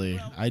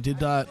 honestly. I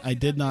did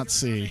not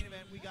see.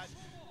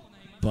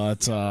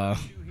 But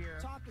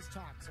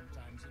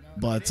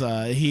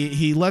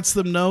he lets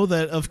them know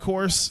that, of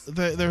course,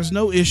 there's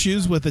no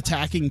issues with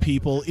attacking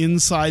people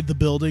inside the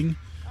building.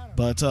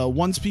 But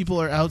once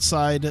people are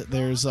outside,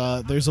 there's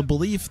a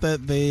belief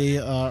that they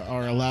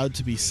are allowed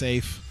to be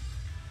safe.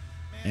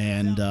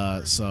 And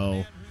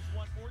so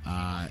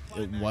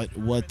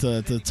what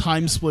the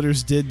Time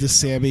Splitters did to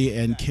Sami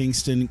and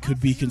Kingston could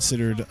be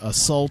considered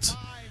assault.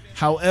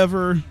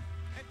 However,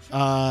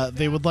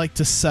 they would like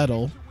to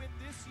settle,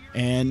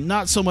 and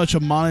not so much a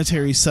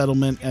monetary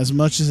settlement as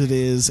much as it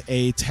is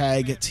a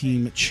tag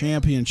team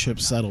championship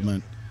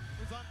settlement.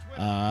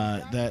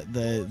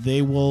 That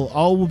they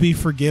will be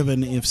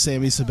forgiven if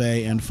Sami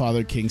Sabay and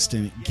Father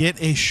Kingston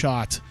get a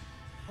shot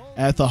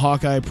at the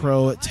Hawkeye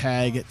Pro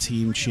Tag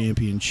Team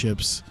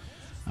Championships.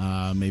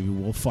 Maybe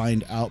we'll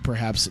find out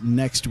perhaps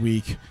next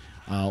week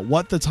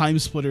what the Time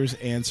Splitters'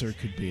 answer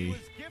could be.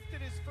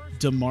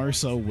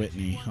 DeMarso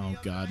Whitney. Oh,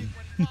 God.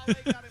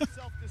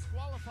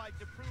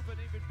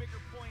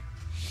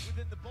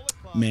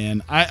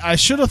 Man, I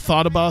should have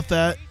thought about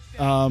that.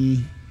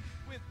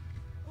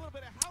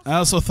 I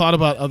also thought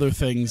about other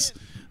things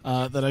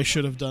that I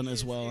should have done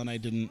as well, and I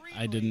didn't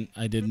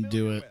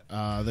do it.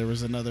 There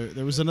was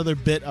another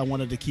bit I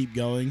wanted to keep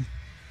going,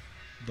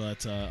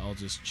 but I'll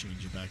just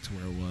change it back to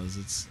where it was.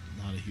 It's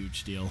not a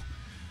huge deal.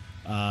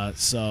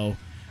 So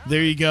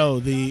there you go.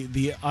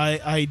 The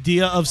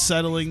idea of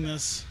settling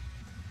this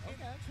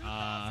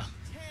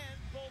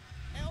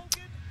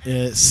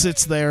it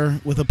sits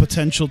there with a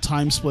potential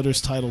Time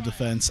Splitters title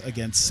defense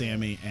against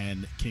Sami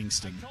and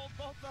Kingston.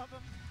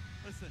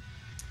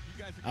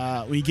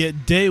 We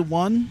get day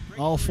one,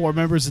 all 4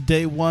 members of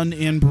day one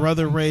in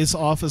Brother Ray's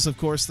office. Of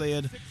course, they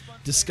had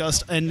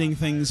discussed ending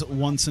things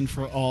once and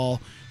for all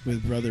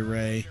with Brother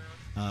Ray.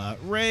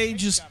 Ray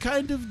just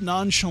kind of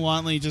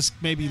nonchalantly just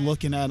maybe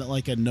looking at it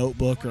like a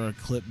notebook or a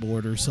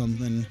clipboard or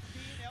something.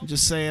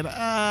 Just saying,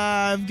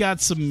 I've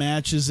got some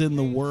matches in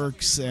the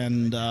works,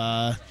 and,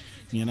 I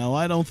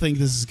don't think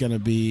this is going to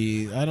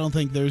be, I don't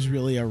think there's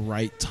really a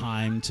right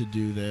time to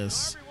do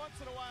this.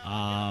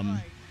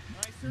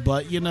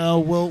 But,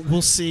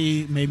 we'll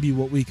see maybe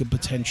what we could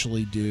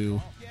potentially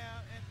do.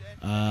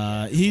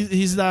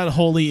 He's not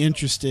wholly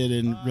interested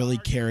in really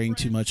caring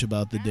too much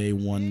about the day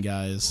one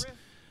guys.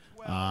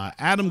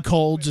 Adam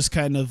Cole just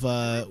kind of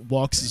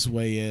walks his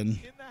way in,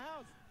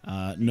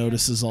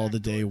 notices all the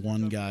day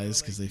one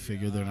guys because they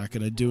figure they're not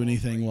going to do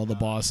anything while the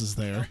boss is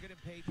there.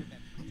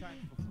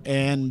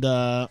 And,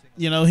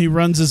 he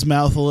runs his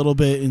mouth a little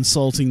bit,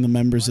 insulting the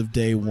members of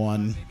day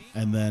one.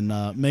 And then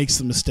makes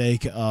the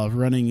mistake of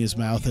running his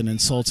mouth and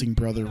insulting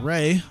Brother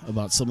Ray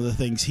about some of the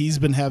things he's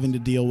been having to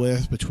deal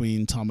with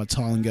between Tama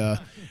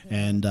Tonga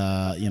and,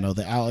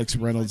 the Alex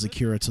Reynolds,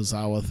 Akira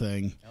Tozawa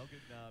thing.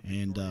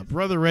 And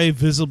Brother Ray,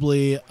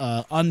 visibly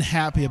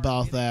unhappy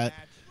about that,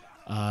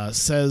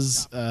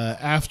 says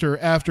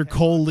after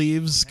Cole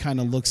leaves, kind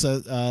of looks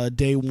at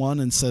day one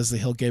and says that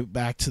he'll get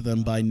back to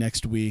them by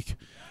next week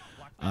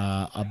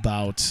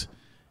about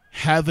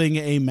having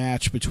a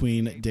match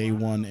between Day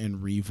One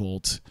and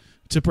Revolt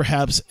to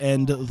perhaps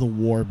end the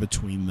war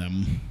between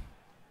them.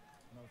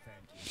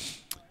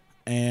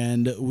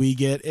 And we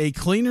get a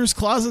Cleaner's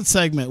Closet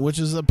segment, which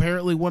is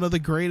apparently one of the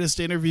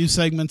greatest interview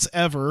segments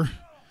ever,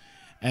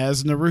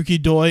 as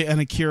Naruki Doi and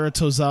Akira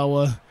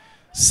Tozawa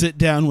sit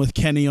down with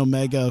Kenny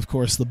Omega. Of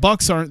course, the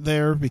Bucks aren't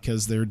there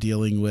because they're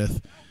dealing with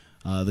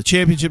the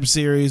Championship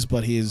Series,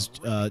 but he is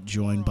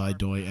joined by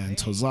Doi and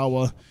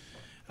Tozawa.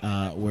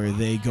 Where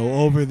they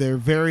go over their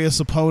various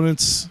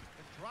opponents,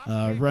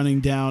 running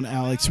down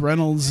Alex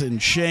Reynolds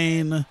and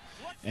Shane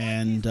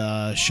and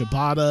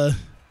Shibata,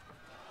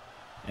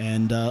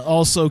 and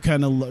also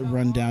kind of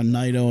run down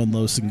Naito and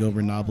Los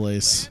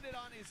Ingobernables,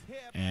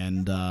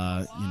 and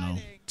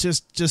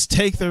just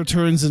take their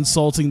turns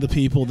insulting the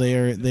people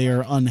they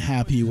are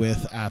unhappy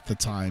with at the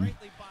time.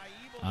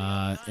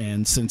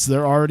 And since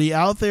they're already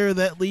out there,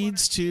 that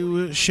leads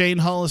to Shane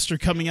Hollister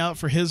coming out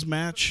for his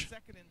match.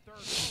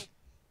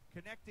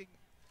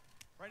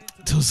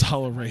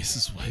 Tozawa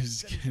races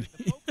wife's Kenny.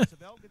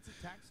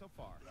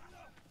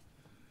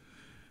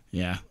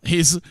 Yeah,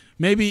 he's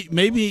maybe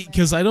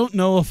because I don't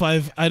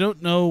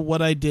know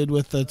what I did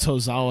with the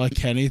Tozawa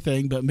Kenny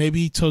thing, but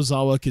maybe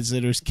Tozawa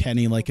considers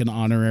Kenny like an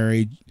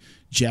honorary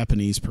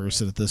Japanese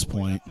person at this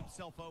point.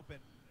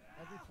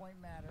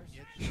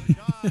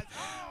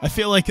 I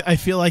feel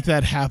like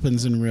that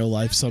happens in real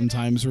life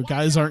sometimes, where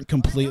guys aren't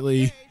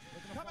really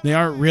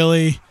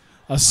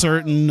a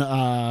certain.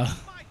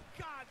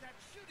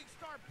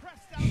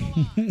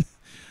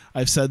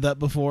 I've said that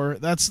before.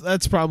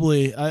 That's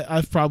probably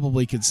I've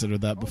probably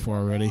considered that before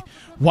already.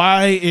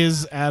 Why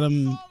is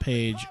Adam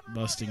Page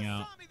busting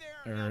out?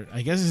 Or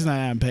I guess he's not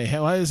Adam Page.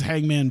 Why is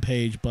Hangman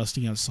Page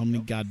busting out so many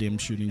goddamn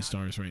shooting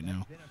stars right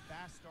now?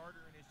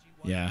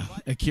 Yeah,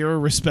 Akira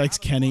respects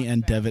Kenny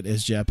and Devitt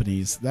as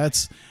Japanese.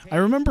 I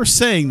remember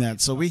saying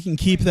that, so we can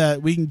keep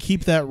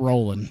that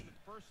rolling.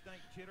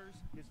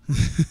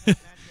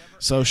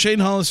 So Shane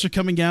Hollister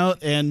coming out,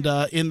 and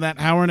in that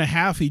hour and a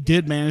half, he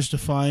did manage to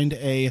find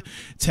a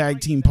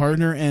tag team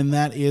partner, and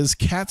that is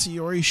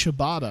Katsuyori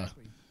Shibata.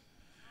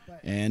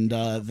 And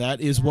that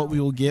is what we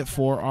will get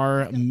for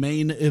our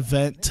main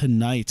event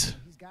tonight.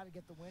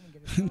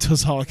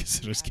 Tozawa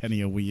considers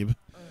Kenny a weeb.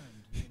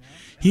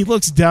 He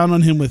looks down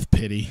on him with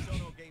pity.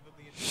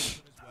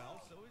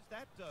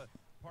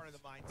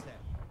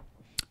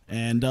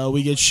 And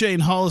we get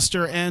Shane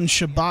Hollister and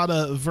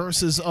Shibata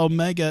versus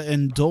Omega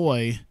and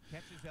Doi.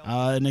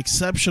 An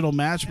exceptional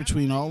match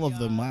between all of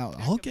them. Wow,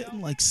 all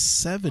getting like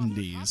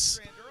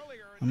 70s.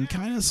 I'm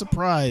kind of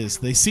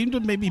surprised. They seem to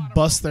maybe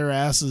bust their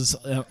asses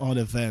on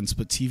events,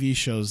 but TV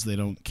shows they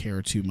don't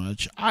care too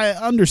much.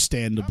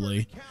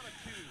 Understandably.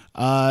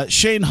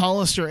 Shane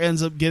Hollister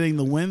ends up getting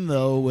the win,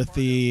 though, with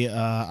the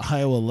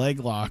Iowa leg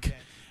lock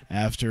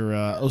after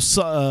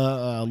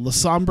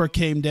Lasombra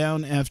came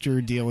down after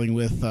dealing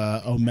with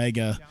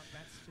Omega,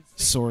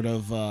 sort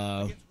of,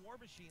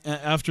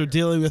 after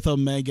dealing with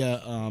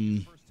Omega,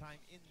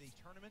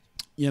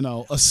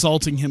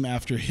 assaulting him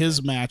after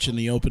his match in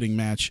the opening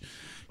match.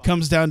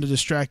 Comes down to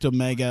distract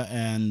Omega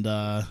and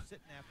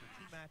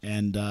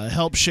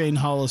help Shane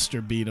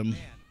Hollister beat him.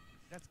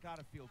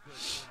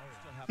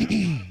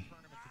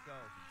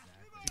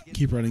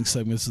 Keep running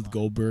segments with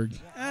Goldberg.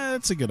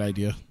 That's a good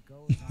idea.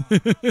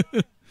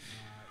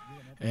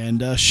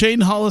 And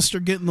Shane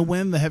Hollister getting the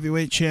win, the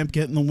heavyweight champ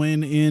getting the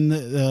win in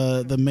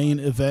the main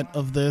event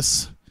of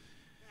this.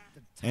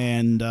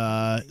 And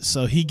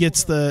so he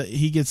gets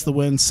the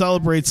win,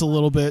 celebrates a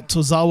little bit.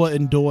 Tozawa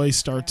and Doi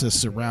start to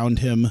surround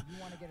him.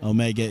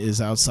 Omega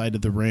is outside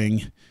of the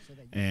ring,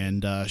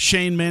 and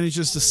Shane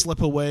manages to slip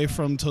away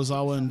from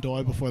Tozawa and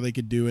Doi before they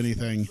could do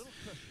anything.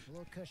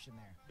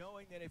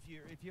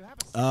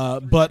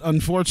 But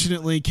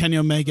unfortunately, Kenny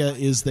Omega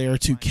is there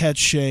to catch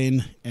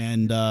Shane,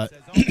 and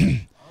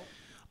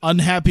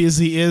unhappy as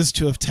he is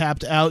to have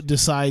tapped out,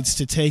 decides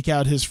to take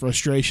out his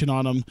frustration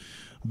on him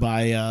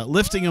by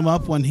lifting him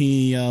up when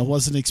he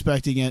wasn't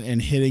expecting it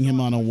and hitting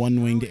him on a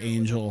one-winged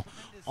angel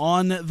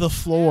on the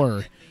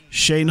floor.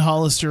 Shane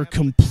Hollister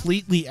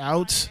completely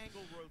out.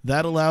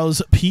 That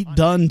allows Pete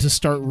Dunne to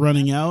start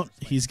running out.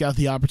 He's got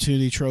the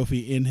opportunity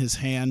trophy in his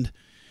hand.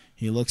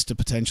 He looks to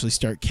potentially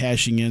start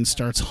cashing in,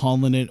 starts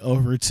hauling it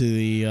over to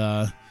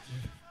the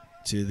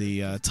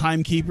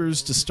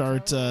timekeepers to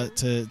start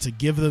to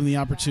give them the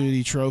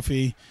opportunity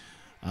trophy.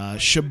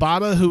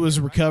 Shibata, who is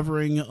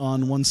recovering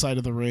on one side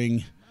of the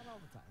ring,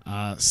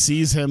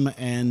 sees him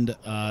and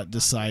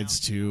decides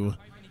to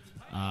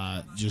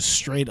just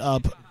straight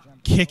up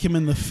kick him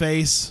in the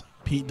face.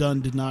 Pete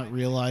Dunne did not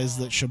realize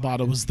that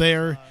Shibata was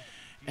there.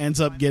 Ends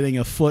up getting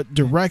a foot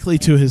directly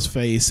to his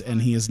face,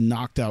 and he is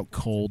knocked out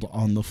cold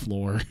on the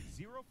floor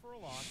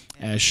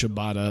as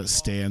Shibata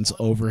stands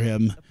over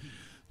him.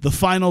 The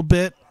final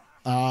bit,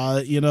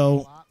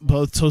 both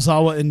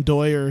Tozawa and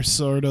Doi are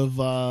sort of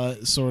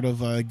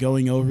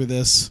going over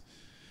this,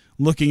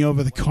 looking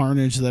over the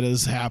carnage that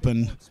has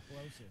happened.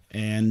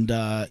 And,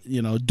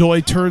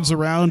 Doi turns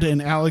around, and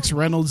Alex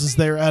Reynolds is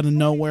there out of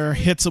nowhere,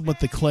 hits him with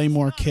the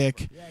Claymore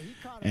kick,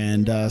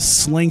 and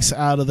slinks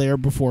out of there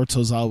before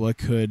Tozawa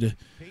could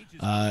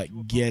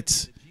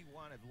get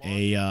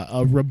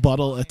a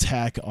rebuttal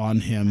attack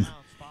on him.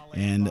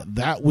 And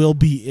that will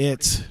be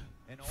it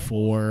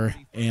for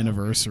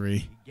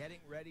Anniversary.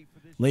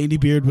 Lady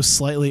Beard was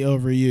slightly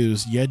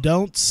overused. You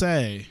don't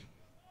say.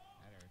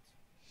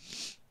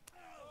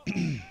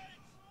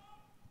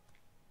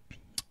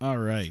 All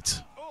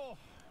right.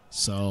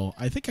 So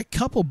I think a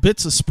couple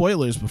bits of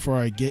spoilers before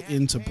I get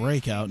into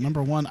Breakout.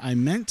 Number one, I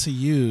meant to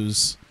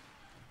use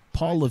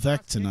Paul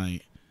Levesque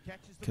tonight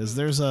because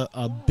there's a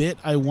bit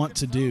I want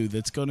to do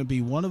that's going to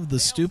be one of the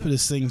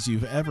stupidest things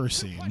you've ever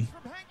seen.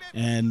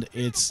 And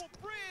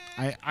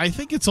I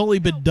think it's only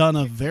been done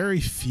a very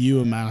few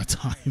amount of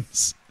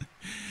times.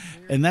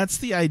 And that's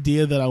the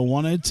idea that I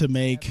wanted to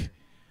make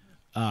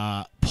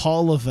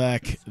Paul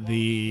Levesque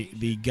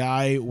the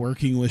guy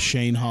working with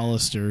Shane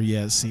Hollister.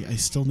 Yeah, see, I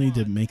still need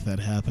to make that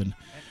happen.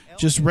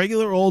 Just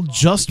regular old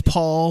Just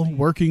Paul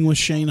working with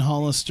Shane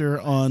Hollister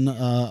on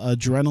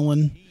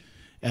Adrenaline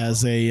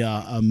as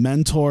a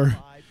mentor.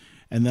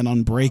 And then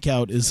on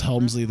Breakout is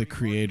Helmsley the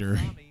creator.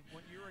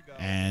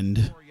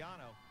 And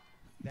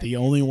the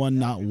only one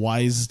not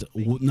wised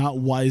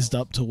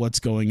up to what's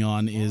going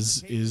on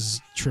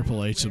is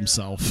Triple H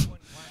himself.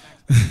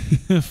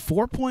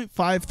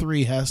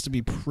 4.53 has to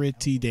be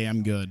pretty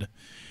damn good.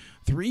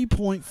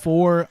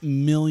 3.4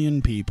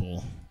 million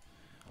people.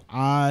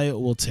 I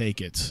will take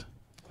it.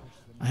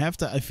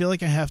 I feel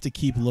like I have to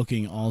keep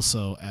looking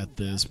also at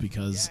this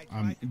because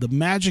the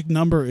magic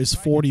number is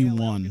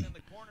 41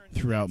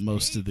 throughout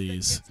most of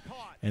these.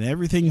 And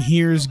everything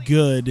here is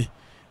good.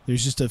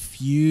 There's just a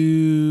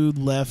few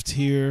left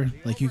here.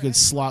 Like you could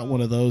slot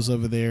one of those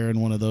over there and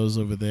one of those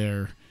over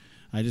there.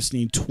 I just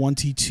need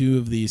 22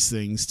 of these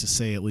things to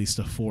say at least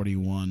a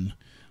 41.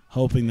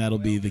 Hoping that'll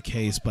be the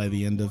case by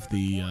the end of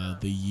the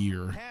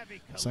year.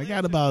 So I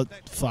got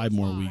about 5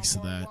 more weeks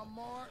of that.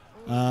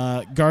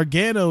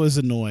 Gargano is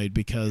annoyed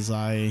because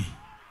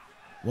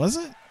was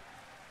it?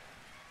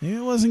 Maybe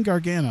it wasn't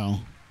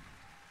Gargano.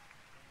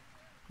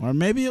 Or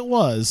maybe it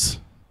was.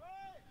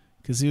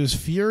 Because he was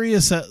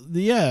furious at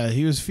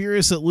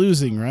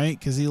losing, right?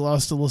 Because he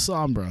lost to La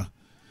Sombra.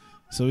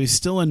 So he's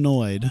still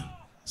annoyed.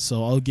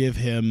 So I'll give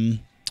him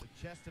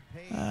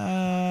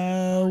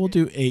we'll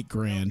do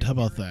 $8,000. How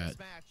about that?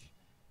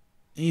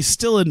 He's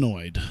still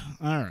annoyed.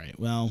 All right,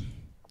 well,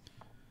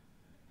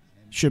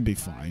 should be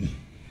fine.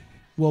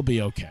 We'll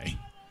be okay.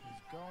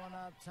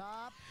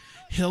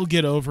 He'll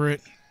get over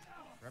it.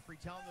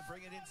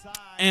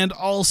 And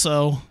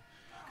also,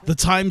 the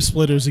Time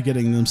Splitters are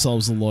getting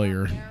themselves a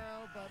lawyer.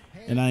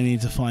 And I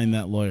need to find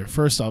that lawyer.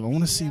 First off, I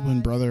want to see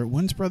when's Brother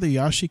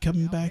Yashi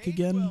coming back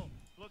again?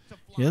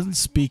 He doesn't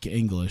speak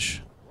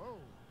English.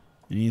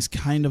 And he's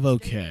kind of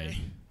okay.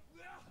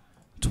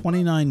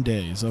 29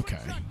 days,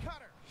 okay.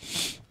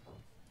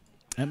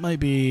 That might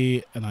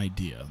be an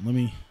idea. Let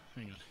me...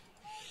 Hang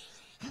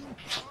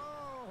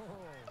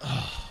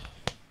on.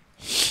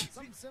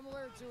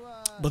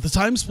 But the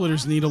Time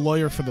Splitters need a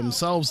lawyer for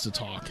themselves to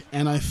talk.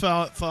 And I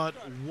thought,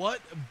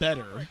 what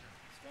better?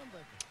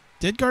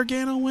 Did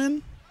Gargano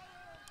win?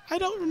 I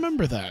don't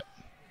remember that.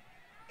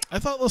 I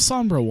thought La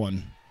Sombra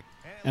won.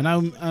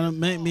 And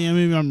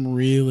maybe I'm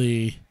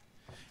really...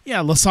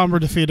 Yeah, La Sombra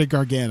defeated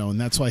Gargano, and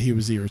that's why he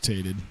was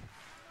irritated.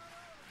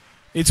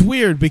 It's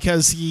weird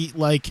because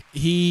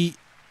he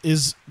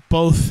is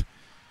both...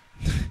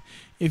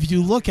 If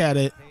you look at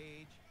it...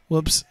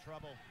 Whoops.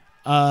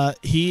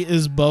 He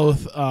is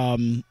both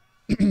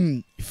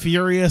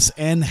furious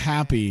and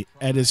happy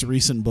at his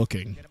recent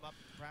booking.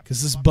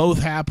 Because this both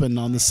happened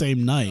on the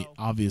same night,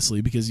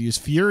 obviously, because he was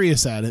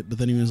furious at it, but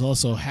then he was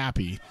also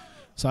happy.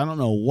 So I don't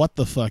know what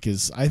the fuck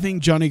is... I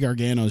think Johnny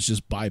Gargano is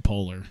just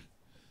bipolar.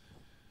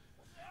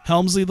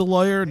 Helmsley the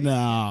lawyer?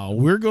 No.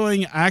 We're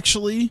going...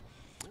 Actually,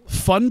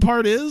 fun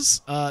part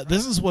is...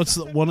 this is what's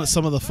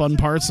some of the fun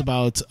parts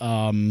about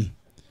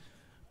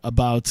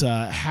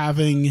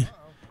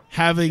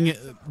having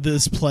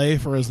this play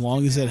for as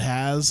long as it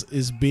has,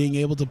 is being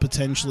able to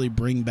potentially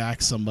bring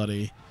back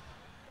somebody.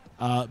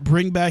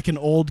 Bring back an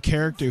old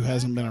character who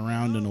hasn't been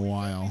around in a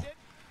while,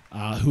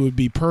 who would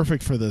be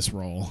perfect for this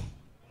role.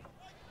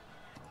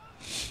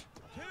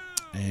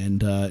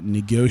 And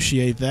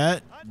negotiate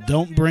that.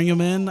 Don't bring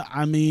him in.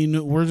 I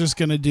mean, we're just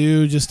gonna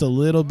do just a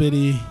little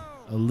bitty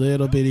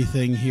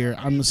thing here.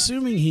 I'm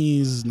assuming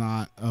he's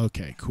not.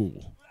 Okay,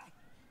 cool.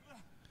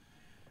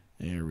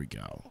 There we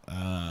go.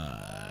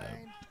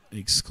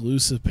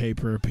 Exclusive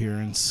paper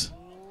appearance.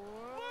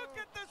 Look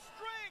at the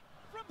strength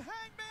from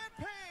Hangman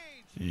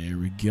Page. There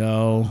we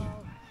go.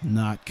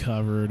 Not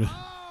covered.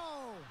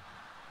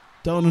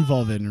 Don't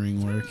involve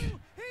in-ring work.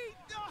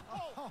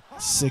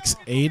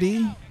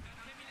 680.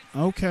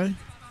 Okay.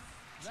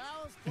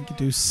 I could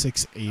do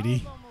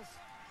 680.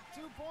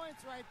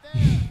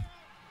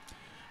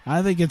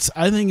 I think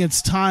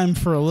it's time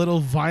for a little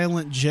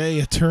Violent J,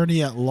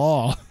 attorney at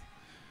law,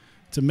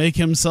 to make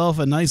himself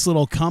a nice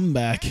little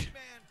comeback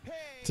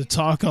to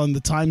talk on the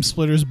Time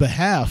Splitters'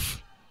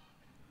 behalf.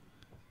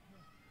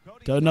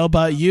 Don't know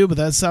about you, but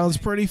that sounds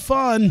pretty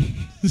fun.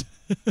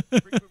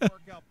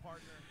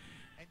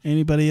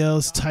 Anybody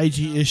else?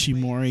 Taiji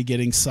Ishimori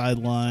getting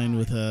sidelined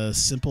with a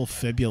simple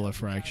fibula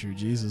fracture.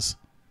 Jesus.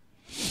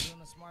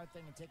 Doing a smart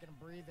thing and taking a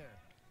breather.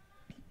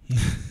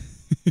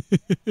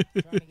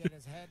 Trying to get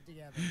his head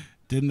together.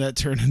 Didn't that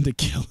turn into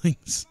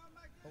killings?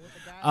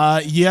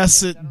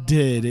 Yes, it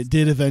did. It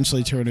did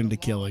eventually turn into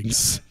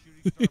killings.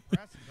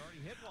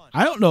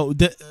 I don't know.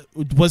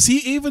 Was he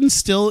even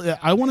still...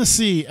 I want to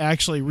see,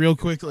 actually, real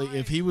quickly,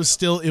 if he was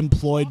still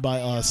employed by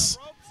us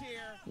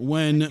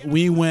when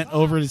we went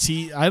over to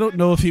T... I don't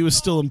know if he was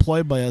still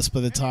employed by us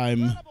by the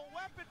time...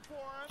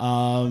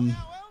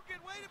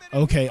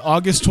 Okay,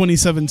 August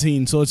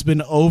 2017, so it's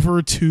been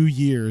over 2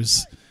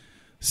 years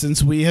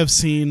since we have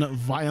seen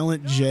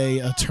Violent J,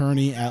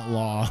 attorney at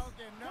law.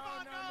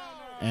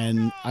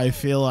 And I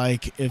feel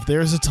like if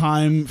there's a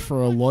time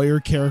for a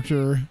lawyer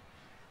character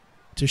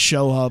to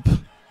show up...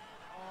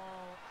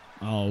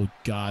 Oh,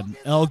 God.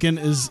 Elgin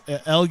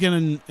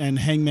and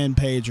Hangman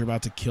Page are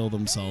about to kill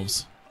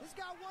themselves. He's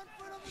got 1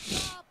 foot on the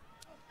top.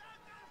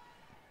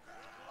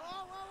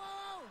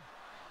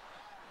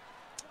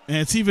 And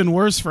it's even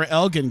worse for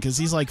Elgin because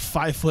he's like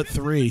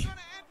 5'3".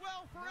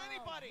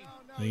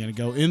 Are you going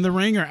to go in the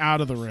ring or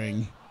out of the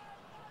ring?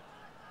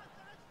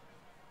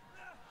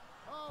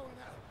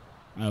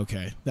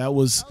 Okay.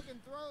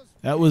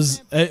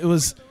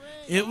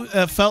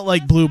 It felt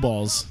like blue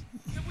balls.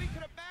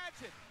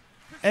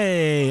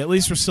 Hey, at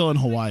least we're still in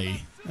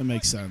Hawaii. That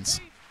makes sense.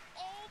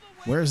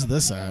 Where's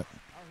this at?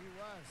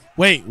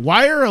 Wait,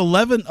 why are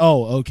 11?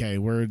 Oh, okay.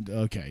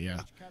 Okay,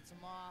 yeah.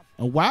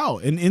 Oh, wow,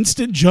 an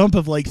instant jump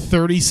of like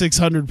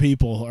 3,600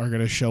 people are going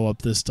to show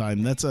up this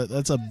time. That's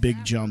a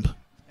big jump.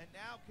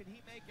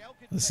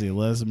 Let's see,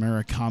 Les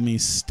Murakami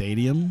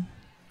Stadium,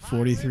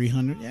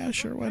 4,300. Yeah,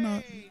 sure, why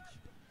not?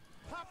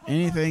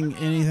 Anything,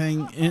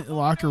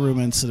 locker room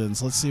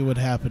incidents. Let's see what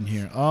happened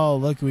here. Oh,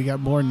 look, we got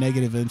more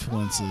negative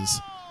influences.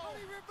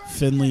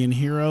 Finley and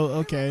Hero.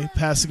 Okay,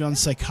 passing on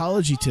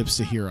psychology tips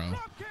to Hero.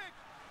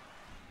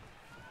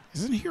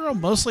 Isn't Hero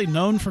mostly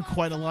known for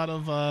quite a lot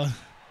of...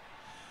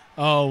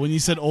 Oh, when you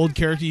said old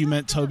character, you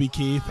meant Toby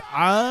Keith.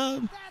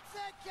 I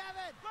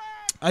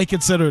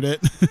considered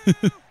it.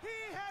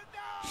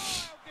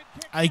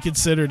 I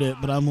considered it,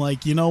 but I'm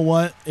like, you know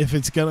what?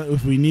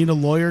 If we need a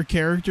lawyer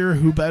character,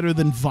 who better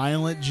than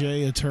Violent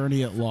J,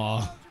 attorney at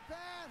law?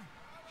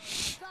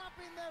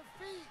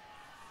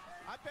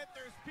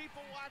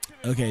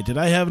 Okay, did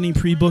I have any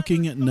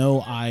pre-booking?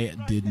 No, I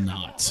did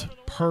not.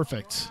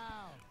 Perfect.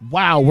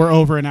 Wow, we're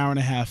over an hour and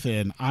a half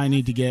in. I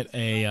need to get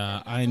a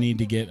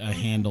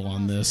handle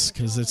on this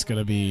because it's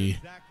gonna be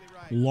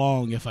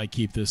long if I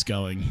keep this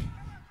going.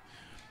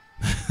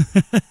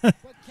 But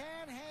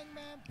can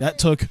Hangman That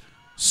took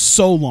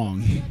so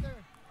long.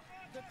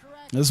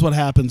 This is what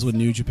happens when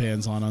New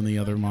Japan's on the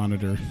other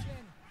monitor.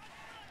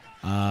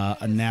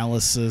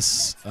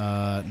 Analysis.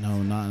 No,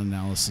 not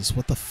analysis.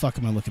 What the fuck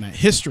am I looking at?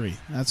 History.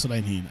 That's what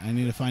I need. I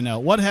need to find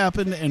out what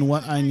happened and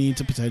what I need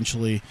to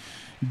potentially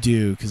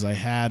do, because I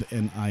had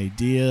an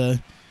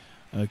idea.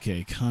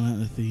 Okay,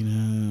 Kana,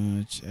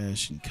 Athena,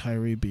 Ash, and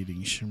Kairi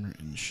beating Shimmer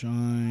and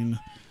Shine.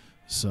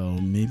 So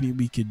maybe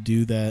we could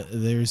do that.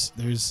 There's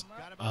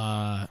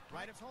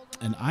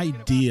an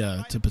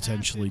idea to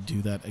potentially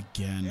do that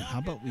again. How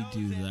about we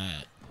do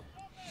that?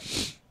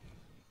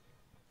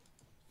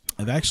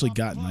 I've actually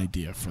got an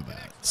idea for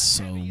that.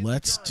 So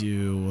let's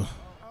do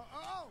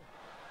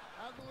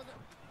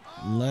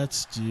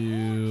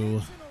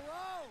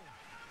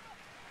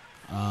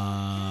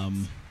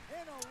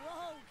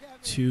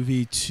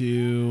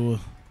 2v2.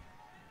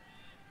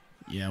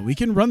 Yeah, we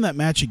can run that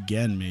match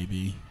again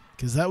maybe,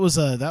 because that was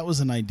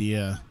an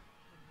idea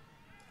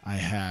I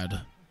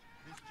had.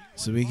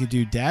 So we could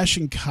do Dash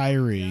and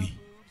Kairi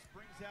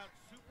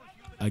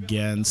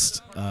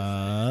against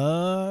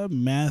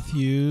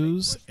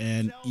Matthews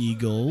and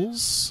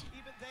Eagles.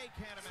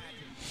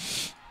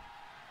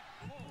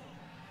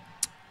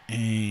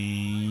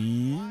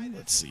 And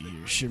let's see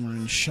here, Shimmer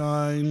and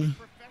Shine.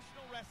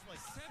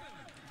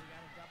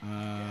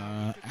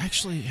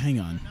 Actually, hang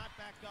on.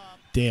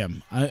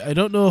 Damn, I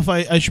don't know if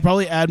I should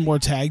probably add more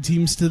tag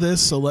teams to this.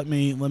 So let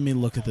me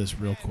look at this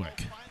real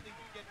quick.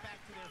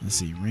 Let's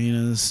see,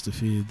 Reina's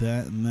defeated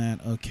that and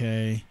that.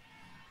 Okay.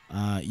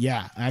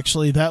 Yeah,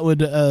 actually, that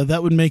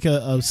would make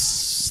a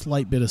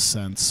slight bit of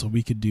sense. So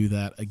we could do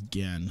that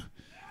again.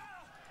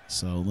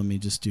 So let me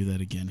just do that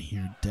again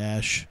here.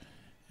 Dash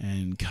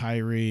and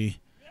Kairi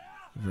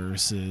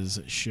versus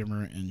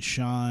Shimmer and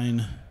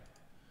Shine.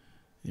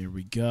 There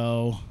we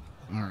go.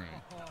 All right.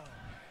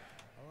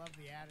 I love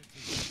the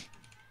attitude.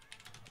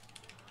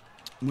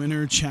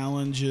 Winner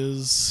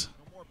challenges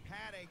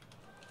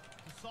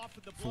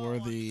for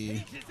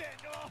the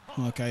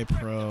Hawkeye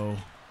Pro.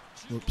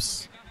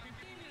 Whoops.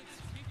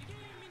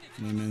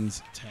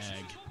 Women's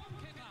tag.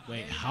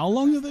 Wait, how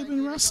long have they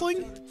been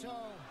wrestling?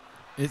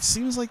 It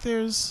seems like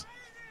there's...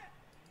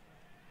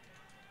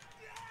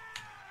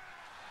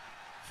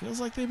 Feels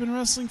like they've been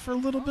wrestling for a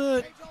little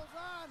bit.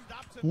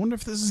 I wonder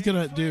if this is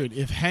gonna... Dude,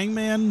 if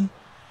Hangman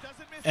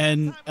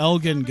and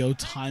Elgin go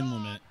time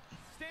limit,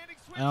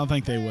 I don't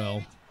think they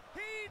will.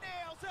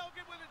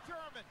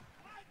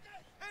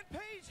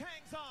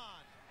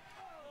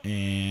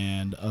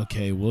 And,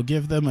 okay, we'll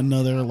give them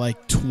another,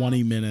 like,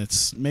 20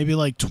 minutes. Maybe,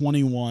 like,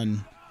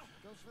 21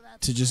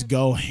 to just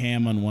go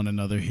ham on one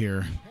another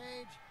here.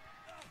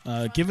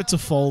 Give it to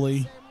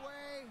Foley.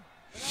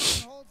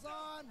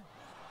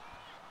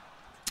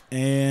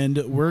 And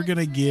we're going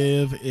to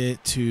give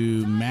it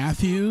to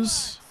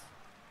Matthews.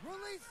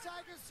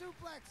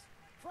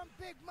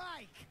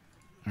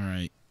 All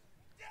right.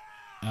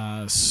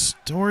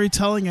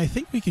 Storytelling. I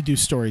think we could do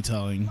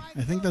storytelling.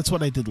 I think that's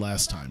what I did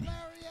last time.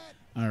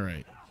 All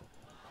right.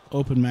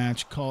 Open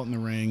match, call it in the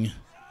ring.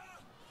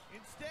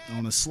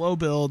 On a slow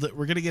build,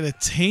 we're going to get a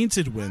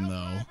tainted win,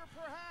 though,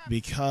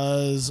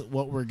 because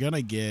what we're going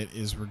to get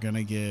is we're going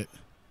to get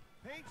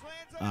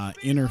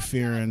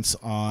interference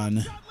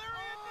on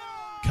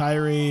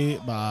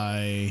Kairi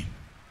by,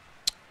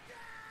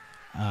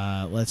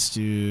 let's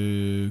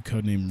do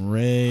codename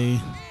Ray,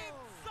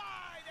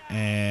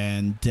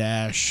 and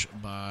Dash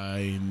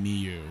by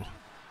Miyu.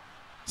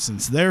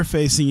 Since they're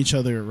facing each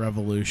other at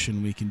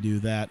Revolution, we can do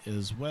that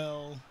as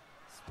well.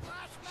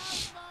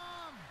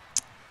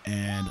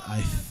 And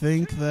I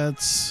think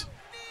that's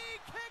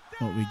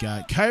what we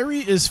got.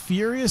 Kairi is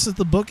furious at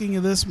the booking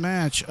of this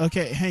match.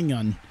 Okay, hang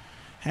on.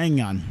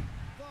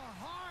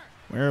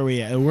 Where are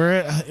we at?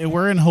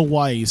 We're in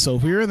Hawaii, so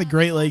if we were in the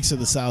Great Lakes or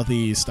the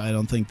Southeast, I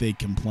don't think they'd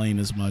complain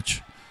as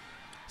much.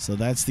 So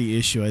that's the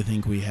issue I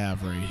think we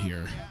have right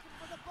here.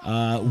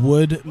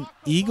 Would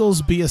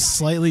Eagles be a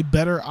slightly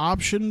better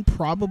option?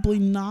 Probably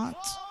not.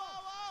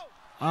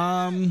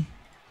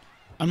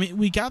 I mean,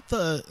 we got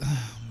the...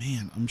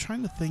 man, I'm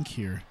trying to think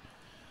here.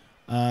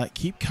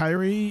 Keep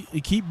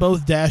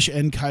both Dash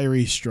and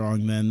Kairi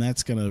strong, then.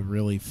 That's going to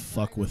really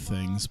fuck with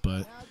things,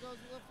 but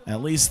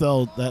at least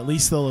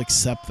they'll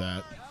accept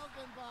that.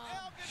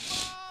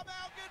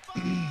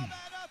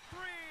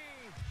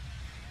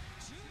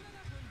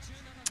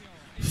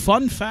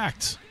 Fun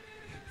fact.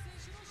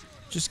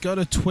 Just go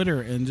to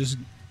Twitter and just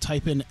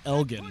type in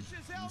Elgin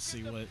and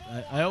see what...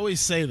 I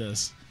always say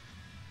this.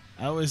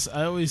 I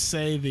always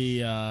say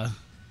the...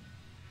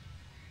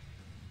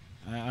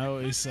 I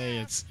always say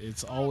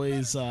it's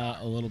always a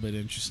little bit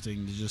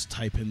interesting to just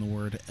type in the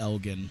word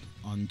Elgin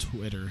on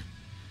Twitter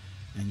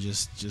and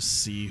just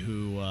see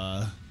who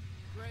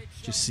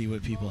just see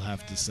what people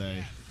have to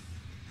say,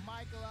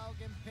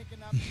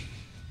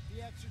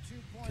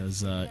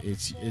 because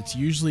it's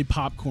usually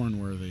popcorn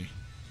worthy.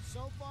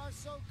 So far,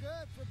 so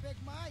good for Big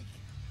Mike.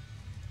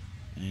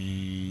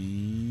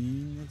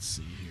 And let's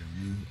see here,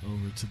 move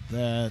over to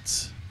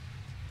that.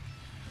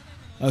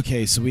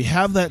 Okay, so we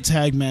have that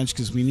tag match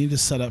because we need to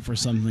set up for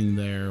something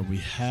there. We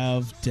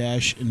have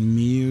Dash and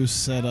Mew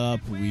set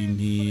up. We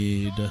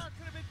need...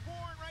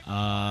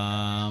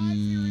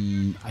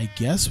 I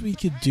guess we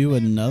could do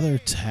another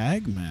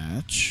tag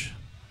match.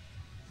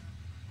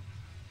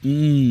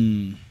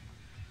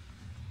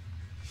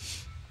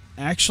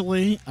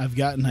 Actually, I've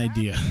got an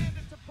idea.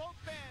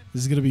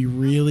 This is going to be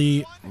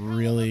really,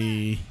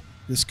 really...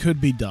 This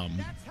could be dumb.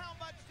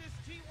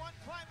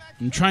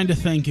 I'm trying to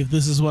think if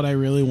this is what I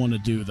really want to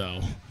do, though.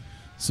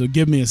 So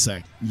give me a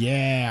sec.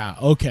 Yeah,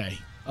 okay.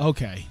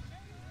 Okay.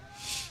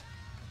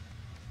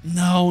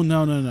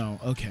 No.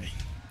 Okay.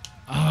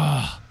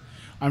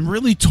 I'm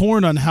really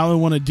torn on how I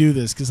want to do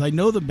this, because I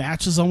know the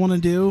matches I want to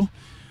do.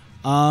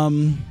 All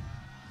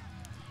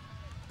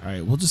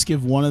right, we'll just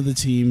give one of the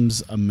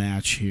teams a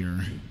match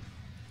here.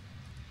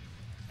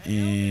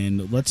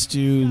 And let's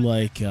do,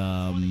 like,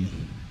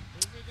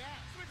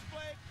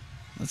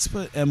 let's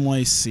put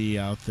MYC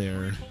out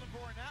there.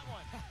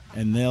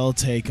 And they'll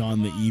take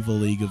on the Evil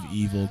League of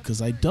Evil, because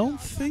I don't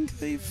think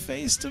they've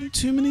faced them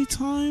too many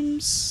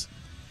times.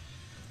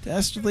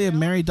 Dastardly and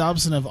Mary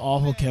Dobson have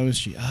awful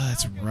chemistry.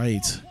 That's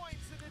right.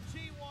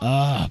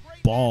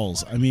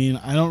 Balls. I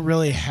mean, I don't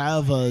really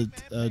have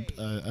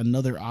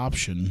another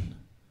option.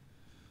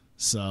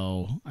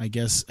 So, I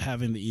guess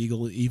having the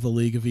Evil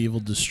League of Evil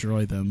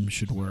destroy them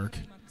should work.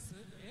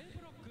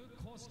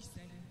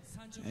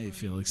 Hey,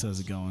 Felix, how's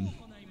it going?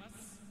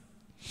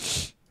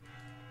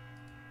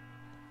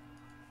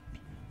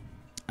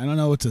 I don't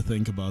know what to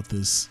think about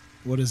this.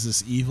 What is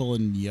this, Evil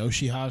and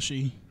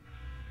Yoshihashi?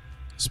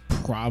 It's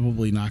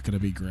probably not going to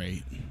be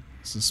great.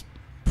 This is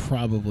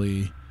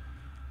probably,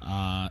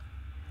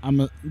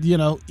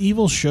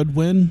 Evil should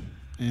win,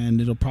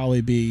 and it'll probably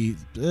be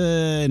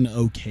an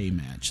okay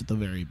match at the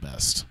very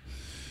best.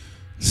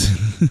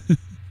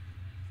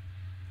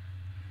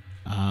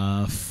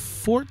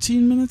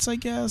 14 minutes, I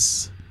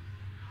guess.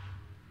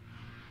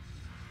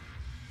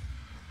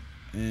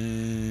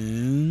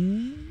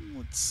 And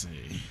let's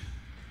see.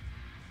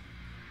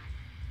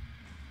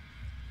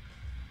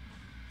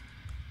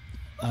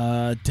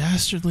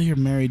 Dastardly or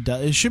Married...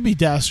 It should be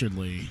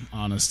Dastardly,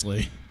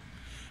 honestly.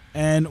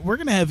 And we're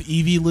going to have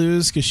Evie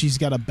lose because she's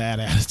got a bad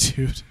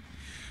attitude.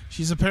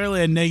 She's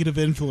apparently a negative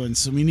influence,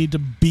 so we need to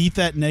beat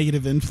that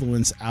negative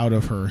influence out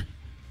of her.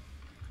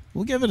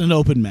 We'll give it an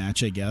open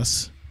match, I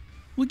guess.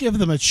 We'll give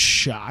them a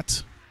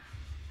shot.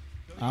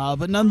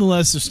 But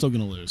nonetheless, they're still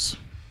going to lose.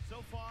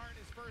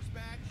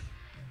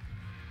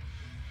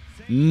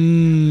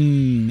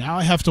 Now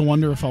I have to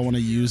wonder if I want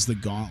to use the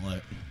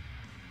gauntlet.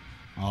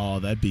 Oh,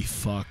 that'd be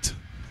fucked.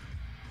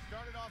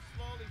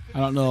 I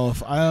don't know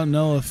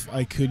if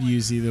I could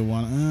use either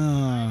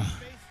one.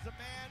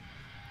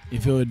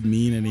 If it would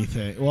mean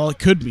anything. Well, it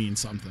could mean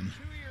something.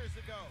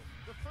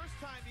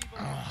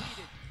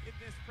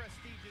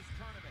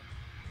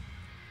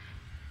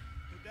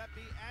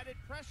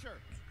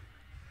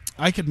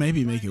 I could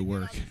maybe make it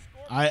work.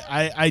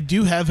 I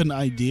do have an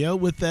idea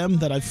with them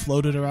that I've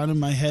floated around in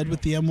my head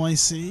with the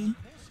MYC.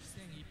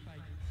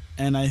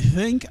 And I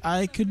think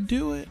I could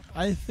do it.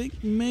 I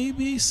think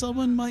maybe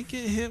someone might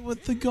get hit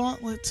with the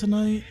gauntlet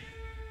tonight.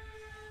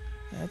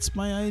 That's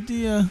my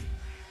idea.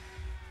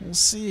 We'll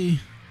see.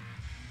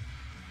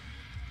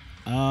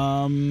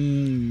 Let's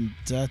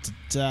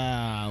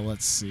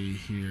see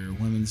here.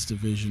 Women's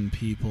division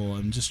people.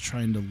 I'm just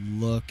trying to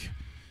look.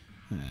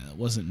 It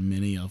wasn't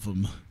many of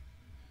them.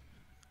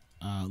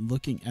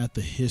 Looking at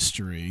the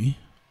history.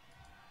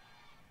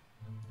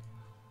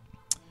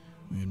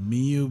 We had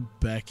Miyu,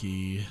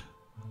 Becky.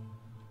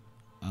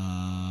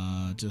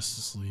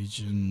 Justice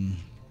Legion.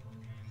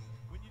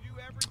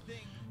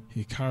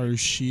 Hikaru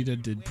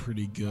Shida did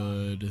pretty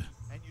good.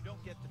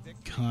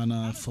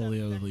 Kana,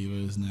 Folio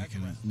Levo's neck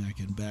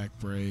and back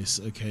brace.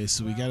 Okay,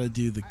 so we got to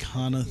do the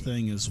Kana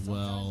thing as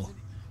well.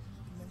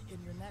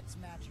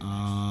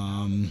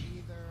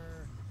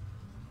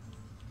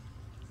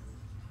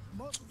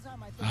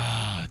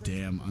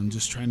 Damn. I'm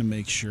just trying to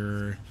make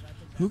sure.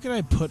 Who can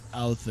I put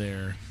out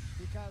there?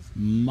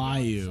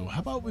 Mayu.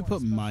 How about we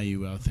put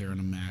Mayu out there in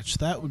a match?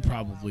 That would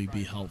probably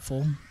be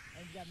helpful.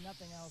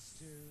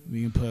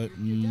 We can put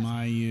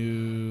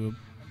Mayu,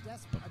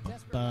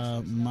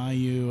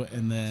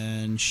 and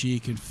then she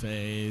can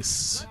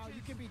face.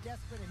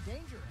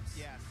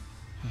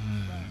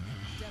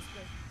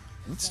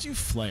 Let's do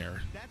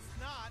Flair.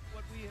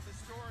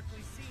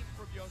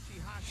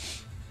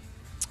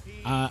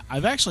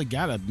 I've actually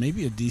got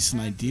maybe a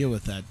decent idea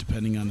with that,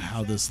 depending on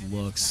how this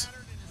looks.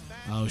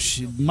 Oh,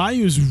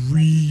 Mayu's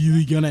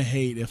really gonna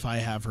hate if I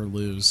have her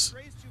lose.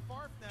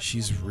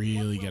 She's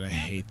really gonna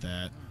hate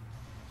that.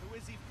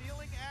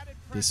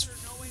 This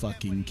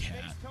fucking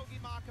cat.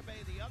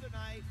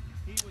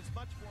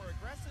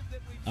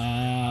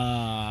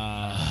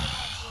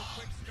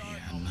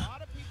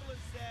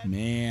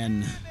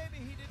 Man.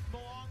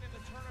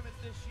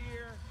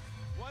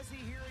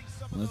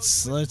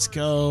 Let's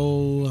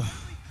go.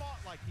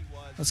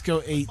 Let's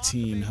go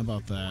 18. How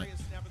about that?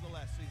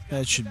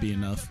 That should be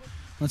enough.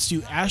 Let's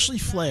do Ashley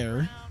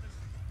Flair.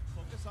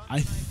 I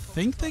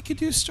think they could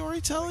do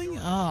storytelling.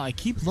 I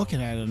keep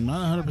looking at it. I'm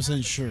not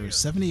 100% sure.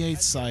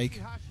 78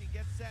 psych.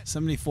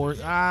 74.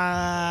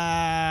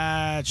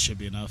 It should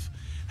be enough.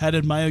 How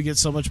did Mayu get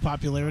so much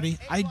popularity?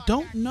 I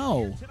don't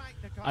know.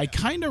 I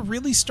kind of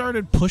really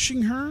started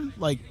pushing her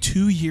like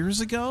 2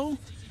 years ago.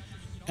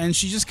 And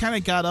she just kind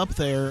of got up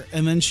there.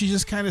 And then she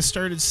just kind of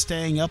started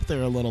staying up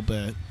there a little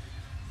bit.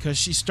 Because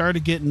she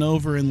started getting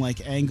over in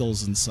like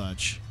angles and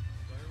such.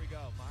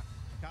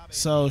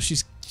 So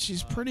she's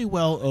pretty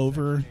well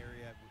over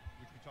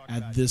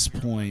at this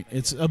point.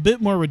 It's a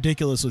bit more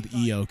ridiculous with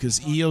EO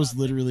because EO's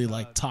literally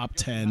like top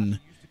 10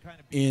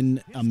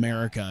 in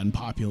America in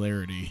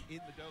popularity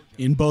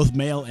in both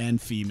male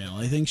and female.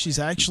 I think she's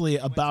actually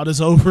about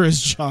as over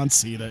as John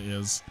Cena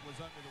is,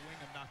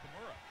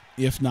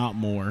 if not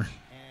more.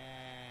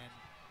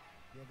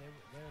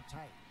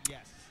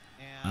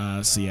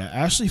 So yeah,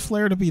 Ashley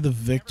Flair to be the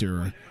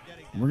victor.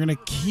 We're going to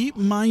keep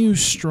Mayu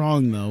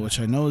strong, though, which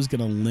I know is going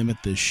to limit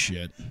this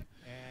shit.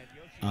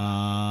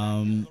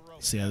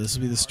 So, yeah, this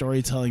will be the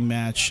storytelling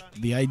match.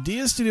 The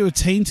idea is to do a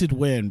tainted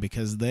win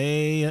because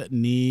they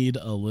need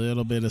a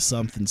little bit of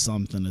something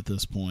at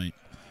this point.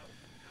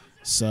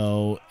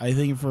 So, I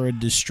think for a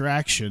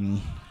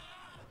distraction,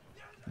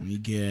 we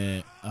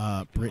get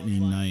Brittany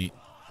Knight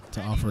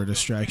to offer a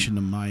distraction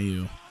to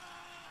Mayu.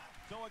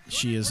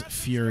 She is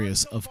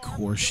furious. Of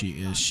course she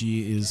is.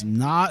 She is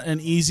not an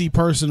easy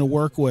person to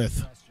work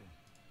with.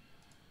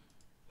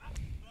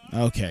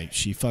 Okay,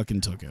 she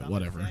fucking took it.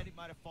 Whatever.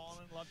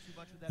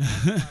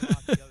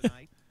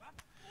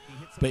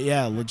 But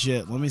yeah,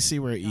 legit. Let me see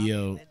where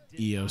EO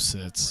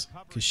sits.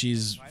 Because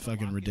she's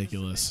fucking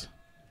ridiculous.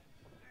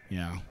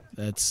 Yeah,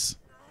 that's...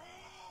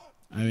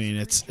 I mean,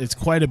 it's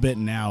quite a bit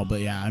now. But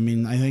yeah, I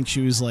mean, I think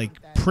she was like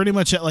pretty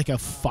much at like a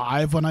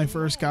 5 when I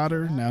first got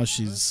her. Now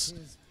she's...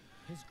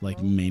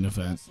 like main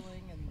event.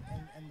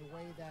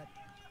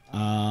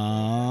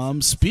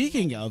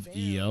 Speaking of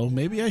EO,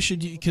 maybe I should,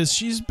 because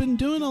she's been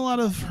doing a lot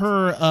of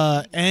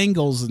her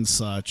angles and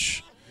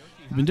such.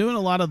 Been doing a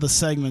lot of the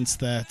segments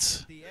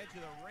that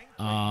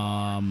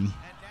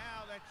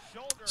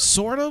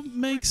sort of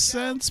makes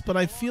sense, but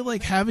I feel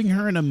like having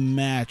her in a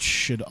match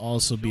should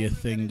also be a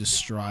thing to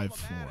strive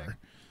for.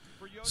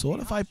 So what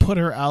if I put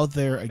her out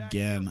there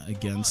again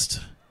against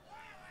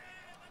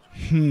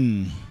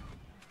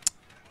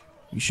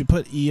you should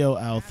put EO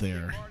out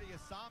there.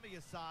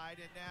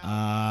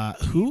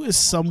 Who is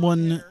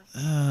someone...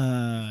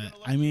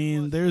 I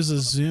mean, there's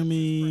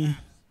Azumi.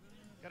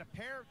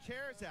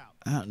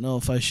 I don't know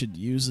if I should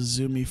use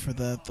Azumi for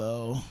that,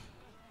 though.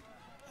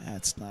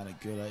 That's not a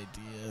good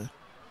idea.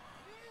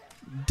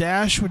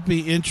 Dash would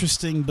be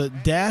interesting,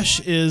 but Dash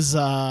is...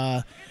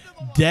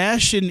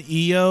 Dash and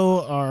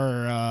EO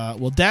are...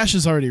 well, Dash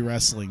is already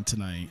wrestling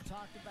tonight.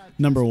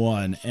 Number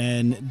one,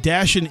 and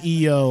Dash and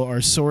EO are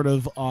sort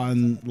of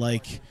on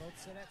like,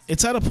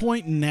 it's at a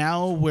point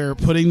now where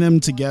putting them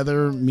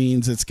together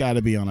means it's got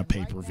to be on a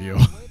pay-per-view.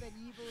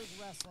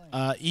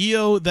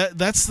 EO,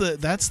 that's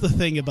the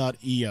thing about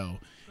EO,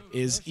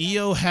 is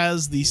EO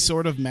has these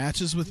sort of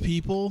matches with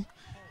people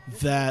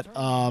that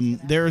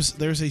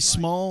there's a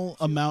small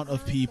amount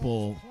of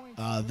people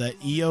that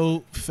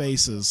EO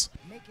faces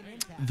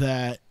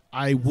that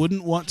I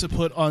wouldn't want to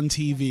put on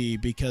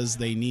TV because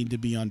they need to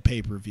be on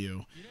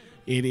pay-per-view.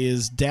 It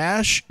is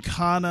Dash,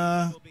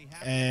 Kana,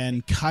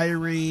 and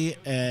Kairi,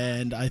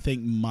 and I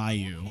think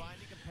Mayu.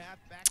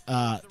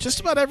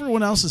 Just about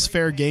everyone else is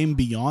fair game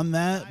beyond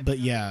that, but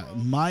yeah,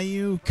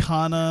 Mayu,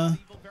 Kana,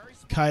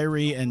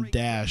 Kairi, and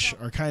Dash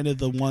are kind of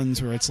the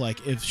ones where it's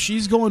like, if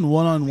she's going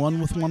one-on-one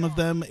with one of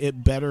them,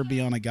 it better be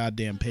on a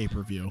goddamn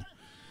pay-per-view.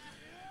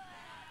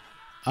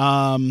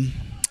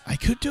 I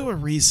could do a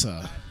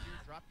Risa.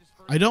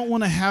 I don't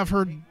want to have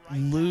her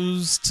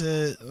lose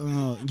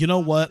to... you know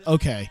what?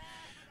 Okay.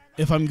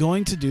 If I'm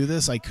going to do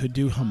this, I could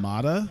do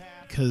Hamada,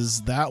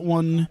 because that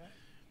one...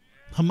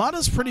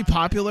 Hamada's pretty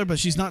popular, but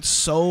she's not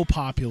so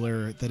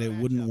popular that it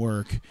wouldn't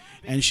work.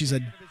 And she's a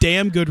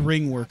damn good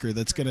ring worker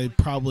that's going to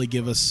probably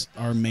give us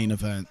our main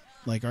event,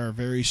 like our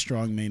very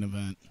strong main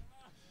event.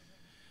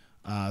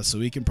 So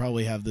we can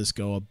probably have this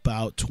go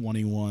about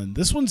 21.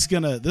 This one's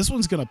gonna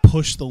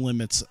push the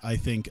limits, I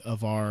think,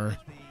 of our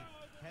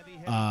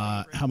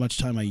how much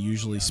time I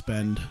usually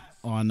spend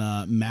on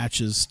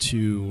matches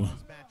to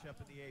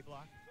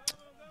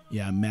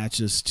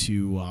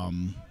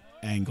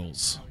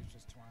angles.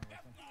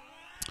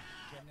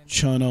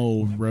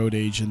 Chono road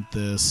agent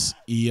this.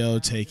 EO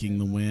taking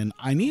the win.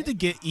 I need to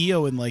get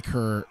EO in like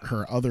her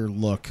other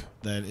look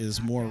that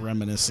is more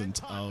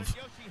reminiscent of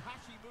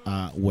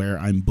where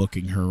I'm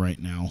booking her right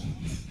now.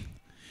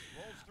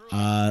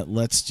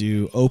 Let's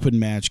do open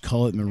match,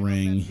 call it in the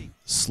ring,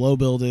 slow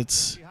build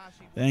it.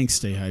 Thanks,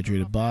 stay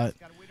hydrated bot.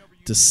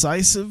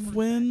 Decisive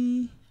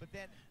win.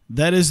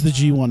 That is the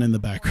G1 in the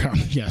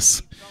background,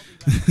 yes.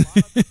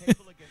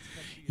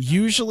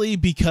 Usually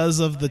because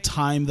of the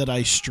time that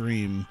I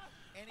stream,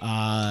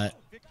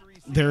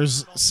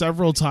 there's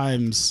several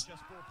times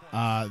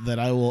that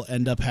I will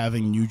end up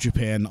having New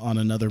Japan on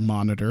another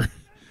monitor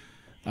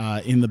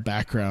in the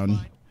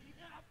background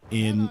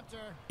in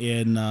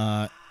in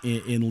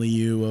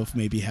lieu of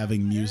maybe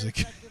having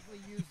music.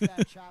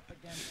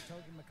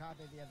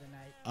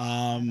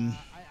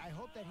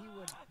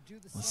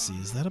 Let's see,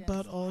 is that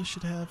about all I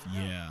should have?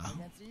 Yeah.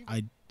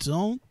 I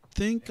don't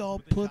think I'll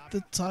put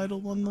the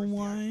title on the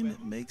line.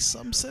 It makes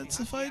some sense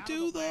if I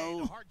do,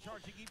 though.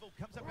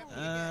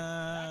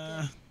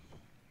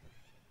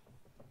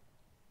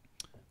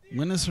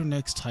 When is her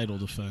next title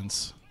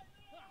defense?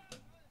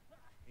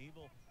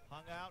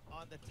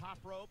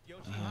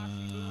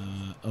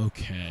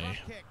 Okay.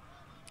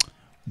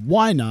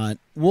 Why not?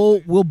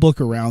 We'll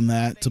book around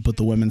that to put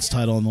the women's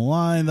title on the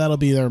line. That'll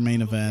be their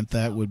main event.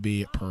 That would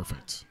be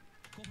perfect.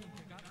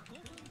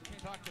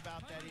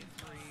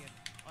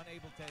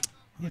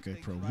 Okay,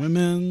 pro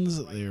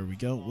women's. There we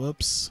go.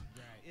 Whoops.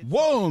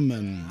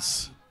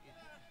 Women's.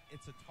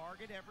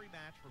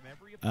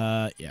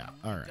 Yeah.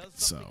 All right.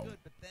 So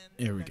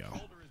here we go.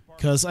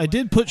 Because I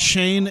did put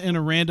Shane in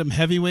a random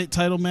heavyweight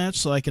title match,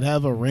 so I could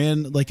have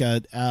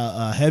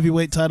a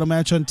heavyweight title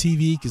match on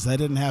TV. Because that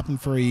didn't happen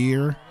for a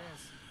year.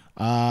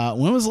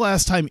 When was the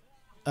last time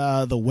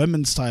the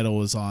women's title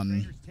was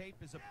on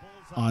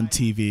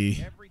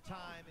TV?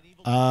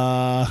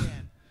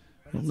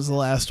 When was the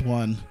last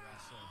one?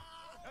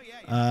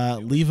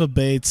 Leva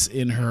Bates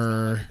in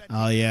her.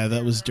 Oh yeah,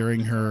 that was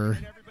during her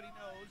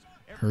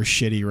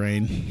shitty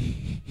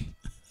reign.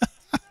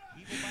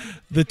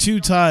 The two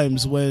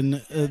times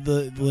when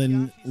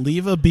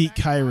Leva beat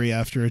Kyrie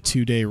after a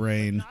 2-day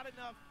reign,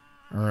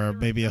 or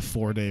maybe a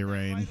 4-day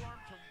reign,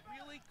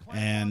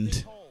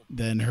 and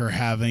then her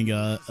having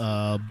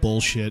a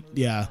bullshit.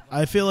 Yeah,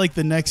 I feel like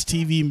the next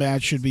TV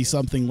match should be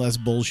something less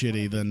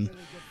bullshitty than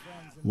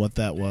what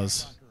that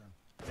was.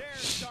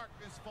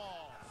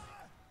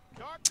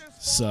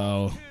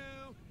 So,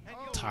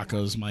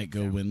 Tacos might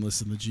go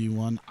winless in the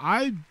G1.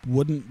 I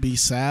wouldn't be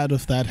sad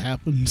if that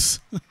happens.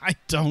 I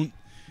don't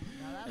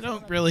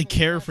really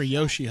care for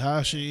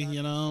Yoshihashi,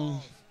 you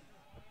know.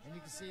 And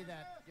you can see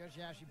that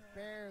Yoshihashi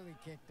barely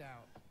kicked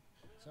out.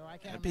 So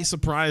I'd be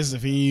surprised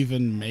if he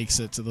even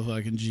makes it to the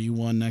fucking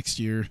G1 next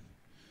year.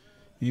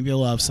 Maybe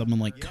he'll have someone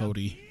like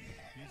Cody.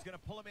 He's gonna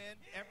pull him in.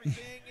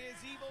 Everything is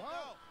evil.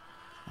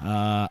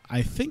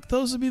 I think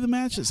those would be the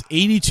matches.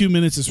 82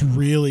 minutes is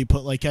really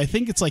I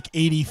think it's like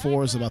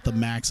 84 is about the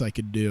max I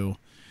could do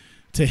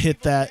to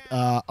hit that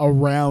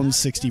around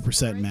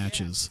 60%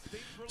 matches.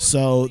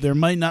 So there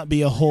might not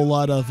be a whole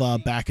lot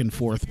of back and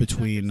forth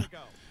between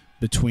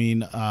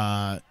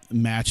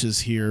matches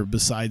here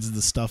besides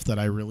the stuff that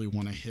I really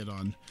want to hit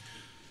on.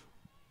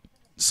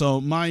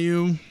 So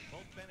Mayu,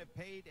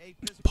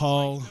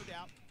 Paul,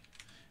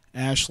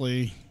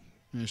 Ashley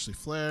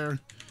Flair,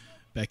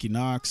 Becky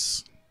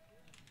Knox,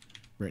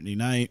 Brittany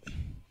Knight.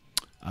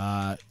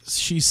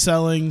 She's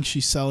selling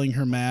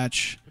her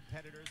match.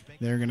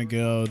 They're gonna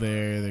go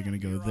there. They're gonna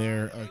go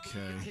there.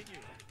 Okay.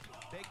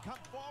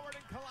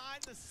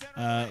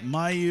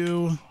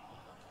 Mayu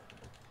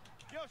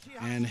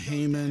and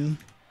Heyman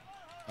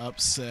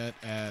upset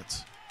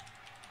at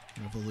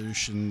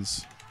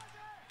Revolution's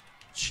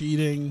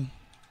cheating.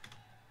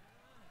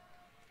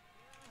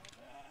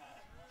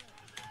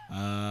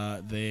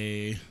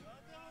 They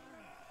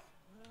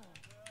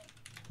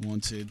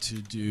wanted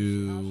to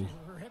do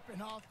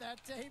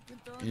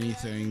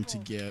anything to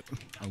get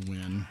a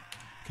win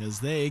because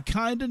they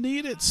kind of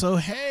need it. So,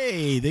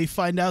 hey, they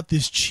find out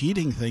this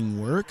cheating thing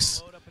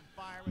works.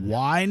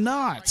 Why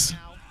not?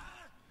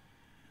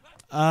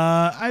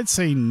 I'd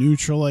say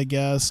neutral, I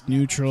guess.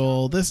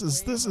 Neutral. This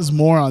is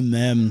more on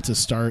them to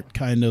start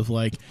kind of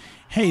like,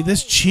 hey,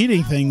 this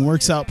cheating thing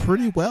works out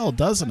pretty well,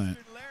 doesn't it?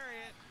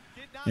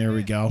 There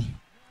we go.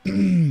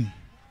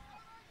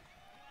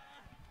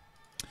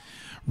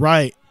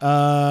 Right.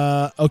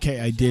 Okay,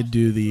 I did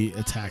do the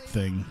attack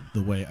thing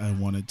the way I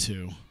wanted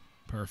to.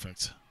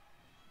 Perfect.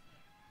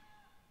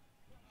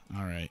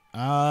 All right.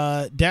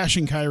 Dash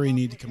and Kyrie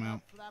need to come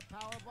out.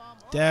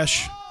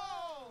 Dash.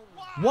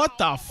 What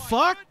the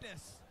fuck?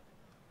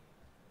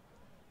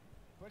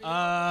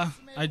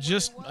 I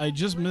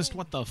just missed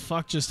what the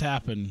fuck just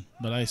happened,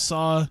 but I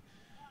saw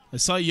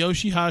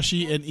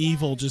Yoshihashi and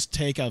Evil just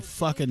take a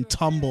fucking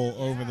tumble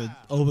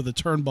over the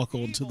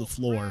turnbuckle into the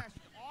floor.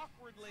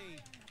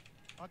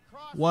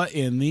 What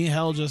in the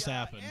hell just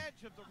happened?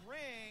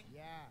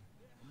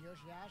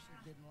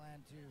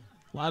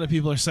 A lot of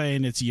people are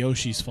saying it's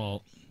Yoshi's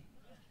fault.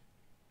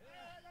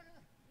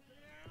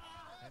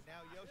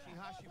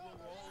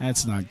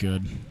 That's not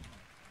good.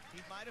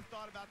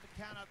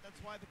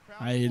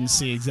 I didn't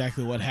see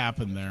exactly what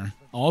happened there.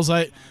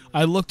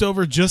 I looked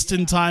over just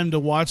in time to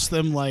watch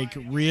them like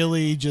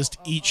really just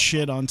eat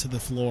shit onto the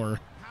floor.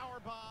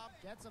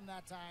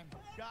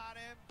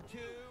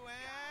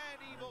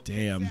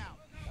 Damn.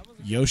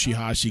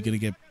 Yoshihashi gonna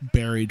get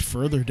buried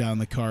further down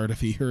the card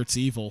if he hurts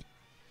Evil.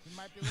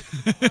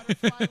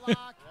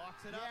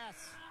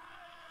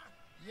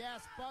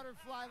 Yes,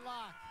 butterfly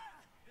lock.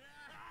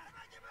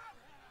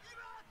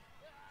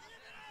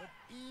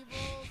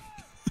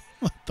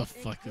 What the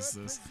fuck is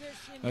this?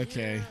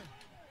 Okay.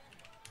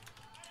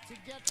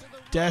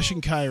 Dash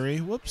and Kyrie.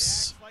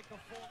 Whoops.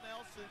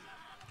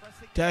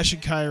 Dash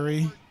and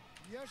Kyrie.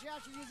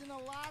 Yoshihashi using a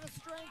lot of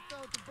strength,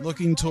 though, to bring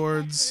Looking the ball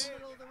back towards to the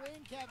middle of the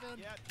ring, Kevin.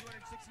 Yeah,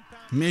 260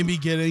 pounds. maybe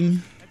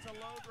getting That's a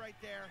load right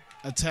there.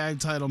 a tag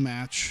title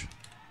match.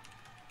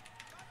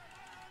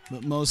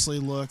 But mostly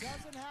look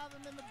Doesn't have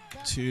him in the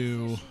best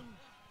to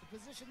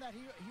position that he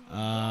would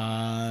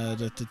da, want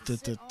da, to da,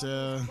 sit da, on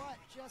da. his butt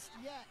just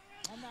yet.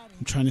 And that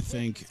I'm trying to hit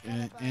think. is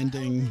kind of,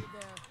 Ending elevated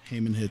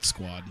there. Heyman Hit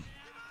Squad.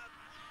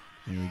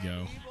 There we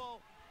go.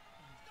 Evil,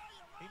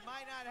 he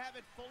might not have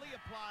it fully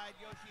applied,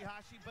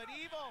 Yoshihashi, but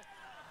Evil,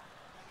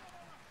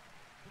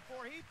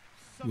 before he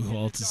sunk into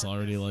Walt is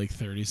already darkness,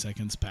 like 30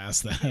 seconds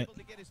past that. able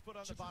to get his foot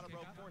on the bottom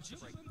rope, force the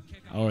break.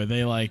 Oh,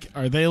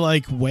 are they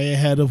like way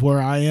ahead of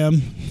where I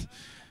am?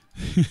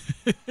 Again,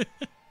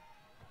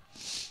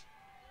 just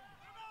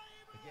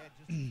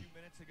a few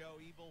minutes ago,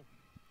 Evil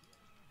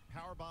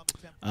powerbomb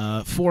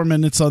attempt. 4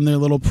 minutes on their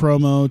little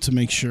promo to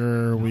make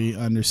sure we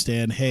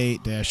understand. Hey,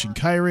 Dash and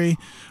Kyrie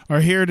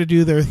are here to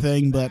do their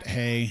thing, but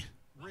hey,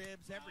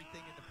 Ribs,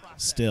 everything in the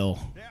process. still.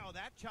 Now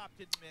that chop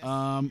didn't miss.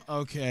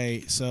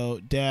 Okay, so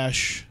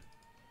Dash,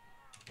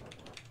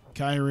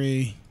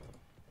 Kyrie,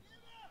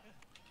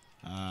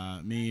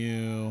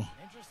 Miyu.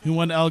 Who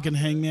won Elgin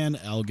Hangman?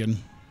 Elgin.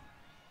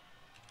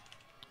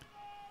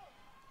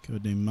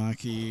 Codename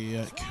Maki,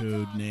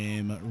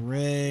 codename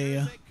Ray.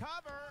 There's a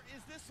cover.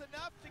 Is this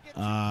enough to get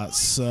two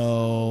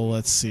So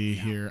let's see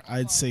here.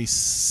 I'd say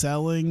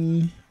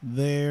selling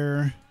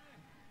there.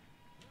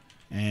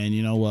 And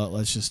you know what?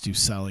 Let's just do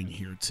selling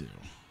here too.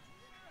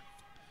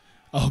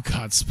 Oh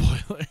God,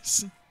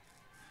 spoilers.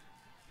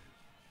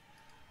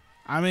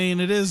 I mean,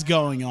 it is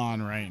going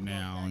on right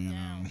now, you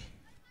know.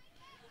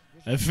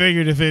 I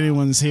figured if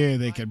anyone's here,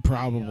 they could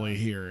probably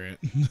hear it.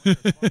 Tommy is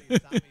thinking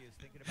about a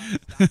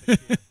stoppage here.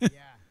 Yeah.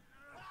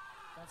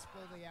 That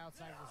spill to the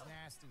outside was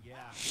nasty.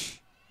 Yeah.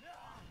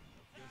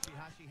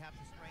 Yoshihashi have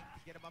the strength to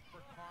get him up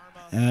for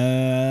karma.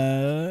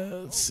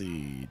 Let's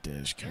see.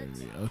 Dash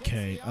Kyrie.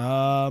 Okay.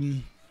 Oh,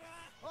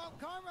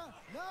 Karma!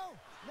 No!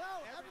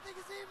 Everything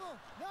is evil!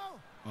 No!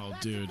 Oh,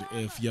 dude,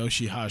 if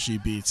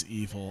Yoshihashi beats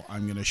Evil,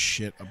 I'm gonna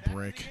shit a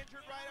brick. Injured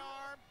right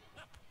arm.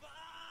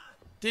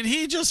 Did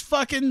he just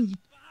fucking...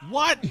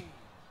 What? Open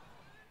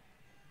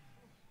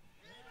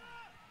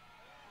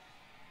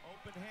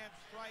hand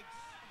strikes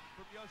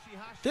from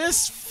Yoshihashi.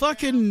 This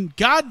fucking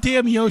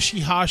goddamn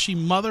Yoshihashi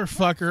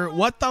motherfucker.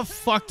 What the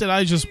fuck did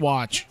I just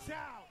watch?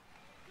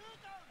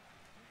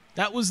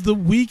 That was the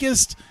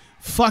weakest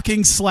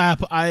fucking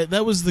slap.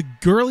 That was the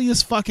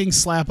girliest fucking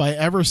slap I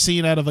ever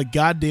seen out of a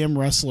goddamn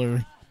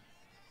wrestler.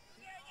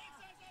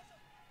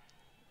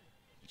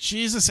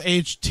 Jesus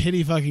H.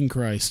 Titty fucking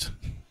Christ.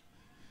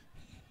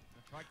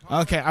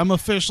 Okay, I'm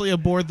officially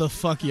aboard the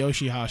fuck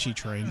Yoshihashi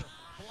train.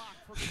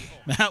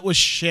 That was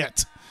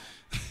shit.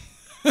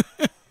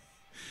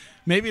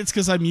 Maybe it's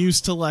because I'm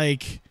used to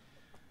like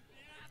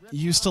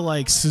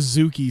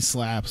Suzuki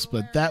slaps,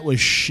 but that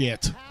was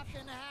shit. Half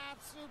and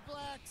half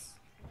suplex.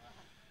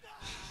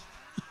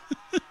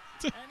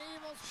 And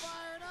Evil's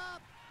fired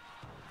up.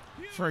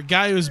 For a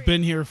guy who's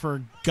been here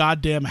for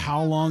goddamn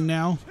how long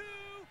now?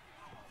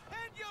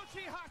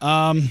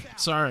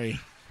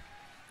 Sorry.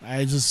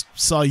 I just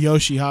saw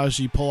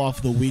Yoshihashi pull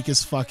off the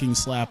weakest fucking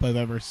slap I've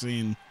ever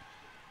seen.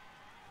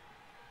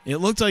 It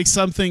looked like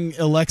something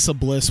Alexa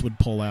Bliss would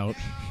pull out.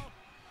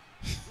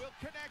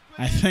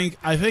 I think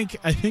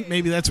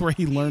maybe that's where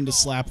he learned to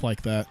slap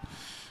like that.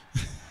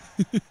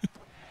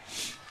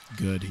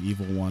 Good,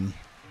 Evil one.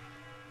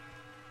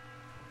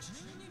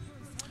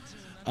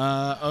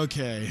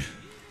 Okay.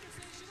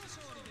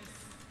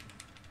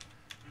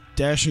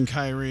 Dash and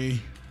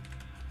Kyrie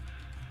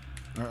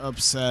are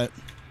upset.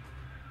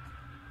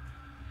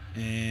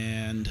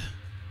 And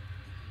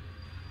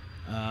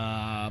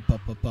I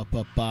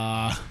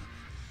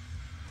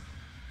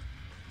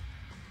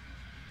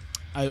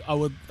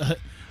would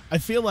I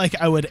feel like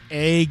I would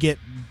A, get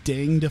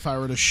dinged if I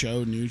were to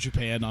show New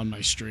Japan on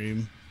my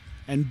stream,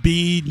 and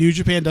B, New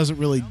Japan doesn't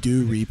really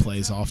do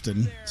replays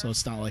often, so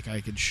it's not like I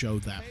could show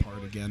that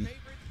part again.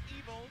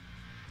 Evil,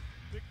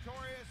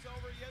 victorious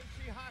over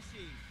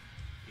Yoshihashi.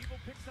 Evil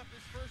picks up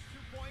his first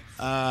 2 points.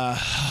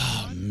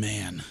 Oh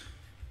man.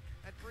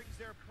 And brings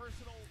their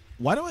personal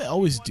Why do I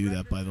always do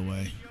that, by the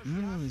way?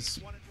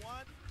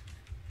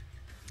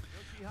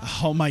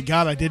 Oh my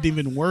god, I did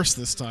even worse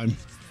this time.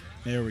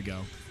 There we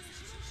go.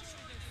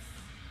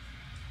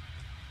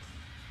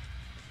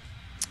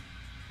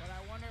 But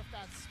I wonder if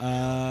that's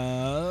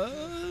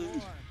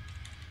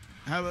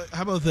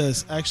How about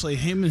this? Actually,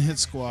 Heyman Hit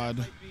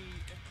Squad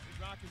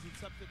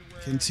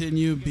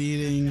continue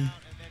beating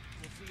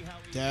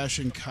Dash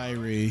and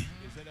Kyrie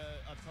Is it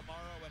a tomorrow,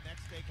 a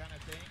next day kind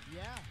of thing?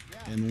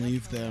 yeah. and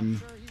leave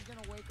them I'm sure he's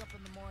gonna wake up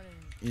in the morning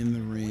in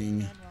the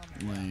ring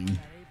laying.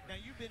 Now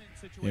you've been in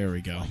situations There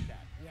we go. like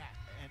that. Yeah.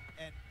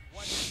 And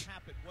what has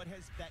happened? What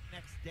has that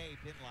next day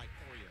been like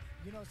for you?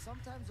 You know,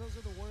 sometimes those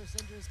are the worst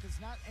injuries because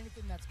not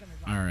anything that's gonna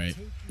All right.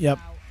 take you Yep.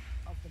 out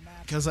of the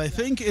match. Because I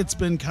think it's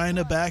been kind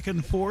of back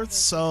and forth,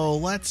 so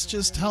let's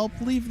just help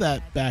leave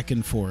that back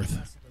and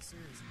forth.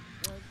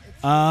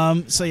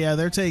 So yeah,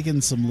 they're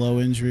taking some low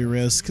injury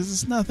risks because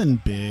it's nothing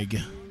big.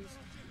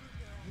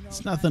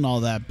 It's nothing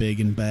all that big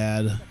and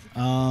bad.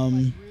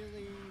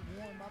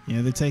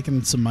 Yeah, they're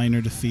taking some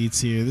minor defeats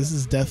here. This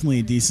is definitely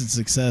a decent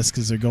success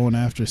because they're going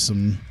after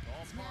some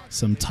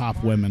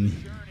top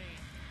women.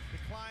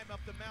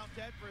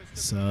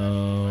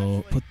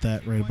 So put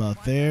that right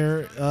about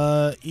there.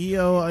 Io,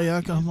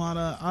 Ayaka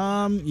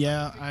Hamada.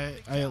 Yeah,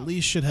 I at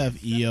least should have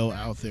Io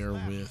out there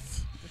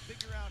with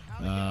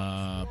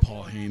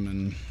Paul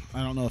Heyman.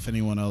 I don't know if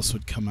anyone else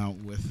would come out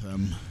with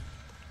them.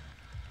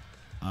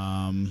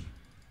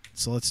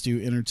 So let's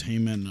do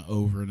entertainment and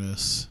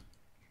overness.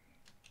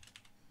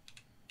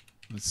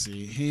 Let's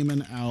see.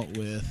 Heyman out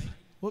with.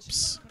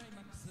 Whoops.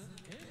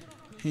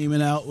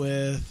 Heyman out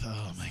with.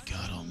 Oh my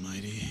God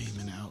Almighty.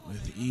 Heyman out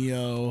with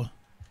Io.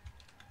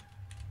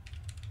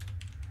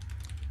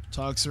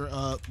 Talks are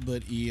up,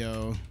 but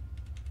Io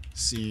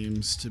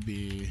seems to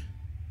be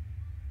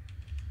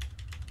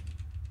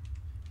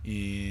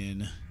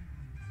in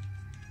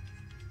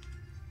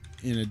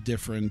a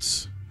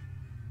different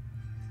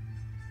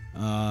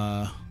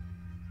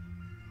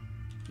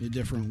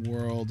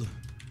world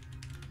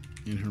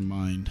in her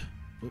mind.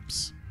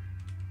 Whoops.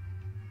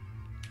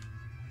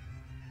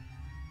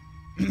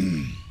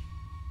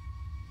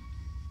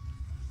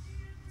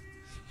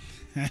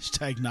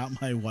 Hashtag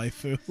not my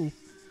waifu.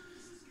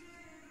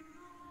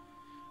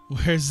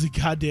 Where's the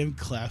goddamn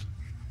clap?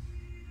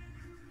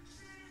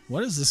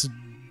 What is this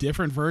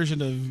different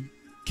version of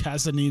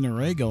Casanina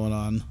Ray going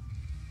on?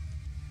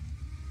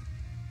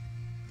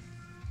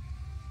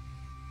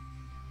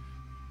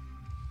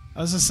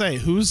 I was gonna say,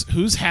 who's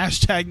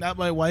hashtag not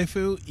my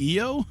waifu?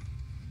 Io?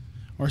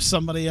 Or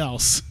somebody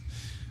else?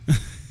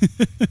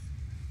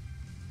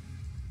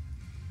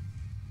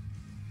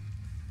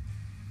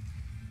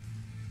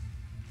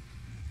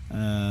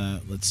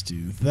 Let's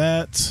do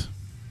that.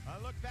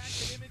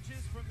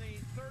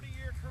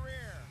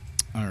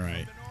 All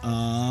right.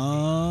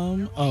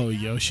 Oh,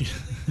 Yoshi.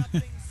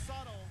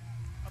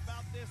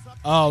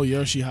 Oh,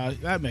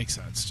 Yoshihashi. That makes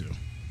sense too.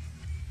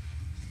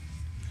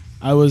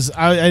 I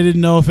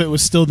didn't know if it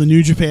was still the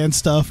New Japan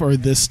stuff or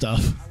this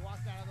stuff.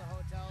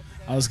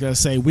 I was gonna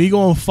say, we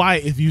gonna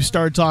fight if you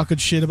start talking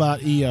shit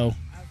about Io.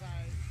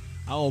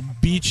 I will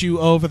beat you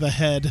over the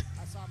head.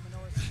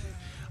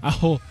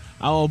 I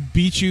will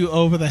beat you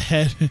over the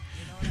head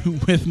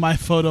with my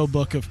photo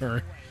book of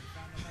her.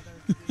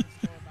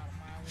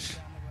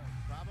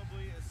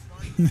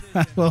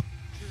 I will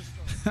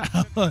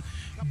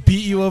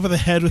beat you over the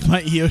head with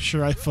my Io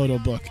Shirai photo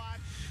book.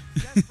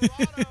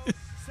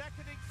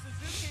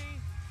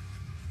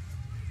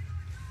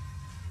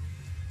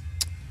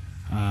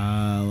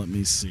 Let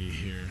me see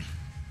here.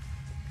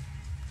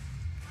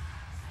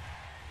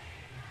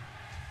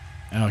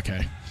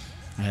 Okay,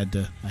 I had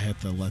to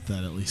let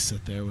that at least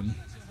sit there when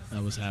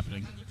that was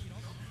happening.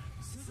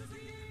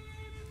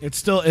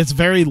 It's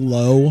very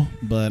low,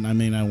 but I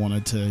mean, I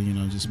wanted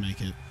to, just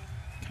make it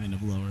kind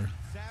of lower.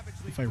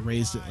 If I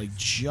raised it like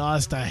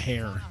just a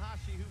hair.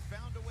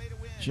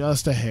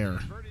 Just a hair.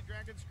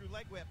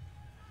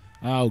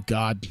 Oh,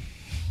 God.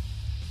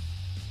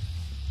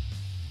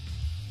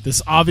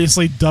 This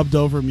obviously dubbed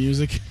over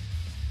music.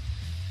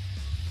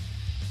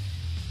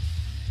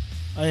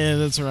 Oh, yeah,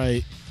 that's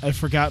right. I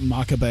forgot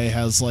Makabe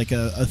has like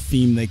a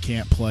theme they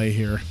can't play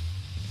here.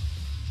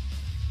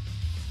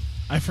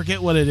 I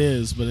forget what it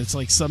is, but it's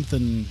like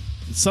something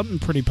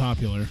pretty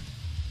popular.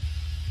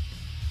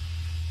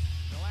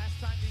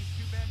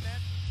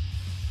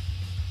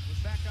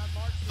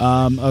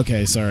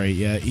 Okay, sorry.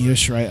 Yeah, Io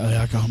Shirai,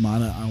 Ayaka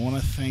Hamada. I want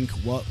to think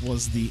what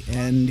was the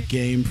end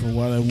game for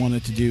what I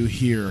wanted to do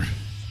here.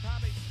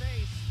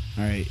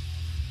 All right.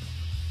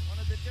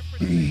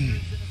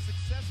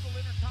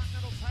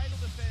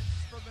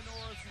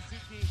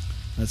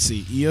 Let's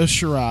see. Io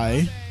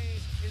Shirai,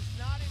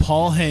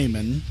 Paul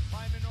Heyman,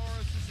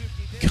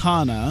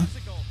 Kana,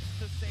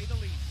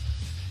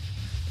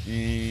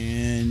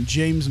 and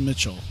James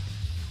Mitchell.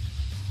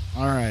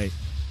 All right.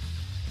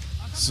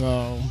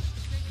 So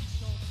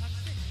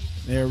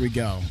there we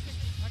go.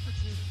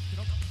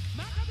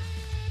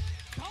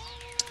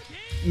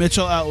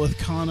 Mitchell out with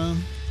Kana.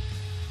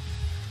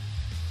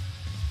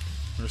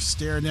 Or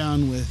stare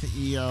down with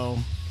Io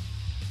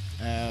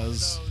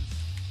as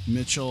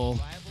Mitchell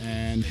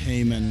and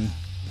Heyman.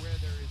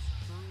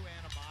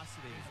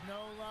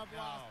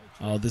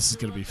 Oh, this is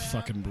going to be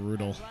fucking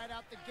brutal.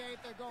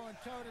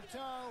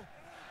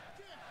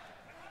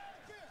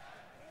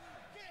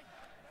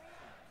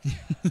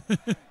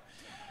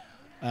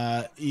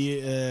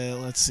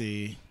 Let's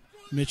see.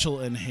 Mitchell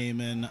and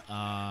Heyman.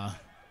 I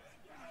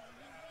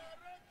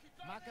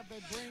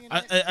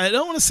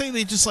don't want to say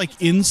they just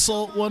like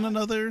insult one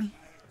another.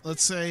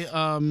 Let's say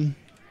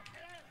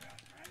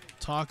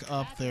talk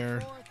up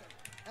their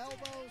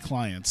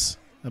clients.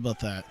 How about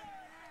that?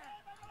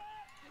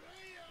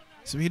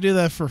 So we can do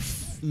that for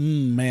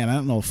man, I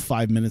don't know if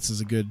 5 minutes is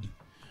a good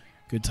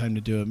time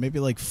to do it. Maybe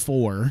like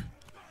 4.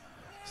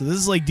 So this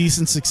is like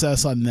decent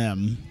success on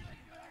them.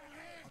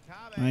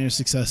 Minor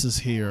successes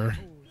here.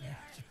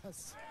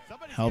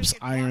 helps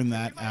iron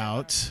that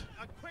out.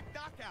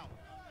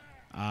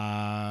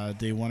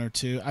 Day 1 or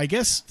 2. I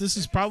guess this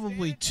is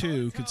probably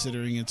 2,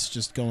 considering it's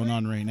just going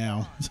on right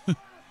now.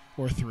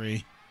 Or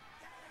 3.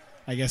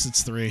 I guess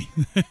it's 3.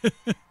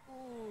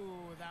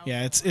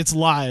 Yeah, it's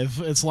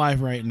live. It's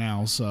live right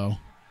now, so.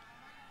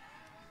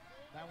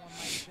 That one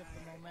might shift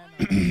the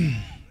momentum.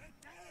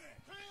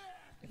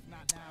 If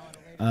not now, at a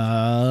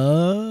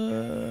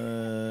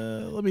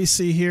later Let me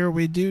see here.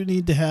 We do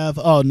need to have.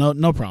 Oh,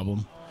 no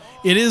problem.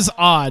 It is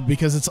odd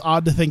because it's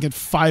odd to think at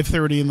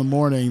 5:30 in the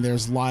morning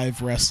there's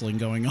live wrestling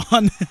going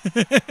on. In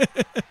fact,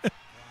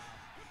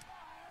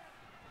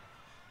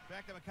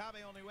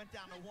 Makabe only went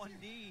down to 1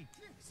 knee.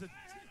 It's a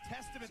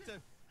testament to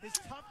his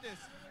toughness.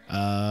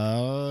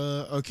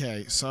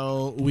 Okay,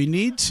 so we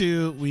need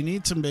to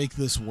make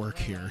this work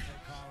here.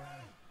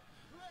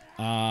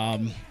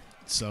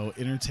 So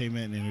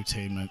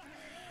entertainment.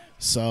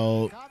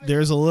 So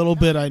there's a little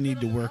bit I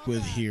need to work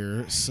with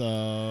here.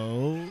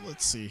 So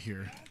let's see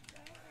here.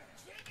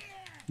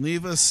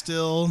 Leva's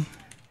still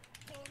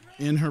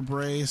in her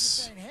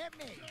brace. hit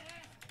me.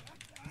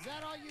 Is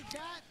that all you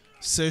got?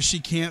 Says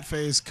she can't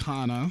face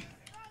Kana.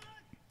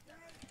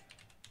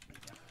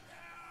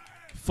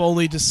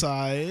 Foley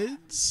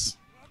decides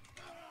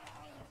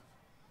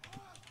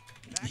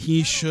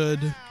he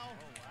should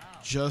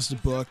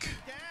just book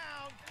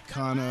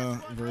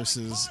Kana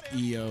versus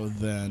Io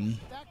then.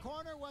 That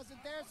corner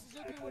wasn't there.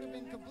 Suzuki would have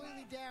been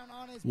completely down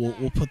on his We'll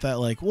back. put that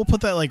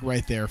like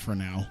right there for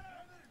now.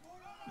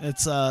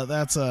 It's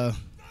that's a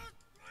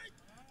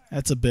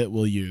bit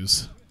we'll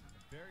use.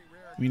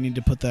 We need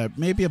to put that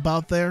maybe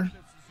about there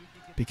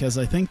because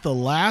I think the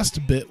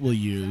last bit we'll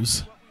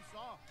use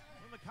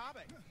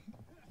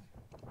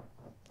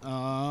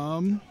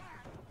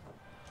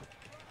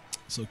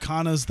so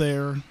Kana's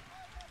there,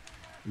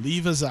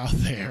 Leva's out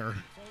there,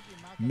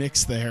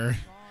 Mick's there.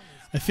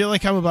 I feel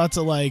like I'm about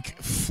to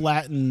like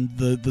flatten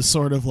the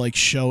sort of like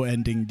show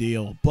ending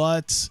deal,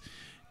 but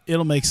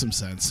it'll make some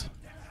sense.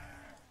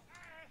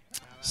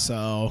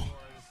 So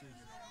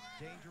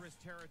Dangerous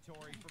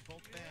territory for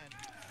both men,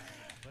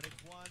 but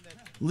it's one that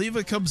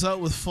Leva comes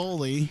out with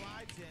Foley.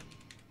 slides in,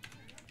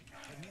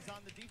 and he's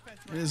on the defense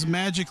It is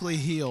magically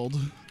healed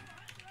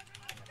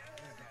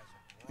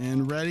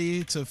and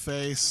ready to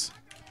face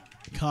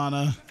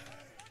Kana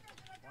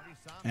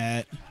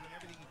at doing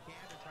everything he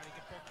can to try to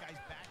get both guys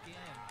back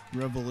in.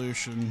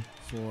 Revolution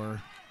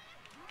for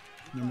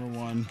number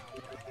 1.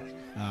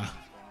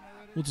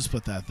 We'll just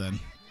put that then.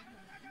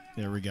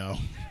 There we go.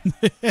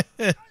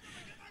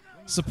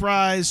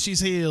 Surprise,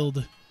 she's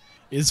healed.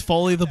 Is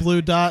Foley the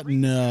blue dot?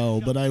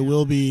 No, but I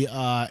will be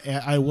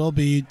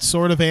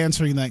sort of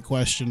answering that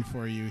question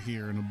for you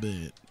here in a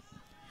bit.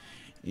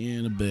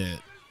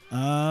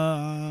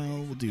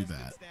 We'll do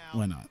that.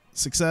 Why not?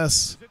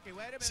 Success.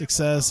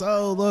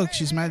 Oh, look,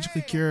 she's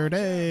magically cured.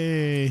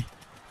 Hey.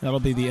 That'll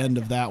be the end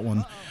of that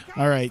one.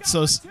 All right,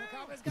 so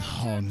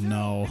oh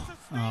no.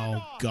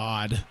 Oh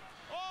god.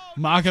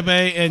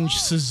 Makabe and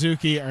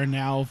Suzuki are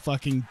now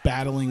fucking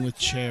battling with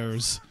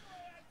chairs.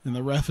 And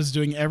the ref is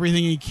doing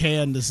everything he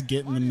can to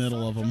get in the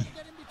middle of them.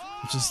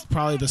 Which is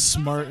probably the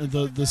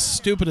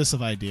stupidest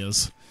of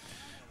ideas.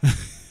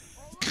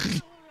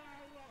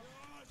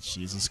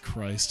 Jesus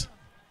Christ.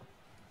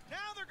 Now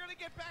they're going to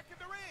get back in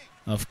the ring.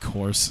 Of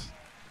course.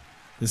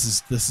 This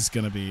is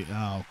gonna be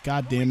oh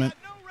god damn it.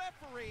 No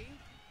referee.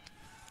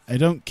 I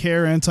don't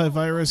care,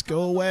 antivirus,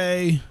 go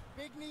away.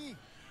 Big knee.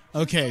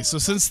 Okay, so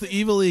since the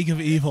Evil League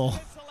of Evil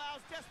This allows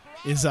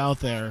Desperado is out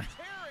there, to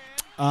tear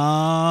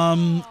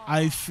in.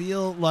 I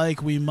feel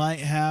like we might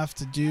have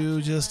to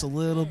do just a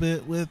little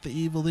bit with the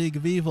Evil League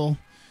of Evil.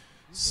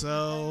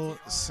 So,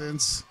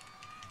 since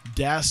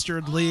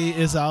Dastardly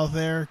is out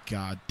there,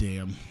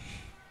 goddamn.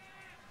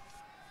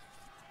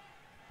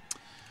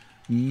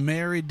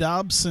 Mary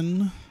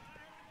Dobson,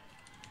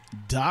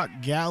 Doc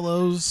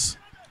Gallows,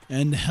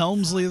 and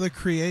Helmsley the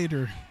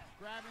Creator.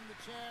 Grabbing the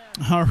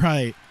chair. All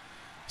right.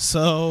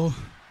 So,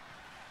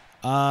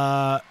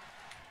 I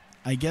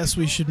guess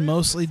we should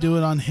mostly do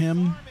it on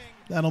him.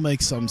 That'll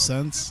make some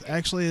sense.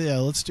 Actually, yeah,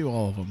 let's do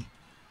all of them.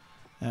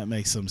 That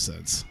makes some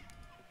sense.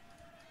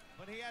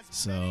 But he has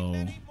So,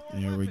 many more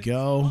there we weapons.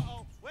 go.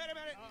 Uh-oh. Wait a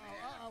minute.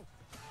 Uh-oh.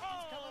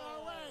 Coming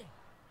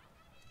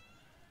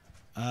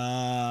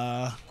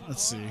our way.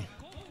 Let's see. Here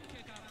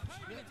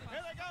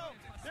they go.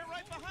 They're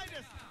right behind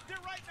us. They're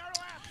right in our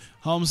laps.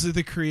 Helmsley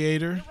the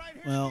Creator.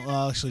 Well,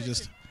 I'll actually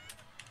just...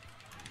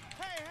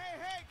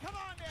 Hey, come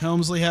on now.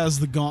 Helmsley has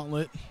the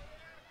gauntlet.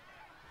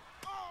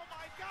 Oh,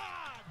 my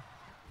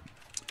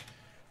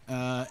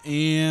God.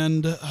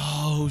 And,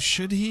 oh,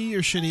 should he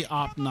or should he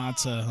opt not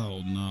to?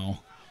 Oh, no.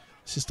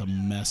 It's just a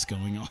mess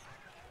going on.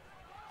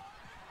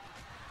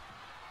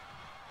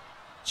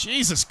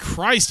 Jesus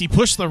Christ, he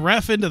pushed the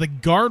ref into the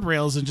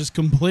guardrails and just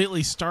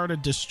completely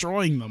started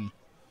destroying them.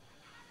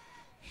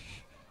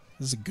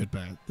 This is a good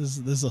match. This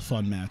is a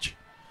fun match.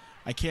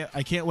 I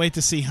can't wait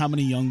to see how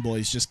many young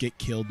boys just get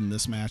killed in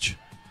this match.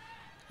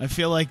 I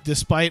feel like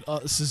despite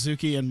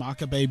Suzuki and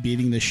Makabe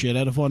beating the shit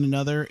out of one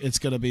another, it's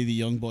going to be the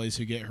young boys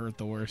who get hurt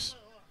the worst.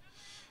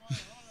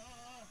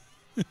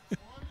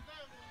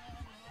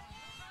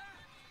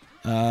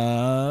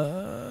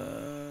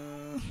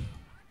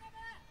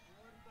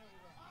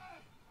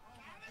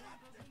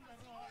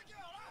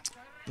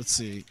 Let's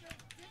see.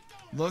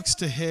 Looks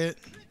to hit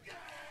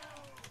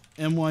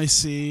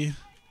MYC.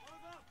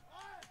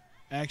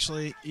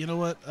 Actually, you know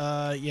what?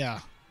 Yeah.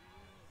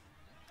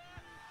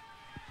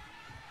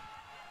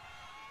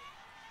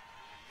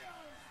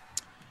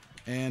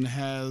 And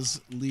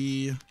has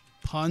Lee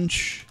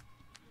punch.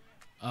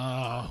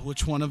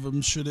 Which one of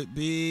them should it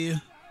be?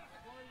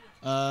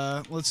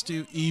 Let's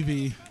do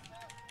Evie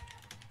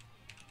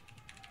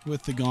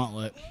with the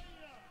gauntlet.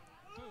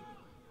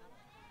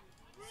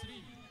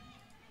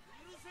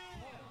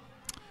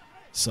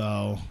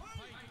 So,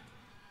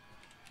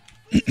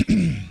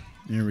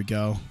 here we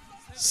go.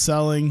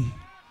 Selling,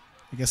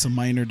 I guess a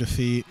minor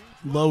defeat.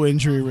 Low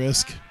injury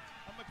risk.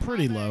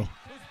 Pretty low.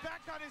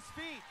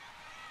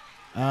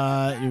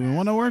 You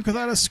want to work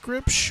without a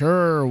script?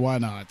 Sure, why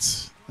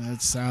not?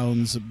 That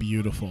sounds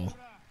beautiful.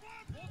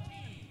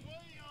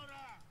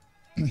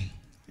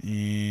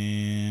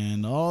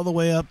 And all the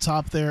way up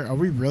top there. Are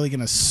we really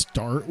going to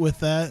start with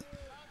that?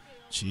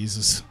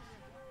 Jesus.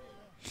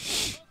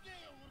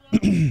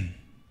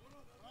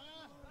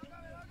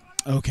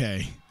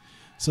 Okay.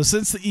 So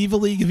since the Evil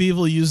League of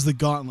Evil used the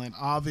gauntlet,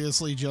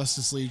 obviously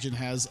Justice Legion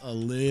has a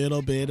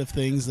little bit of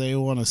things they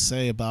want to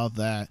say about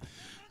that.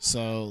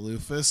 So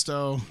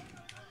Lufisto,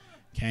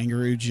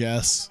 Kangaroo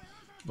Jess.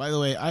 By the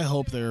way, I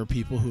hope there are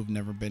people who've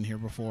never been here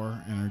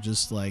before and are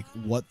just like,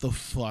 what the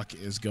fuck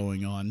is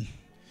going on?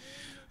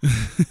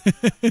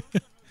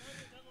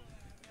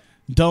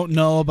 Don't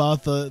know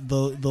about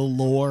the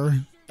lore,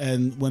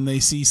 and when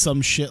they see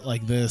some shit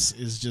like this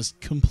is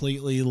just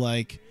completely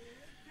like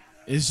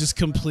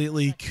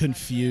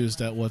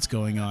confused at what's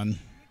going on.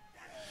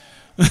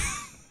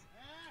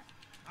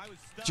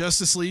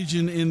 Justice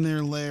Legion in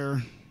their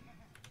lair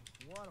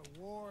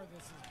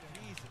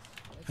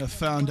have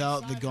found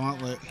out the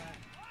gauntlet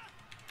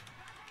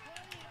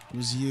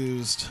was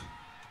used.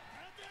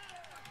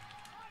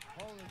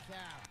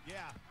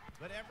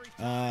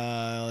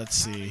 Let's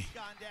see.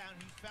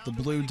 The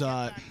blue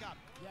dot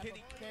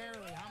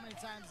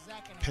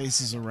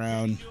paces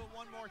around.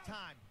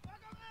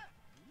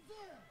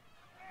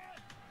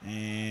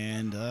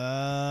 And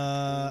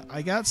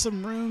I got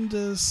some room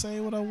to say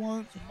what I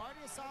want.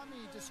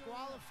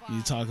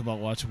 You talk about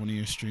watching one of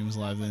your streams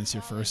live, and it's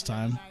your first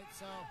time.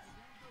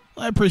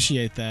 I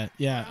appreciate that.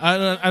 Yeah,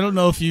 I don't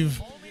know if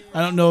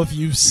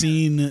you've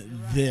seen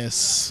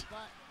this,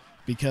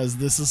 because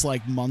this is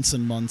like months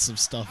and months of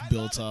stuff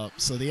built up.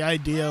 So the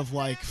idea of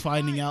like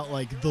finding out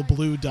like the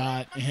blue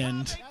dot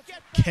and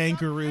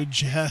Kangaroo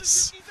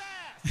Jess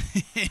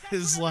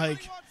is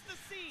like.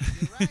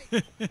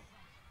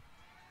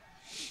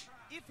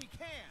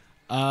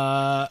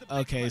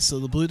 Okay, so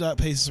the blue dot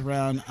paces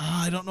around.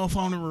 I don't know if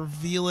I want to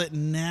reveal it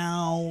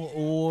now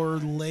or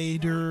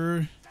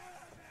later.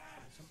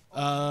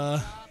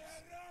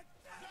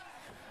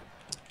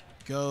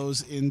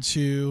 Goes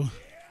into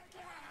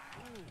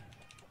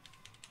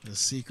the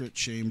secret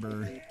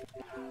chamber.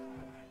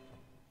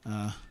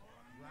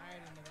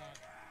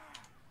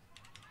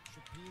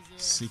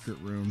 Secret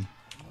room.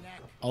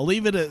 I'll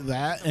leave it at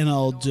that, and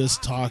I'll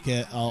just talk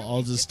it.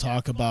 I'll just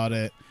talk about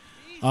it.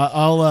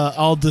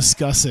 I'll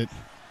discuss it.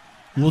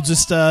 We'll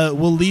just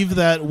we'll leave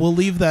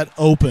that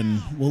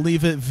open. We'll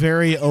leave it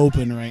very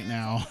open right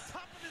now,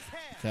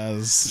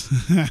 because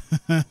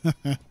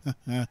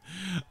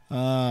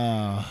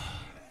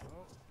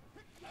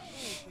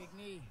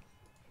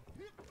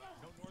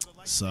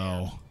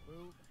so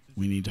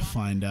we need to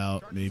find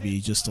out maybe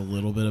just a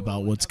little bit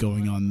about what's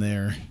going on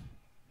there.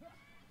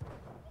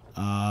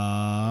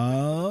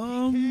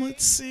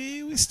 Let's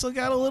see. We still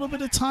got a little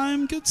bit of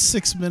time. Good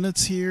 6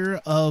 minutes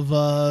here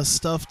of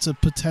stuff to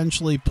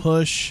potentially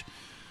push.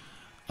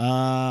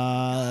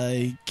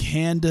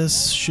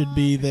 Candace should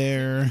be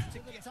there.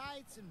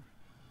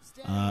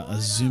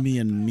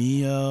 Azumi and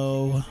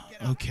Mio.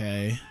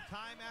 Okay.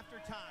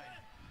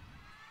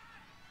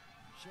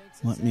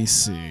 Let me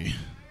see.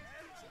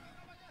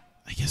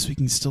 I guess we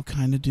can still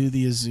kind of do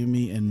the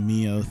Azumi and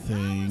Mio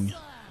thing.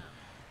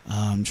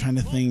 I'm trying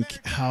to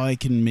think how I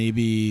can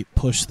maybe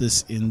push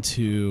this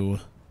into,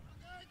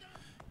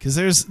 because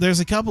there's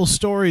a couple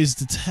stories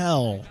to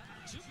tell,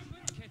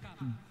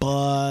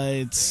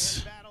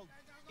 but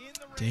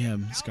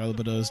damn, Scarlet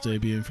Bordeaux's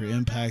debuting for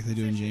Impact. They're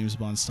doing James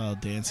Bond style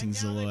dancing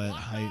silhouette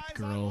hype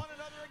girl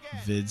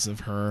vids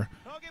of her.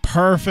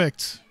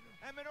 Perfect.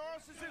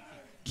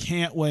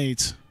 Can't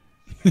wait.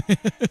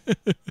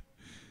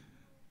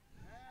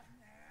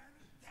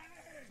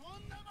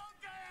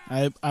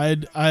 I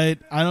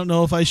don't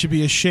know if I should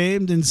be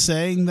ashamed in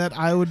saying that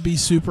I would be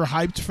super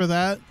hyped for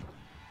that.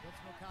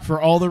 For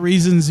all the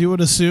reasons you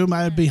would assume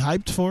I would be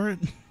hyped for it.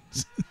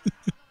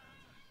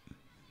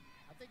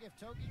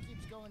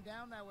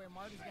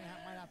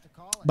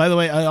 By the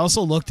way, I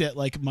also looked at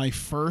like my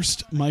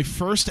first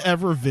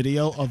ever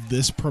video of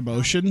this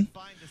promotion,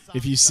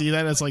 If you see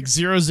that, it's like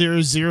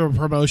 000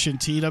 promotion,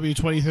 TEW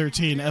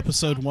 2013,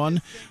 episode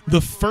 1.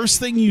 The first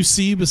thing you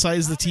see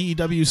besides the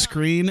TEW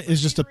screen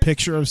is just a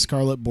picture of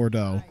Scarlett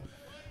Bordeaux.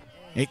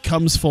 It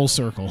comes full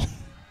circle.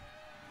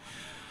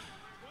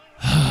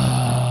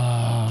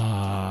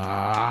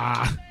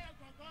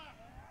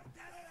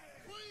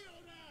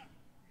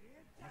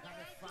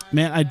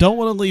 Man, I don't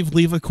want to leave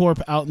Leva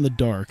Corp out in the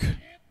dark,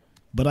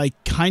 but I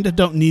kind of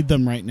don't need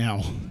them right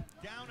now.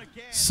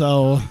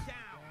 So,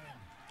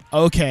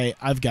 okay,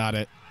 I've got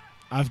it.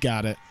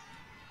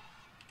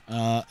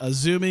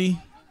 Azumi,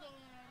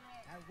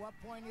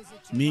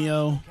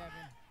 Mio,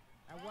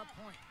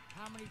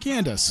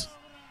 Candace.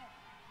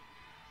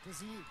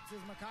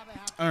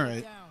 All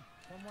right.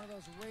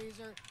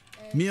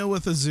 Mio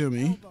with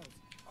Azumi.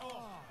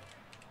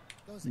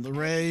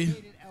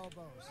 LeRae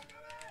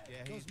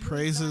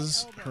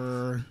praises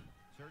her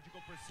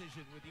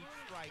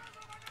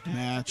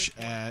match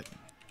at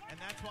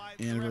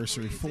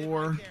Anniversary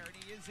 4.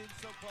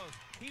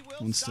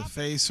 Wants to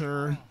face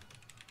her,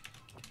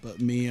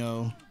 but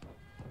Mio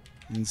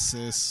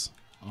insists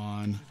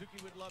on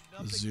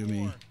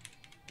Azumi.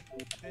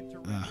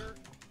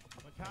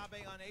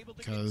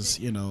 Because,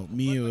 you know,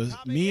 Mio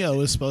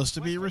is supposed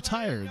to be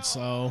retired,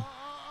 so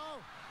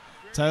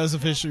Tyler's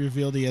officially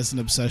revealed he has an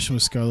obsession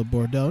with Scarlett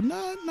Bordeaux.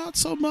 Not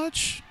so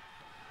much.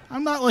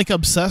 I'm not, like,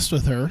 obsessed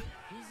with her.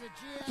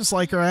 I just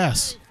like her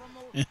ass.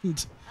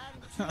 And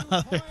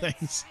other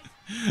things.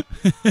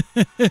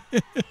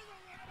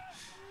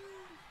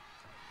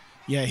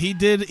 Yeah, he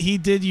did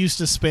used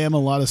to spam a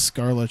lot of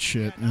Scarlett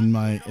shit when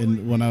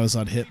I was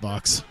on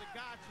Hitbox.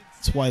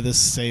 That's why this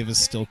save is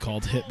still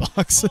called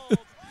Hitbox.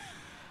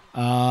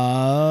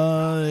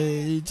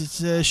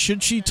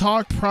 Should she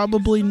talk?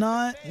 Probably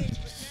not.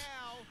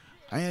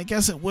 I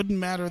guess it wouldn't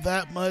matter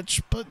that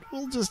much, but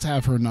we'll just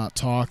have her not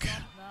talk.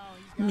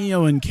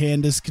 Mio and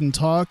Candace can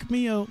talk.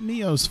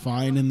 Mio's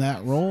fine in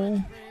that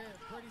role.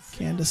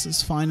 Candace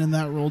is fine in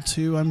that role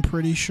too, I'm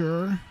pretty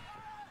sure.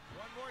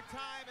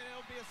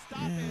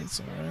 Yeah, it's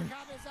alright.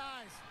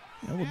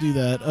 Yeah, we'll do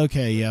that.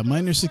 Okay, yeah,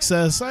 minor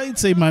success. I'd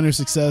say minor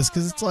success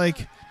because it's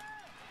like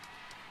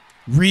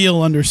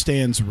real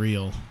understands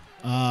real.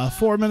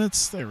 4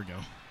 minutes. There we go.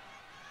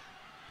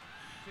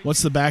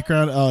 What's the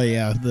background? Oh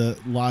yeah, the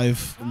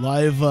live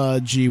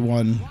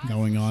G1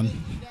 going on.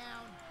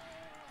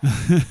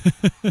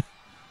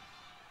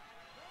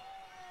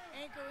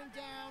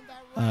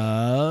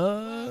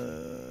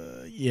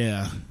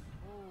 Yeah.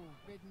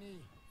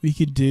 We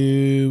could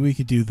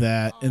do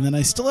that. And then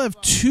I still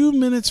have 2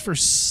 minutes for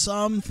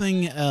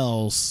something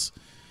else.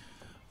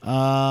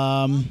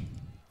 Shida,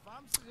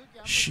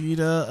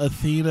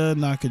 Athena,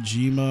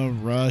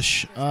 Nakajima,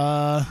 Rush.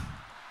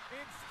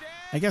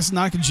 I guess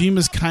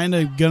Nakajima's kind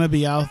of going to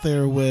be out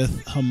there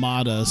with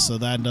Hamada, so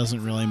that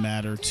doesn't really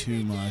matter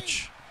too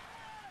much.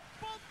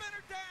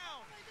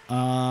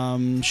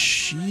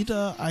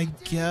 Shida, I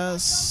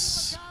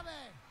guess.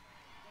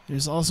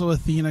 There's also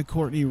Athena,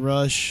 Courtney,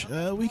 Rush.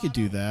 We could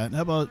do that.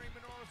 How about,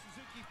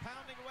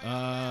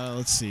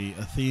 let's see,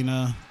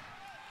 Athena,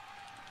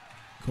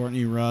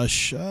 Courtney,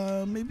 Rush.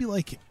 Maybe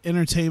like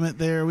entertainment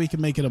there. We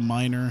can make it a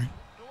minor.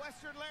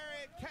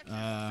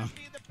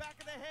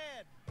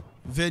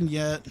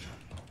 Vignette.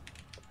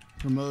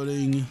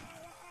 Promoting.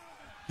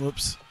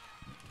 Whoops.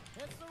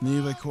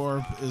 Neva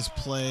Corp is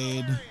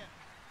played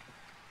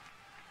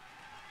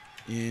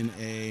in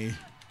a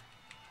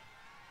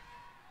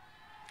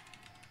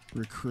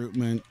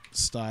recruitment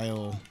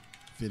style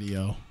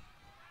video.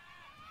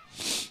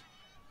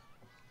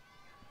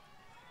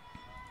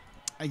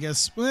 I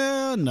guess,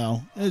 well,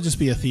 no. It'll just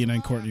be Athena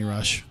and Courtney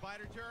Rush.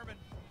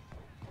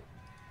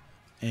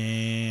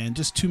 And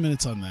just 2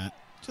 minutes on that.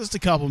 Just a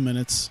couple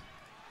minutes.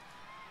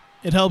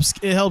 It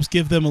helps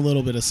give them a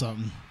little bit of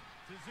something.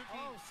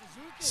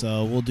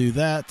 So we'll do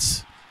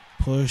that.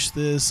 Push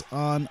this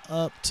on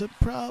up to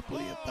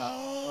probably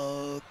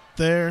about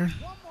there.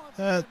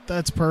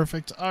 That's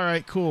perfect. All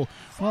right, cool.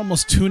 We're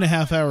almost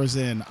 2.5 hours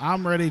in.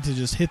 I'm ready to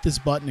just hit this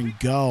button and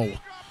go.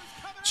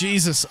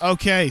 Jesus.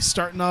 Okay,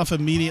 starting off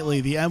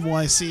immediately. The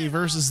MYC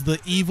versus the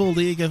Evil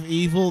League of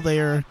Evil. They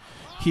are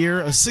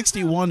here. A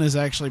 61 is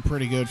actually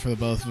pretty good for the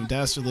both of them.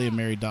 Dastardly and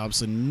Mary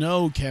Dobson.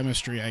 No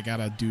chemistry. I got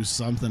to do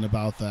something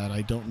about that.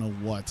 I don't know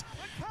what.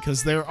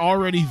 Because they're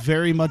already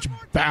very much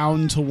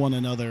bound to one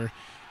another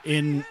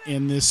in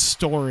this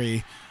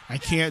story. I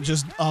can't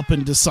just up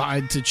and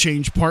decide to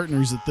change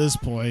partners at this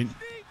point.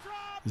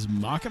 Is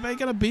Makabe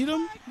going to beat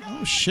him?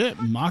 Oh, shit.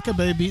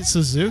 Makabe beat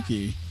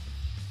Suzuki.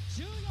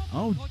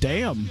 Oh,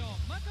 damn.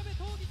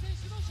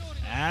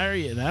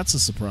 That's a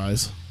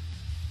surprise.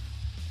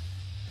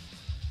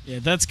 Yeah,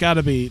 that's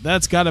gotta be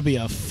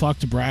a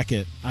fucked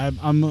bracket.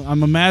 I'm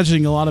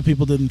imagining a lot of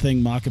people didn't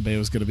think Makabe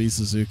was gonna be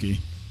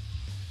Suzuki.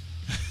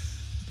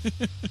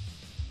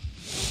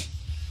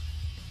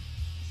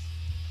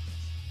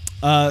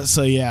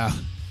 So yeah,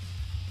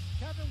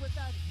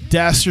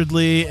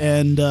 Dastardly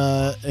and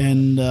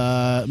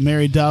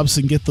Mary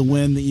Dobson get the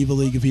win. The Evil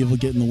League of Evil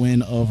getting the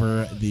win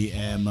over the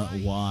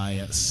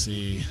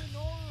MYC.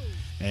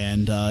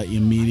 And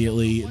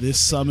immediately this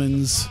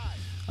summons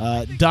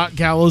Doc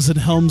Gallows and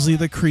Helmsley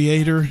the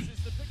Creator,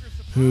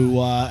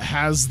 who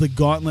has the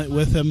gauntlet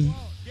with him.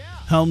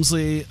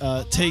 Helmsley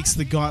takes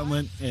the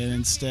gauntlet and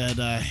instead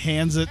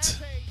hands it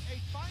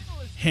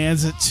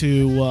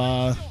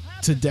to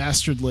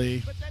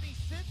Dastardly.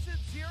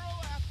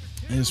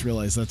 I just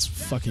realized that's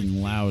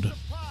fucking loud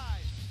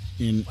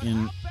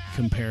in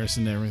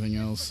comparison to everything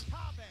else.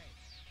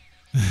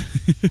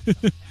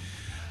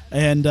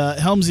 And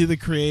Helmsley the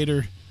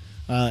Creator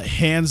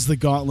hands the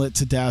gauntlet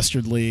to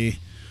Dastardly,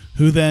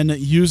 who then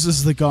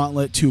uses the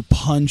gauntlet to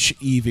punch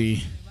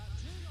Evie,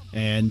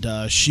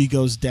 and she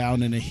goes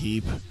down in a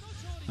heap.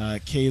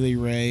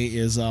 Kaylee Ray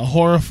is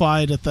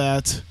horrified at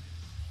that,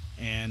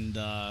 and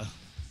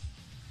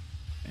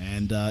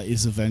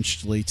is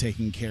eventually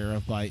taken care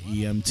of by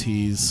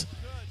EMTs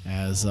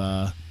as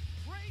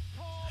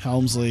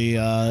Helmsley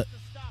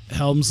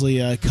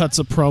cuts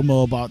a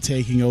promo about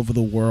taking over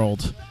the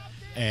world,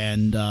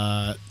 and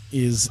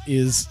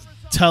is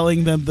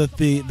telling them that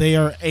they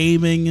are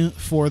aiming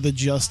for the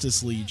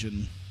Justice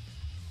Legion.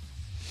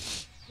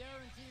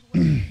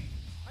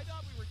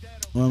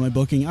 What am I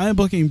booking? I am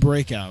booking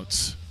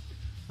Breakouts.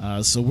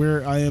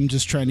 So I am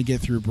just trying to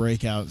get through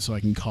Breakout so I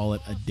can call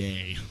it a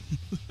day.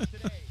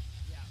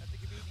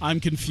 I'm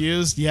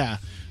confused. Yeah,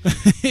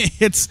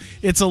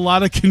 it's a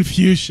lot of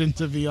confusion,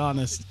 to be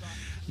honest.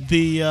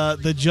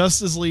 The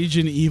Justice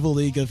Legion Evil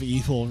League of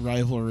Evil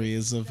rivalry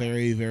is a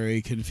very,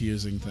 very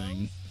confusing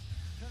thing.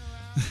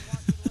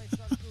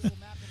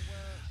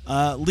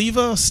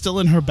 Leva, still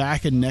in her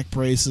back and neck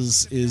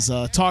braces, is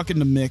talking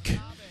to Mick,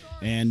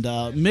 and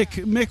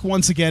Mick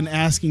once again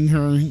asking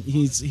her.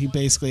 He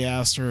basically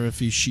asked her if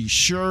she's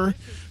sure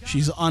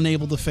she's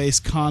unable to face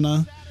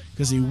Kana,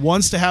 because he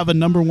wants to have a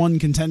 #1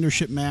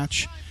 contendership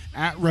match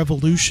at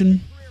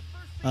Revolution.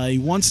 He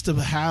wants to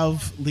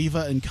have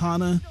Leva and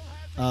Kana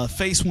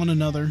face one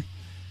another,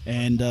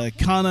 and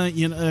Kana,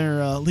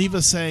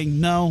 Leva saying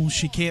no,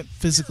 she can't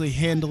physically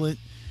handle it,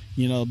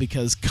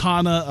 because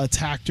Kana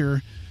attacked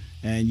her,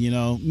 and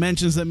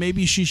mentions that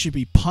maybe she should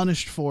be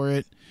punished for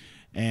it,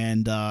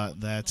 and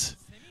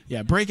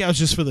Breakout's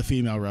just for the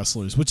female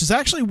wrestlers, which has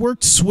actually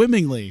worked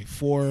swimmingly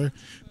for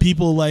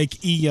people like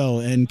Io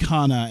and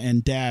Kana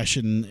and Dash,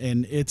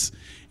 and it's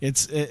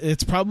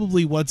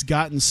probably what's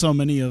gotten so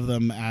many of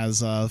them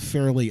as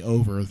fairly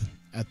over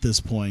at this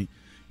point,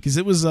 because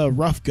it was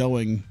rough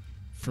going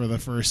for the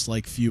first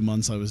few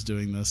months I was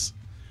doing this.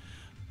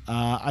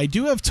 I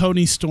do have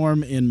Tony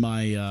Storm in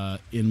my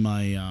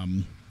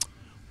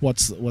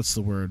what's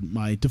the word?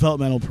 My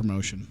developmental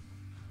promotion.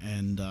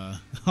 And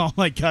oh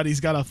my god, he's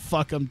got a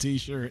 "fuck 'em"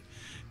 t-shirt.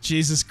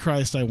 Jesus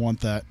Christ, I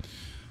want that.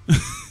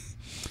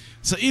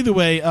 So either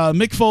way,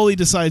 Mick Foley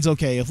decides,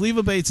 okay, if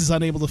Leva Bates is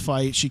unable to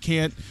fight, she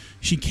can't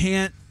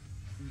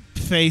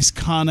face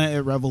Kana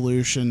at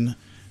Revolution,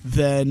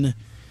 then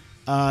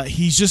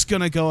he's just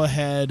gonna go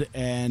ahead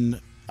and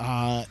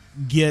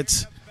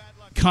get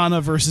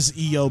Kana versus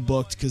Io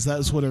booked, because that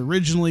was what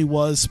originally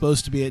was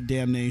supposed to be at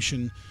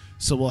Damnation.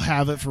 So we'll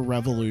have it for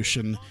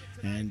Revolution.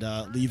 And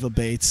Leva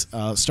Bates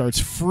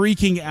starts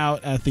freaking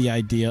out at the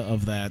idea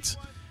of that,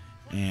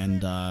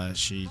 and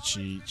she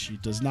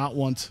does not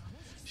want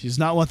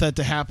that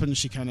to happen.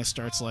 She kind of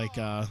starts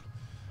stopping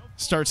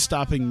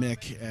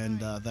Mick, and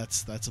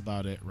that's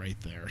about it right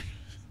there.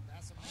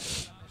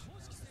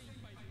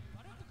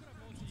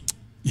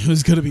 It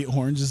was gonna be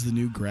Orange is the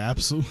New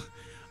Graps.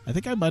 I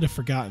think I might have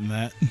forgotten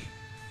that.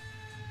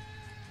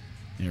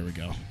 There we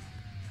go.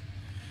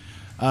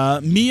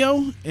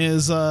 Mio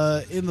is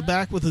in the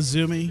back with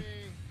Azumi,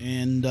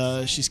 and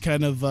she's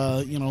kind of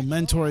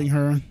mentoring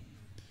her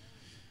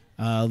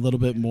a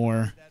little bit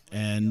more.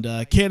 And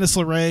Candice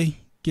LeRae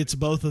gets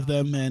both of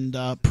them and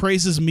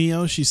praises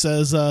Mio. She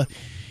says it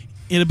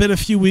had been a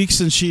few weeks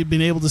since she had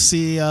been able to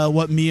see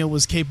what Mio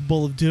was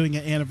capable of doing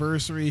at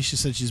Anniversary. She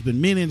said she's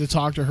been meaning to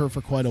talk to her for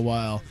quite a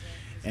while,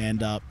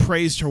 and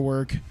praised her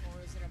work.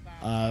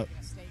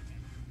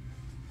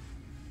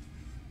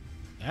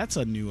 That's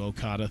a new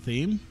Okada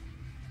theme.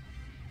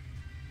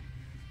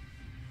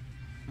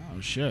 Oh,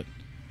 shit.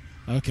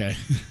 Okay.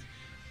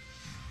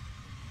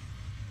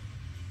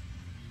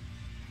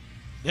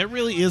 That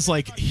really is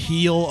like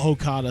heel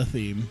Okada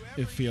theme,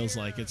 it feels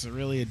like. It's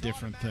really a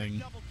different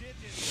thing.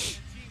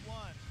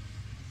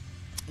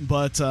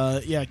 But,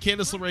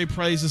 Candice LeRae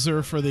praises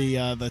her for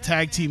the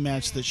tag team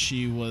match that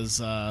she was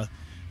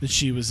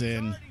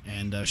in.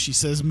 And she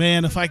says,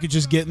 man, if I could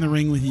just get in the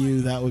ring with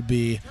you, that would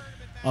be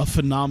a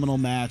phenomenal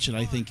match. And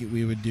I think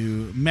we would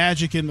do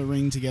magic in the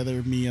ring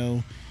together,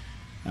 Mio.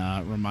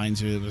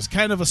 Reminds her it was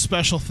kind of a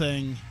special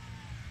thing,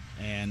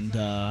 and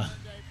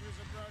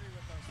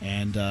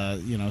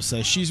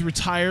says she's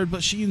retired,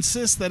 but she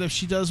insists that if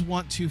she does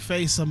want to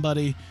face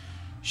somebody,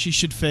 she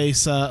should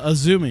face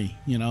Azumi.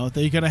 If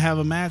they're gonna have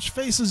a match,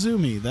 face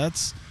Azumi.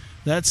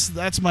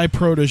 That's my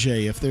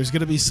protege. If there's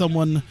gonna be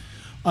someone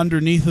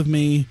underneath of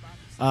me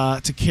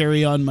to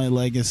carry on my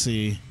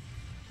legacy,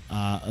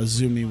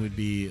 Azumi would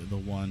be the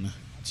one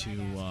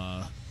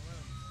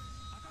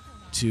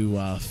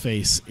to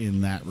face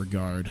in that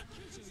regard.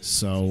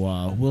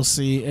 So we'll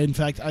see. In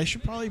fact, I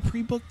should probably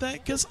pre-book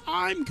that because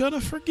I'm going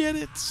to forget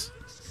it.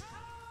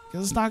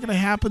 Because it's not going to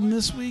happen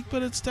this week,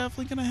 but it's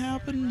definitely going to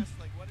happen.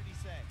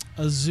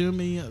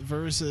 Azumi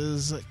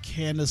versus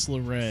Candice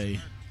LeRae.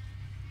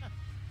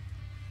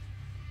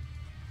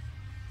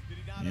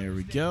 There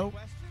we go.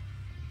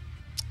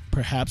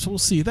 Perhaps we'll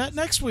see that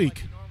next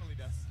week.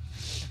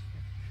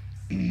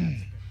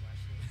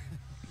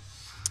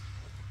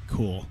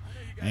 Cool.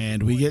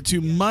 And we get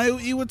to Mayu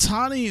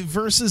Iwatani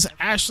versus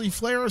Ashley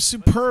Flair. A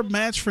superb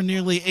match for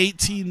nearly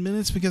 18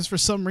 minutes because for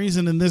some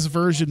reason in this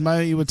version,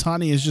 Mayu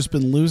Iwatani has just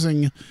been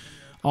losing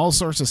all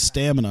sorts of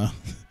stamina.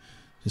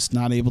 Just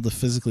not able to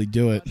physically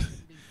do it.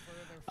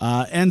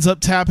 Ends up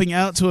tapping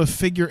out to a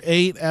figure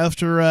 8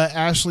 after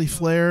Ashley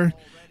Flair.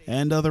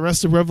 And the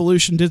rest of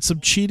Revolution did some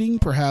cheating.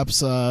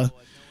 Perhaps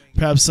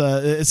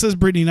it says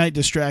Brittany Knight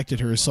distracted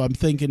her, so I'm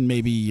thinking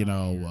maybe, you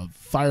know,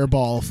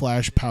 Fireball,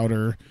 Flash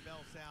Powder.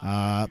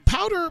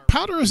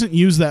 Powder isn't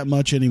used that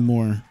much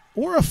anymore.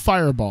 Or a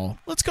Fireball.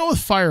 Let's go with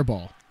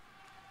Fireball.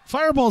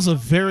 Fireball's a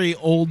very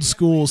old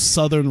school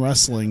Southern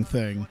wrestling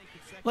thing.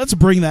 Let's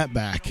bring that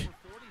back.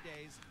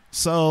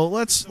 So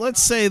let's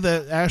say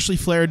that Ashley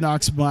Flair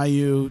knocks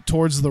Mayu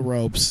towards the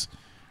ropes,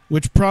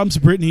 which prompts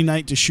Brittany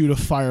Knight to shoot a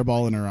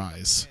fireball in her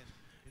eyes.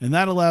 And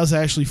that allows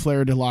Ashley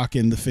Flair to lock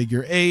in the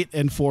figure 8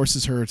 and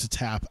forces her to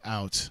tap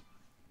out.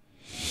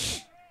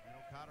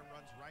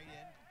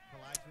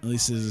 At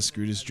least as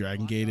screwed as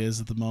Dragon Gate is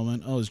at the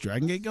moment. Oh, is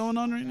Dragon Gate going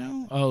on right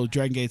now? Oh,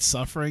 Dragon Gate's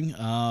suffering?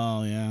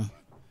 Oh, yeah.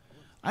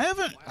 I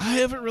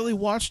haven't really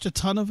watched a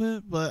ton of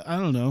it, but I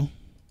don't know.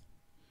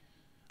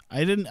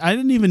 I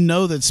didn't even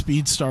know that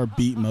Speedstar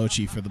beat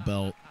Mochi for the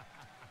belt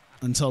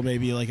until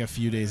maybe like a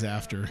few days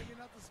after.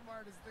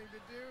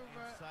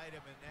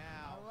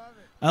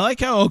 I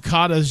like how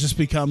Okada has just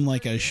become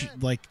like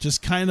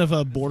just kind of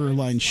a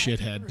borderline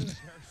shithead.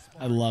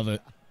 I love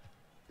it.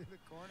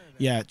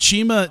 Yeah,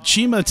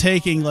 Chima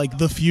taking like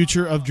the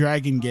future of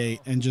Dragon Gate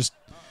and just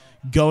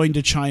going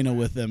to China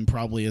with them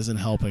probably isn't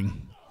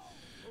helping.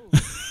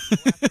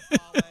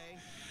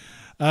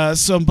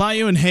 So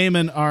Mayu and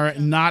Heyman are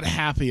not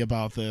happy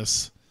about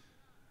this.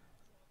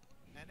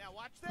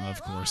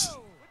 Of course.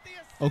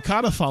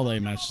 Okada Fale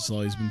match has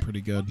always been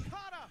pretty good.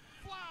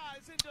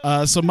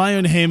 So Mayu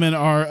and Heyman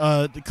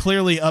are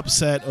clearly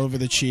upset over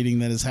the cheating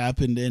that has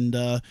happened,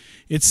 and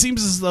it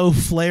seems as though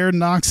Flair,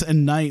 Knox,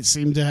 and Knight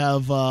seem to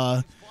have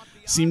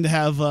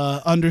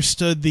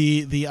understood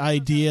the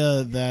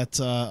idea that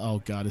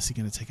oh god, is he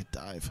going to take a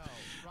dive?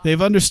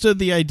 They've understood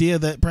the idea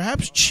that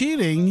perhaps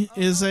cheating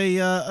is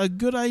a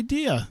good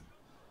idea.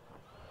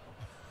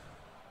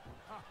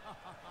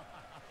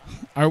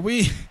 Are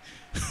we?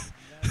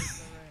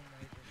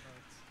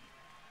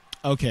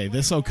 Okay,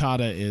 this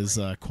Okada is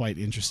quite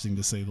interesting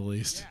to say the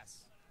least.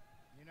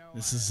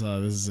 This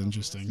is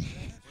interesting.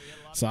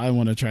 So I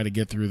want to try to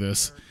get through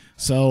this.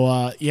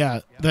 So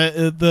yeah,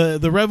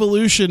 the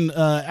Revolution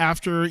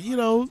after, you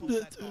know,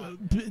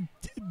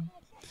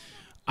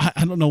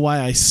 I don't know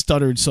why I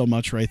stuttered so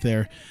much right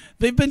there.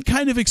 They've been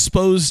kind of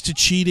exposed to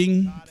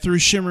cheating through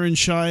Shimmer and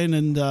Shine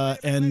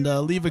and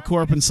Leva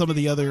Corp and some of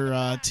the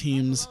other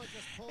teams.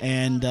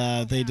 And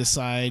they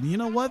decide, you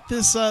know what,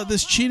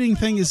 this cheating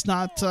thing is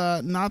not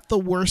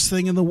the worst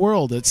thing in the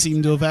world. It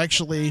seemed to have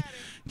actually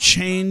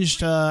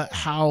changed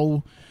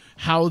how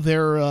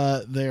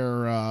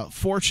their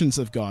fortunes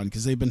have gone,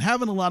 because they've been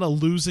having a lot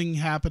of losing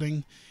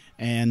happening,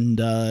 and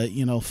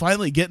you know,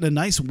 finally getting a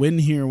nice win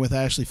here with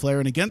Ashley Flair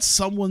and against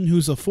someone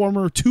who's a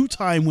former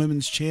 2-time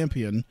women's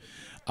champion,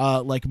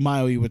 like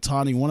Mayu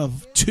Iwatani, one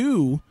of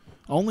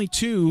only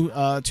two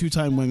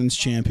 2-time women's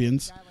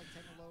champions.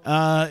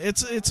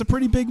 It's a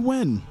pretty big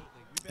win,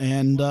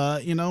 and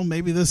you know,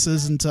 maybe this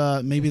isn't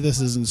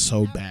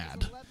so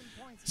bad.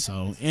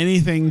 So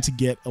anything to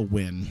get a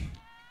win.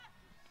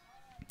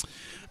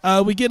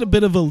 We get a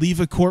bit of a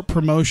Leva Corp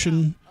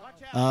promotional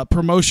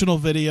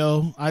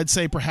video. I'd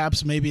say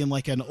perhaps maybe in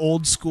like an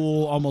old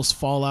school, almost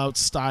Fallout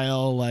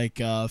style, like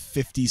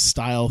 50s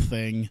style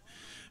thing,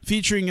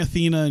 featuring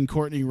Athena and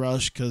Courtney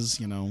Rush, because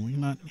you know, we're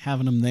not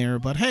having them there,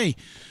 but hey.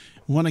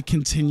 Want to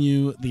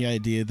continue the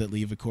idea that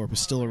Leva Corp is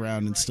still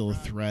around and still a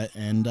threat,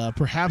 and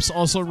perhaps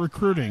also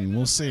recruiting.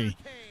 We'll see.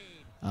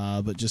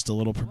 But just a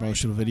little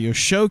promotional video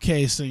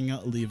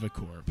showcasing Leva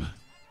Corp.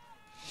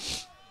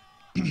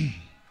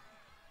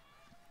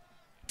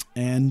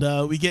 And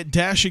we get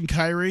Dash and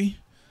Kyrie.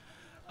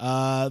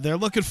 They're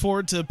looking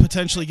forward to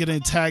potentially getting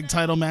a tag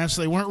title match.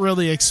 They weren't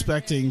really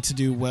expecting to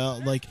do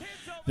well. Like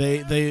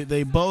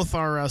they both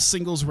are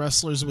singles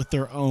wrestlers with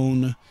their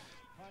own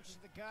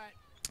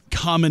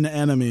common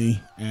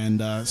enemy,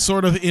 and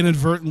sort of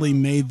inadvertently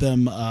made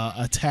them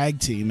a tag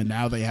team, and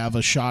now they have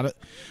a shot at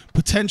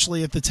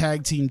potentially at the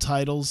tag team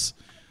titles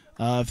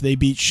if they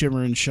beat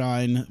Shimmer and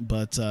Shine.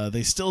 But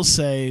they still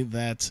say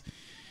that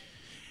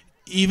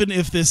even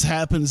if this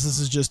happens, this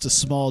is just a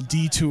small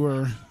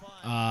detour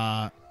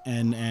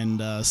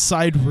and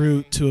side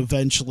route to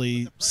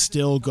eventually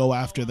still go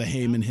after the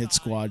Heyman Hit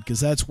Squad, because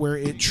that's where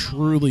it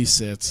truly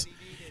sits,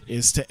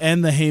 is to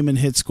end the Heyman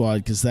Hit Squad,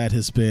 because that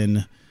has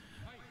been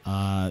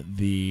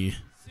that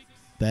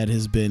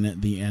has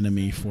been the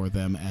enemy for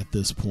them at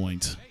this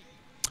point.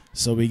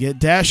 So we get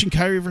Dash and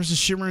Kairi versus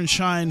Shimmer and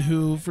Shine,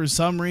 who for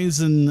some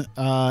reason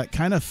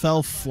kind of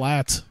fell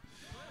flat.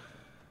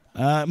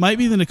 It might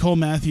be the Nicole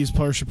Matthews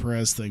Portia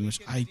Perez thing, which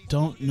I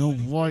don't know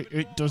why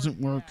it doesn't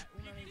work.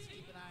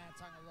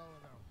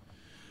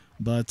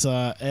 But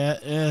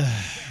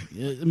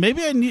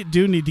maybe I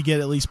do need to get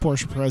at least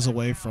Portia Perez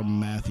away from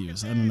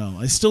Matthews. I don't know.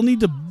 I still need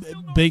to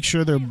make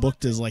sure they're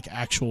booked as like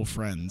actual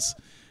friends.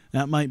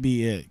 That might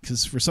be it,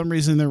 because for some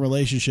reason in their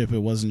relationship it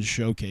wasn't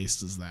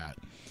showcased as that.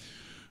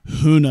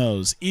 Who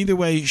knows? Either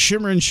way,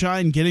 Shimmer and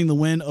Shine getting the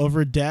win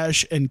over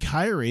Dash and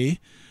Kairi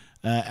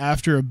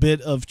after a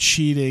bit of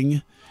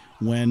cheating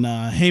when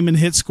Heyman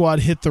Hit Squad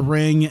hit the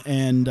ring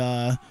and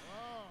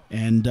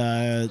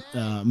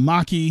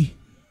Maki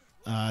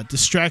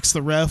distracts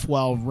the ref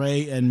while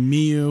Ray and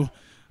Miyu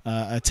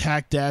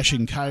attack Dash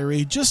and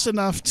Kairi, just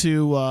enough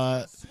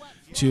to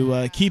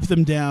keep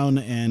them down,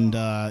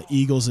 and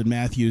Eagles and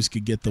Matthews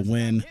could get the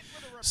win.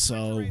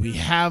 So we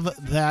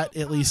have that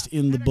at least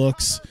in the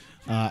books.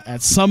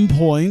 At some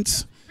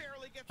point,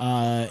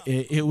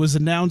 it was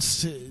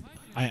announced,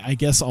 I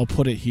guess I'll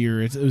put it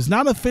here, it was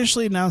not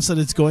officially announced that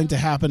it's going to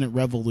happen at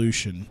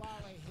Revolution.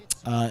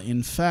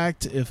 In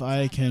fact, if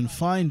I can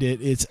find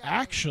it, it's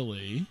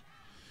actually,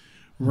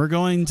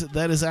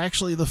 that is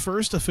actually the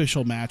first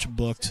official match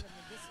booked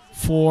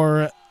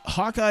for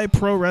Hawkeye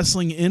Pro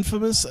Wrestling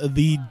Infamous,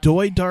 the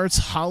Doy Darts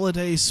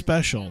Holiday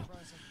Special.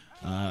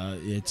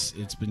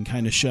 It's been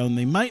kind of shown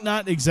they might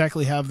not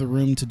exactly have the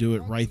room to do it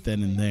right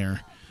then and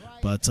there,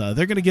 but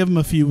they're going to give them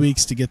a few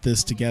weeks to get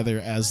this together,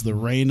 as the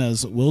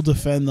Reinas will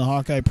defend the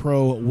Hawkeye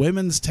Pro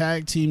Women's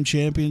Tag Team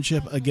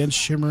Championship against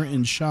Shimmer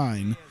and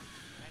Shine.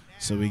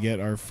 So we get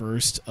our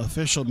first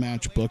official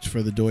match booked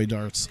for the Doy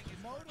Darts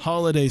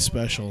Holiday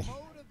Special.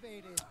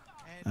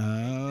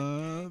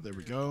 There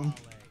we go.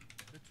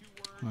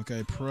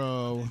 Hawkeye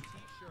Pro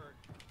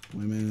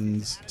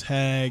Women's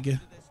Tag.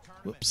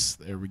 Whoops,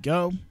 there we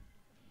go.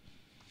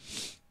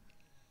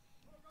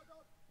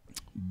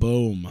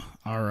 Boom.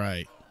 All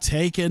right.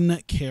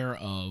 Taken care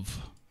of.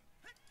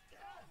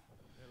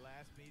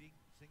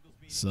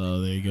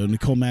 So there you go.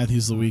 Nicole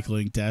Matthews, the weak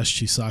link. Dash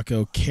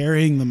Chisako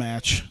carrying the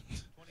match.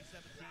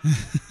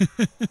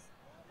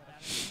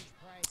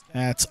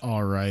 That's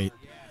all right.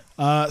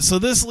 So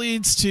this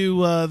leads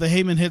to the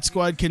Heyman Hit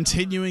Squad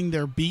continuing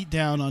their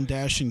beatdown on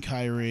Dash and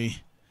Kairi.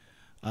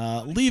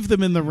 Leave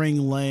them in the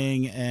ring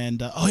laying,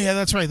 and oh yeah,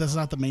 that's right. That's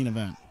not the main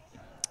event.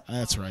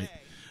 That's right.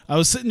 I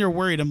was sitting there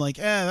worried. I'm like,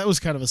 that was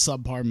kind of a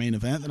subpar main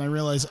event. And I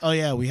realized, oh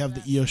yeah, we have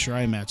the Io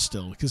Shirai match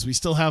still, because we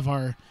still have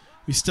our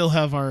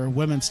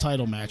women's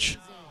title match,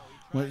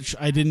 which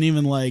I didn't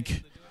even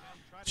like.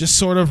 Just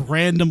sort of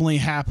randomly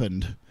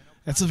happened.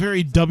 That's a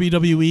very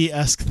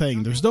WWE-esque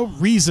thing. There's no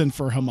reason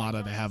for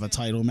Hamada to have a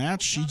title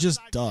match. She just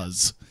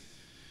does.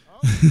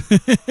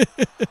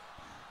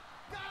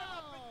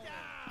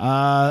 But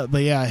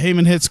yeah,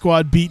 Heyman Hit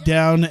Squad beat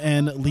down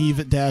and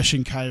leave Dash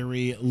and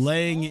Kairi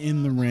laying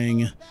in the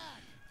ring,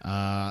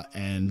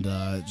 and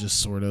just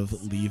sort of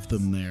leave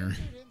them there.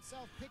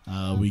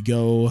 We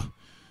go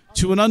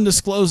to an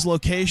undisclosed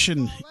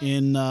location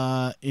in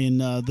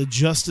the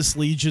Justice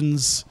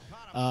Legion's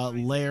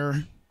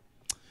lair.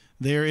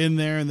 They're in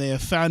there, and they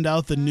have found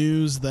out the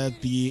news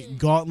that the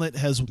gauntlet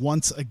has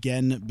once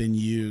again been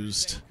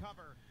used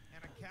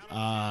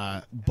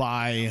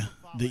by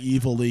the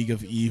Evil League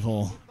of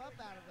Evil.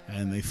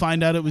 And they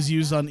find out it was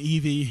used on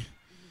Evie,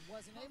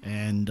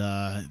 and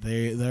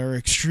they're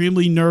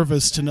extremely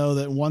nervous to know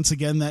that once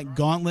again that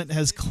gauntlet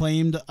has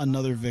claimed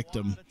another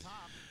victim.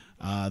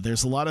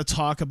 There's a lot of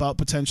talk about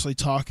potentially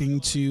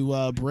talking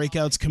to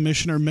Breakout's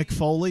Commissioner Mick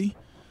Foley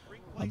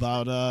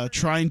about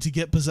trying to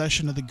get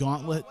possession of the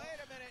gauntlet,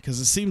 because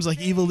it seems like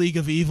Evil League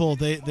of Evil,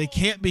 they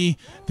can't be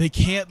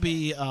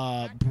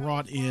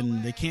brought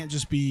in. They can't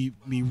just be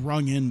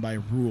rung in by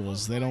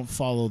rules. They don't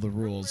follow the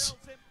rules.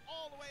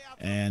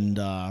 And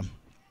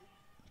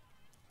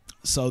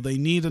so they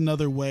need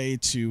another way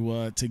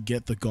to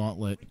get the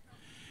gauntlet.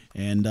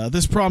 And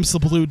this prompts the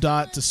Blue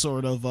Dot to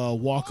sort of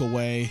walk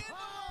away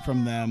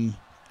from them.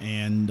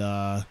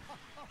 And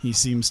he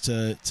seems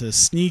to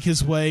sneak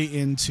his way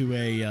into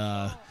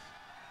a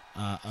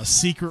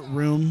secret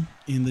room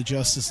in the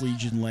Justice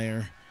Legion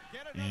lair.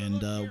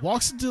 And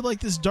walks into like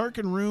this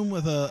darkened room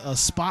with a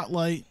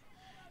spotlight.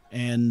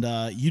 And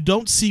you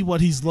don't see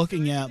what he's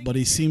looking at, but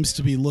he seems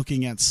to be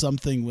looking at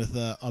something with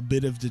a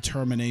bit of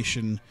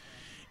determination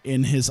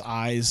in his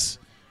eyes.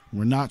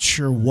 We're not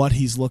sure what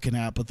he's looking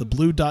at, but the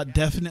Blue Dot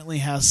definitely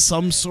has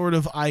some sort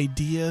of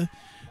idea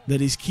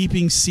that he's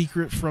keeping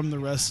secret from the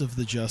rest of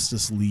the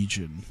Justice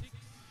Legion.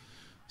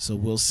 So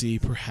we'll see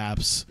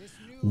perhaps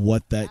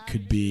what that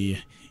could be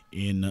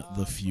in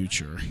the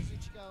future.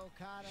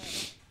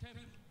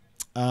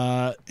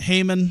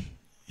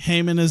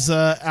 Heyman is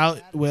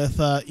out with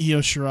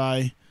Io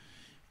Shirai.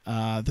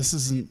 This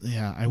isn't.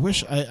 Yeah, I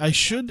wish I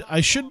should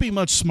be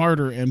much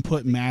smarter and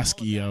put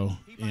Mask Io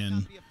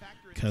in,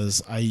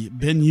 because I've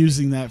been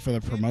using that for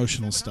the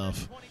promotional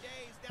stuff.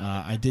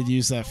 I did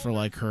use that for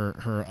like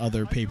her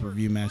other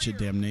pay-per-view match at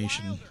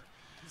Damnation.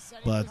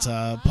 But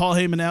Paul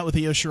Heyman out with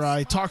Io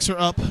Shirai, talks her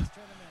up.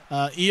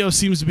 Io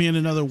seems to be in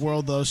another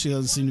world, though. She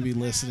doesn't seem to be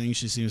listening.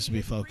 She seems to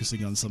be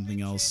focusing on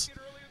something else.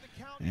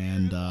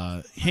 And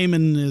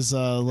Heyman is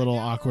a little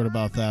awkward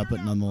about that,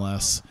 but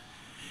nonetheless.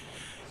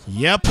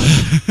 Yep.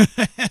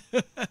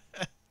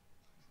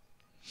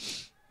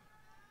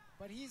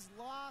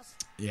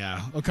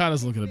 Yeah,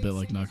 Okada's looking a bit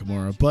like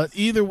Nakamura. But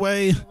either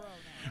way,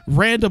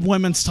 random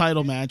women's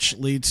title match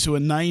leads to a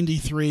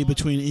 93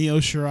 between Io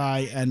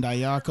Shirai and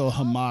Ayako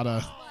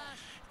Hamada.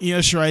 Io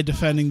Shirai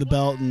defending the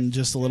belt in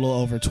just a little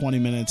over 20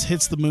 minutes,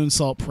 hits the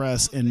moonsault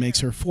press, and makes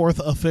her fourth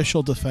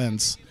official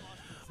defense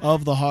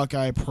of the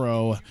Hawkeye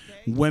Pro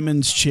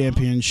Women's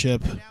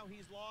Championship,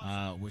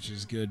 which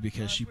is good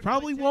because she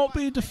probably won't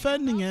be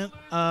defending it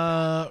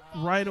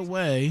right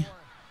away.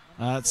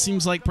 It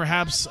seems like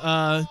perhaps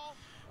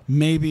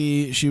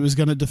maybe she was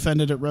going to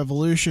defend it at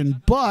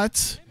Revolution,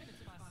 but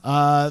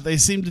they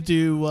seem to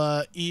do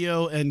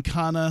Io and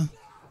Kana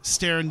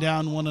staring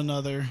down one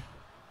another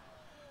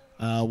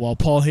while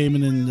Paul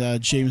Heyman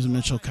and James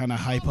Mitchell kind of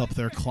hype up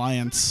their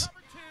clients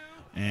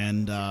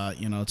and,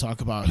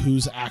 talk about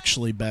who's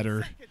actually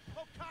better.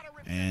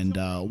 And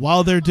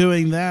while they're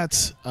doing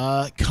that,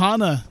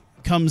 Kana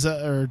comes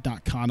out, or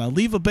not Kana,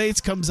 Leva Bates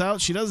comes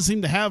out. She doesn't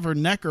seem to have her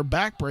neck or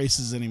back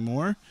braces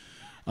anymore.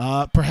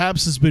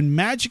 Perhaps has been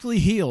magically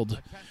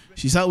healed.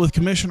 She's out with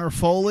Commissioner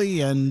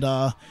Foley and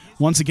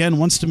once again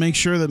wants to make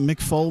sure that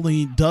Mick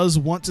Foley does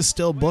want to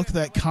still book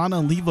that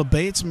Kana-Leva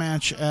Bates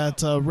match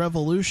at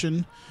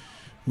Revolution,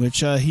 which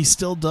he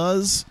still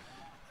does.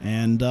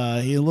 And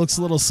he looks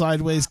a little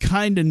sideways,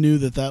 kind of knew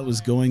that was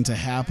going to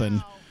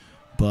happen.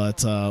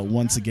 But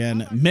once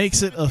again,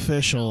 makes it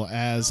official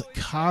as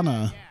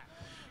Kana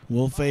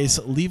will face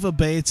Leva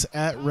Bates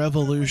at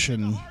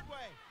Revolution.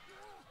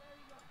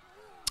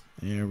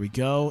 There we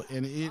go,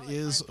 and it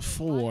is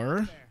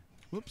for,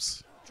 #1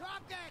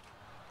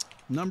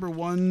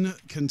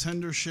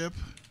 contendership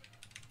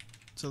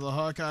to the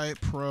Hawkeye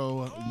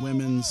Pro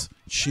Women's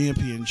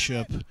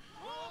Championship.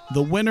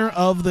 The winner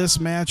of this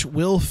match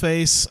will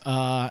face,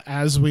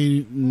 as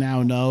we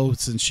now know,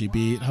 since she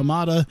beat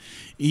Hamada,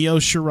 Io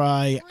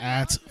Shirai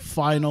at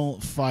Final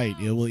Fight.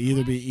 It will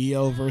either be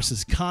Io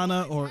versus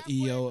Kana or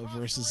Io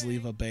versus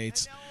Leva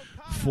Bates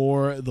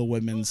for the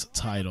women's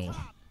title.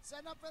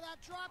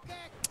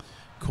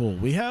 Cool.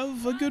 We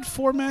have a good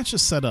 4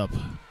 matches set up.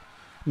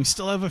 We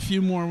still have a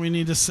few more we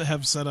need to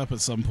have set up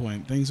at some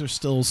point. Things are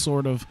still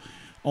sort of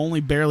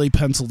only barely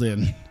penciled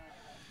in.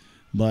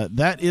 But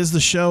that is the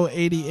show,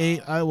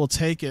 88. I will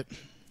take it.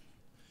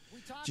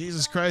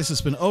 Jesus Christ,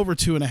 it's been over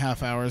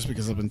 2.5 hours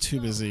because I've been too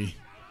busy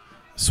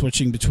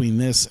switching between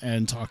this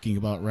and talking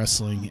about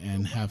wrestling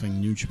and having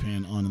New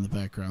Japan on in the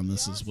background.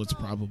 This is what's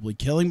probably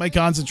killing my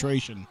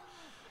concentration.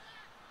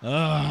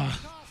 Ugh.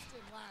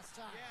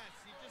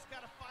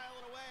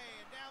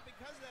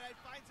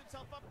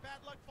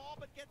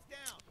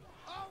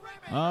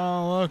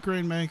 Oh, look,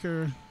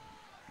 Rainmaker.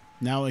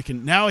 Now I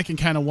can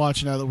kind of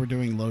watch now that we're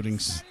doing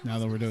loadings. Now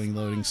that we're doing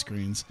loading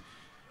screens.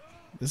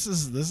 This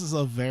is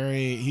a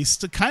very, he's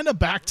kind of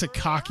back to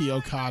cocky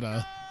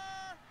Okada,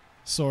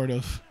 sort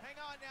of.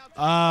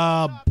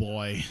 Ah,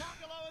 boy.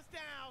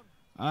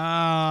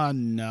 Ah,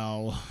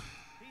 no.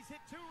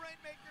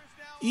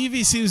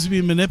 Evie seems to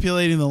be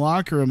manipulating the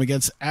locker room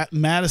against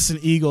Madison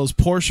Eagles.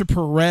 Portia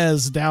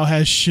Perez now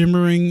has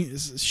simmering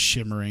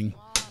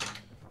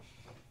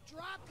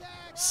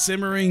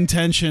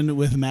tension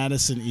with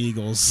Madison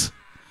Eagles.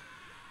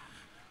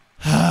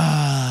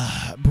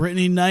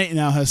 Brittany Knight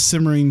now has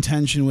simmering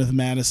tension with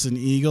Madison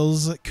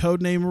Eagles.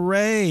 Codename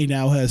Ray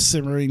now has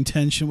simmering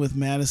tension with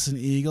Madison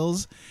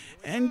Eagles.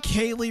 And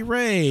Kaylee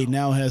Ray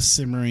now has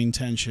simmering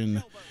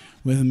tension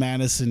with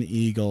Madison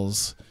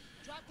Eagles.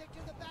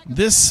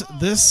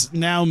 This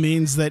now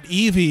means that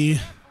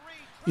Evie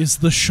is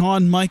the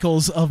Shawn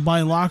Michaels of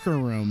my locker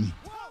room.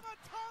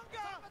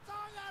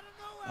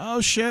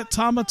 Oh shit,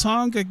 Tama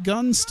Tonga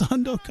gun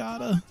stunned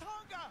Okada.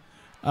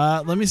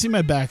 Let me see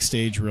my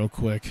backstage real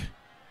quick.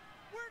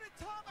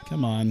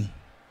 Come on.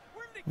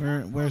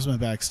 Where's my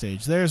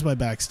backstage? There's my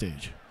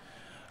backstage.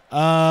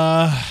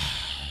 Damn,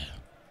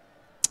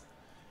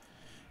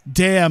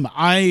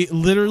 I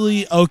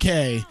literally,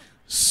 okay.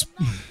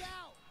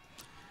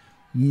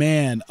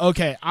 Man,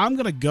 okay, I'm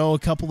going to go a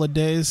couple of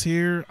days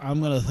here. I'm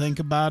going to think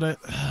about it.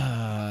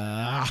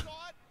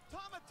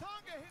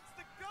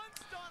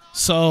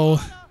 So,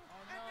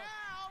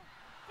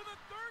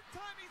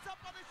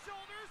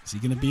 is he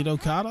going to beat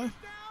Okada?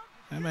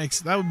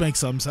 That would make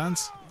some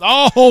sense.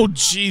 Oh,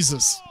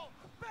 Jesus.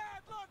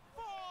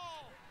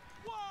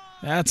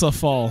 That's a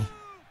fall.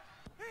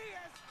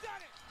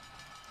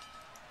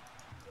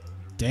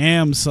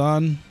 Damn,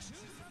 son.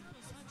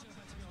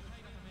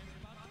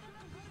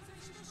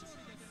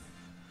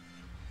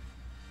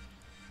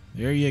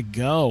 There you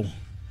go.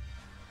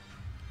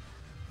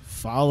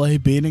 Fale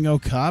beating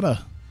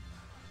Okada.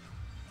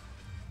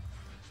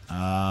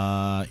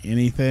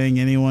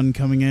 Anyone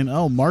coming in?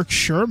 Oh, Mark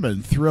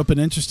Sherman threw up an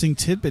interesting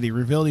tidbit. He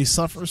revealed he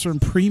suffers from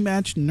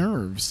pre-match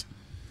nerves.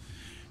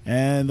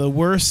 And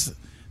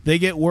they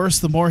get worse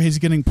the more he's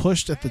getting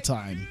pushed at the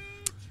time.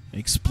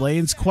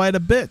 Explains quite a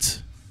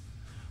bit.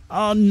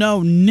 Oh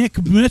no,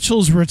 Nick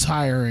Mitchell's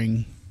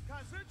retiring.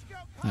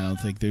 I don't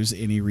think there's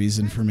any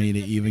reason for me to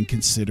even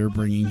consider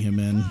bringing him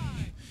in.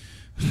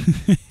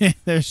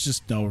 There's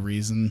just no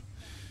reason.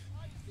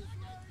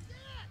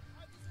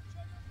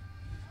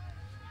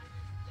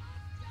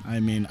 I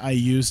mean, I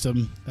used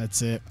him.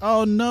 That's it.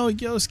 Oh no,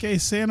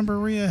 Yosuke Santa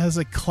Maria has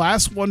a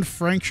class 1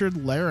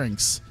 fractured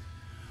larynx.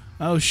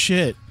 Oh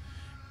shit.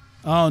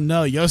 Oh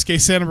no, Yosuke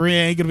Santa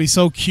Maria ain't gonna be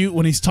so cute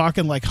when he's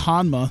talking like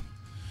Hanma.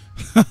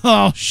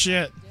 Oh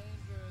shit.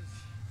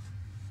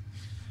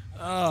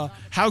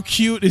 How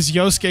cute is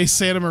Yosuke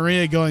Santa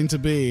Maria going to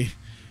be?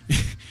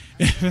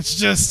 It's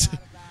just...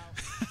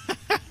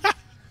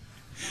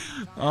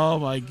 Oh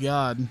my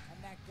god.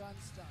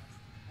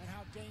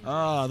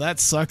 Oh, that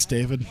sucks,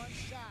 David.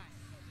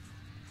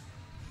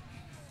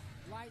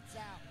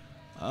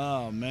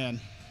 Oh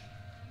man.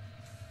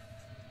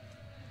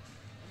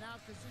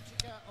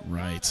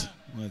 Right.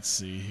 Let's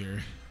see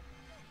here.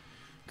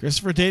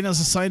 Christopher Daniels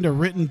has signed a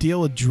written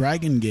deal with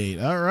Dragon Gate.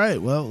 All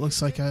right. Well, it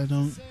looks like I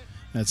don't...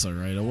 That's all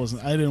right.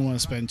 I didn't want to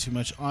spend too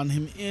much on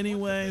him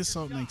anyway,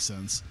 so it makes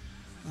sense.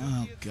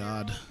 Oh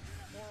god.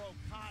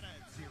 I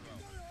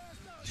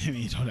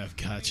mean, you don't have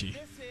Kachi.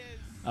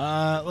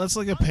 Let's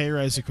look at pay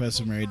rise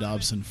request from Mary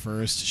Dobson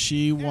first.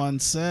 She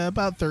wants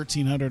about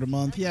 $1,300 a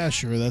month. Yeah,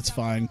 sure, that's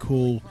fine.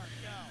 Cool.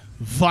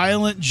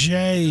 Violent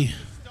J.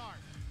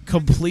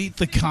 Complete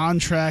the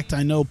contract.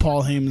 I know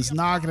Paul Heyman's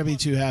not going to be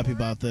too happy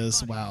about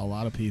this. Wow, a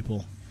lot of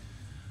people.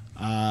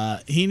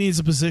 He needs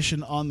a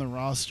position on the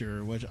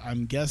roster, which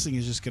I'm guessing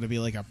is just going to be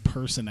like a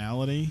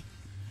personality.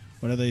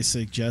 What are they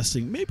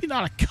suggesting? Maybe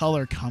not a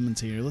color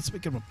commentator. Let's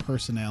make him a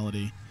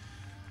personality.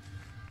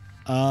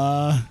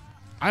 I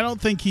don't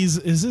think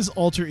is his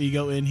alter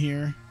ego in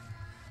here?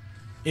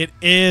 It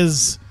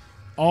is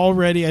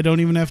already. I don't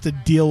even have to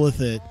deal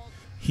with it.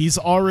 He's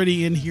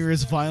already in here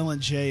as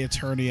Violent J,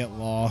 attorney at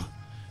law.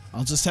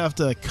 I'll just have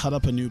to cut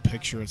up a new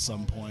picture at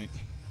some point.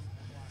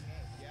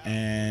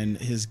 And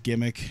his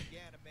gimmick.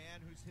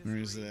 Where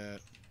is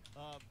that?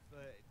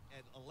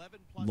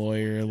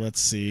 Lawyer, let's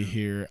see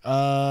here.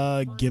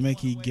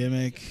 Gimmicky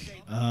gimmick.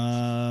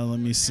 Let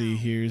me see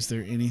here. Is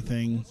there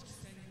anything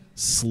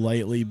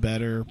slightly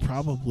better?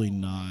 Probably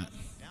not.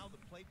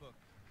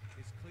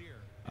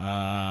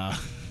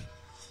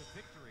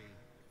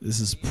 This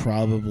is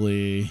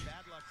probably...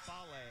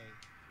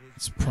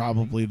 It's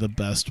probably the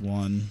best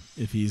one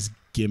if he's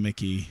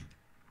gimmicky.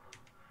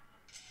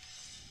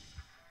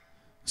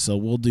 So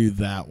we'll do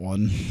that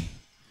one.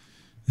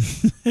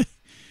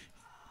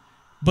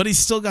 But he's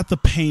still got the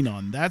paint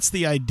on. That's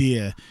the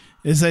idea.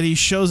 Is that he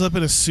shows up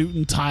in a suit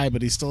and tie,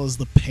 but he still has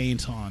the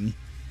paint on.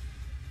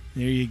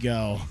 There you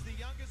go.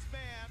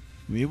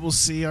 We will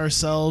see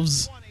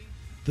ourselves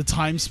the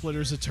Time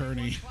Splitter's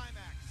attorney.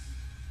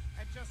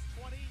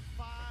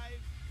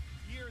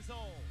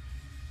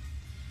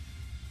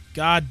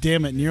 God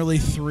damn it, nearly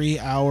 3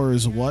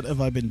 hours. What have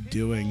I been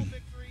doing?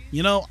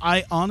 You know,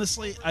 I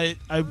honestly,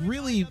 I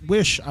really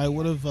wish I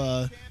would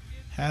have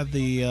had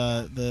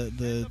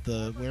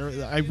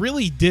where I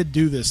really did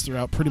do this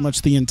throughout pretty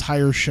much the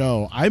entire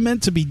show. I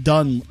meant to be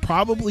done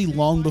probably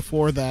long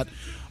before that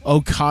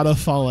Okada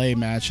Fale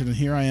match, and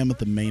here I am at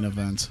the main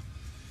event.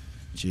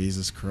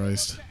 Jesus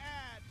Christ.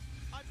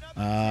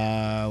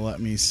 Let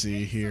me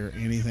see here.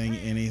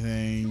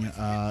 Anything?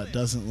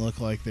 Doesn't look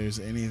like there's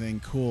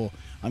anything cool.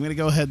 I'm going to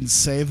go ahead and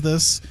save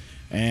this,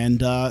 and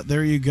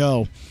there you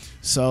go.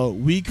 So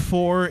week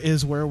 4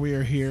 is where we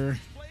are here.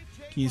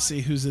 Can you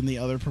see who's in the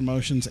other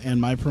promotions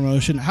and my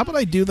promotion? How about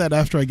I do that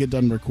after I get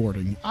done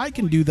recording? I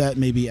can do that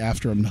maybe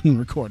after I'm done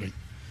recording.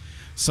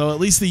 So at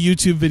least the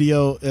YouTube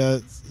video,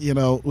 you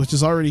know, which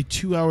is already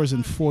 2 hours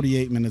and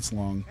 48 minutes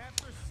long,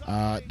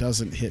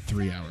 doesn't hit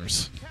 3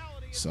 hours.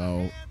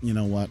 So, you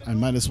know what? I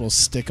might as well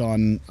stick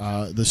on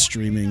the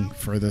streaming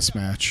for this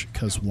match,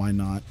 because why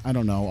not? I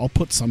don't know. I'll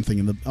put something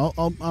in the...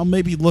 I'll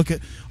maybe look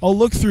at... I'll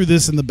look through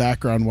this in the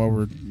background while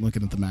we're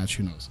looking at the match.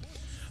 Who knows?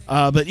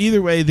 But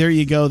either way, there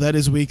you go. That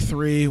is week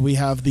 3. We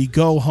have the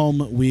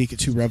go-home week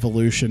to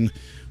Revolution.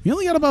 We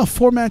only got about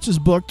 4 matches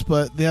booked,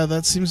 but yeah,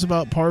 that seems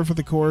about par for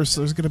the course.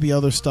 There's going to be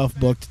other stuff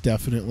booked,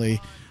 definitely,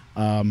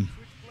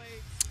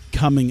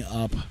 coming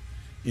up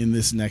in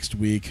this next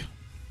week.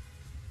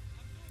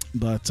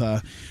 But,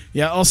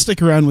 yeah, I'll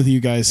stick around with you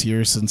guys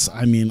here since,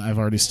 I mean, I've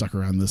already stuck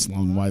around this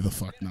long. Why the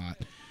fuck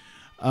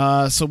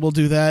not? So we'll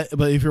do that.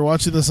 But if you're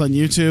watching this on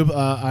YouTube,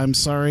 I'm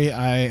sorry.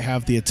 I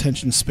have the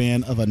attention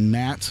span of a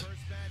gnat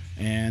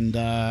and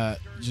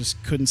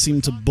just couldn't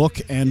seem to book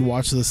and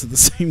watch this at the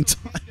same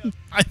time.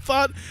 I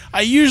thought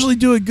I usually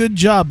do a good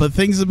job, but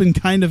things have been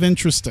kind of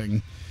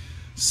interesting.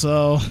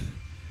 So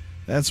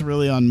that's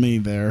really on me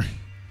there.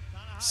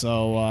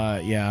 So,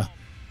 yeah.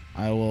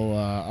 I will.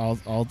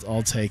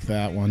 I'll take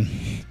that one.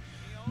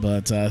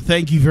 But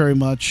thank you very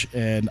much,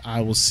 and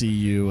I will see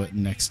you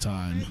next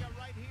time.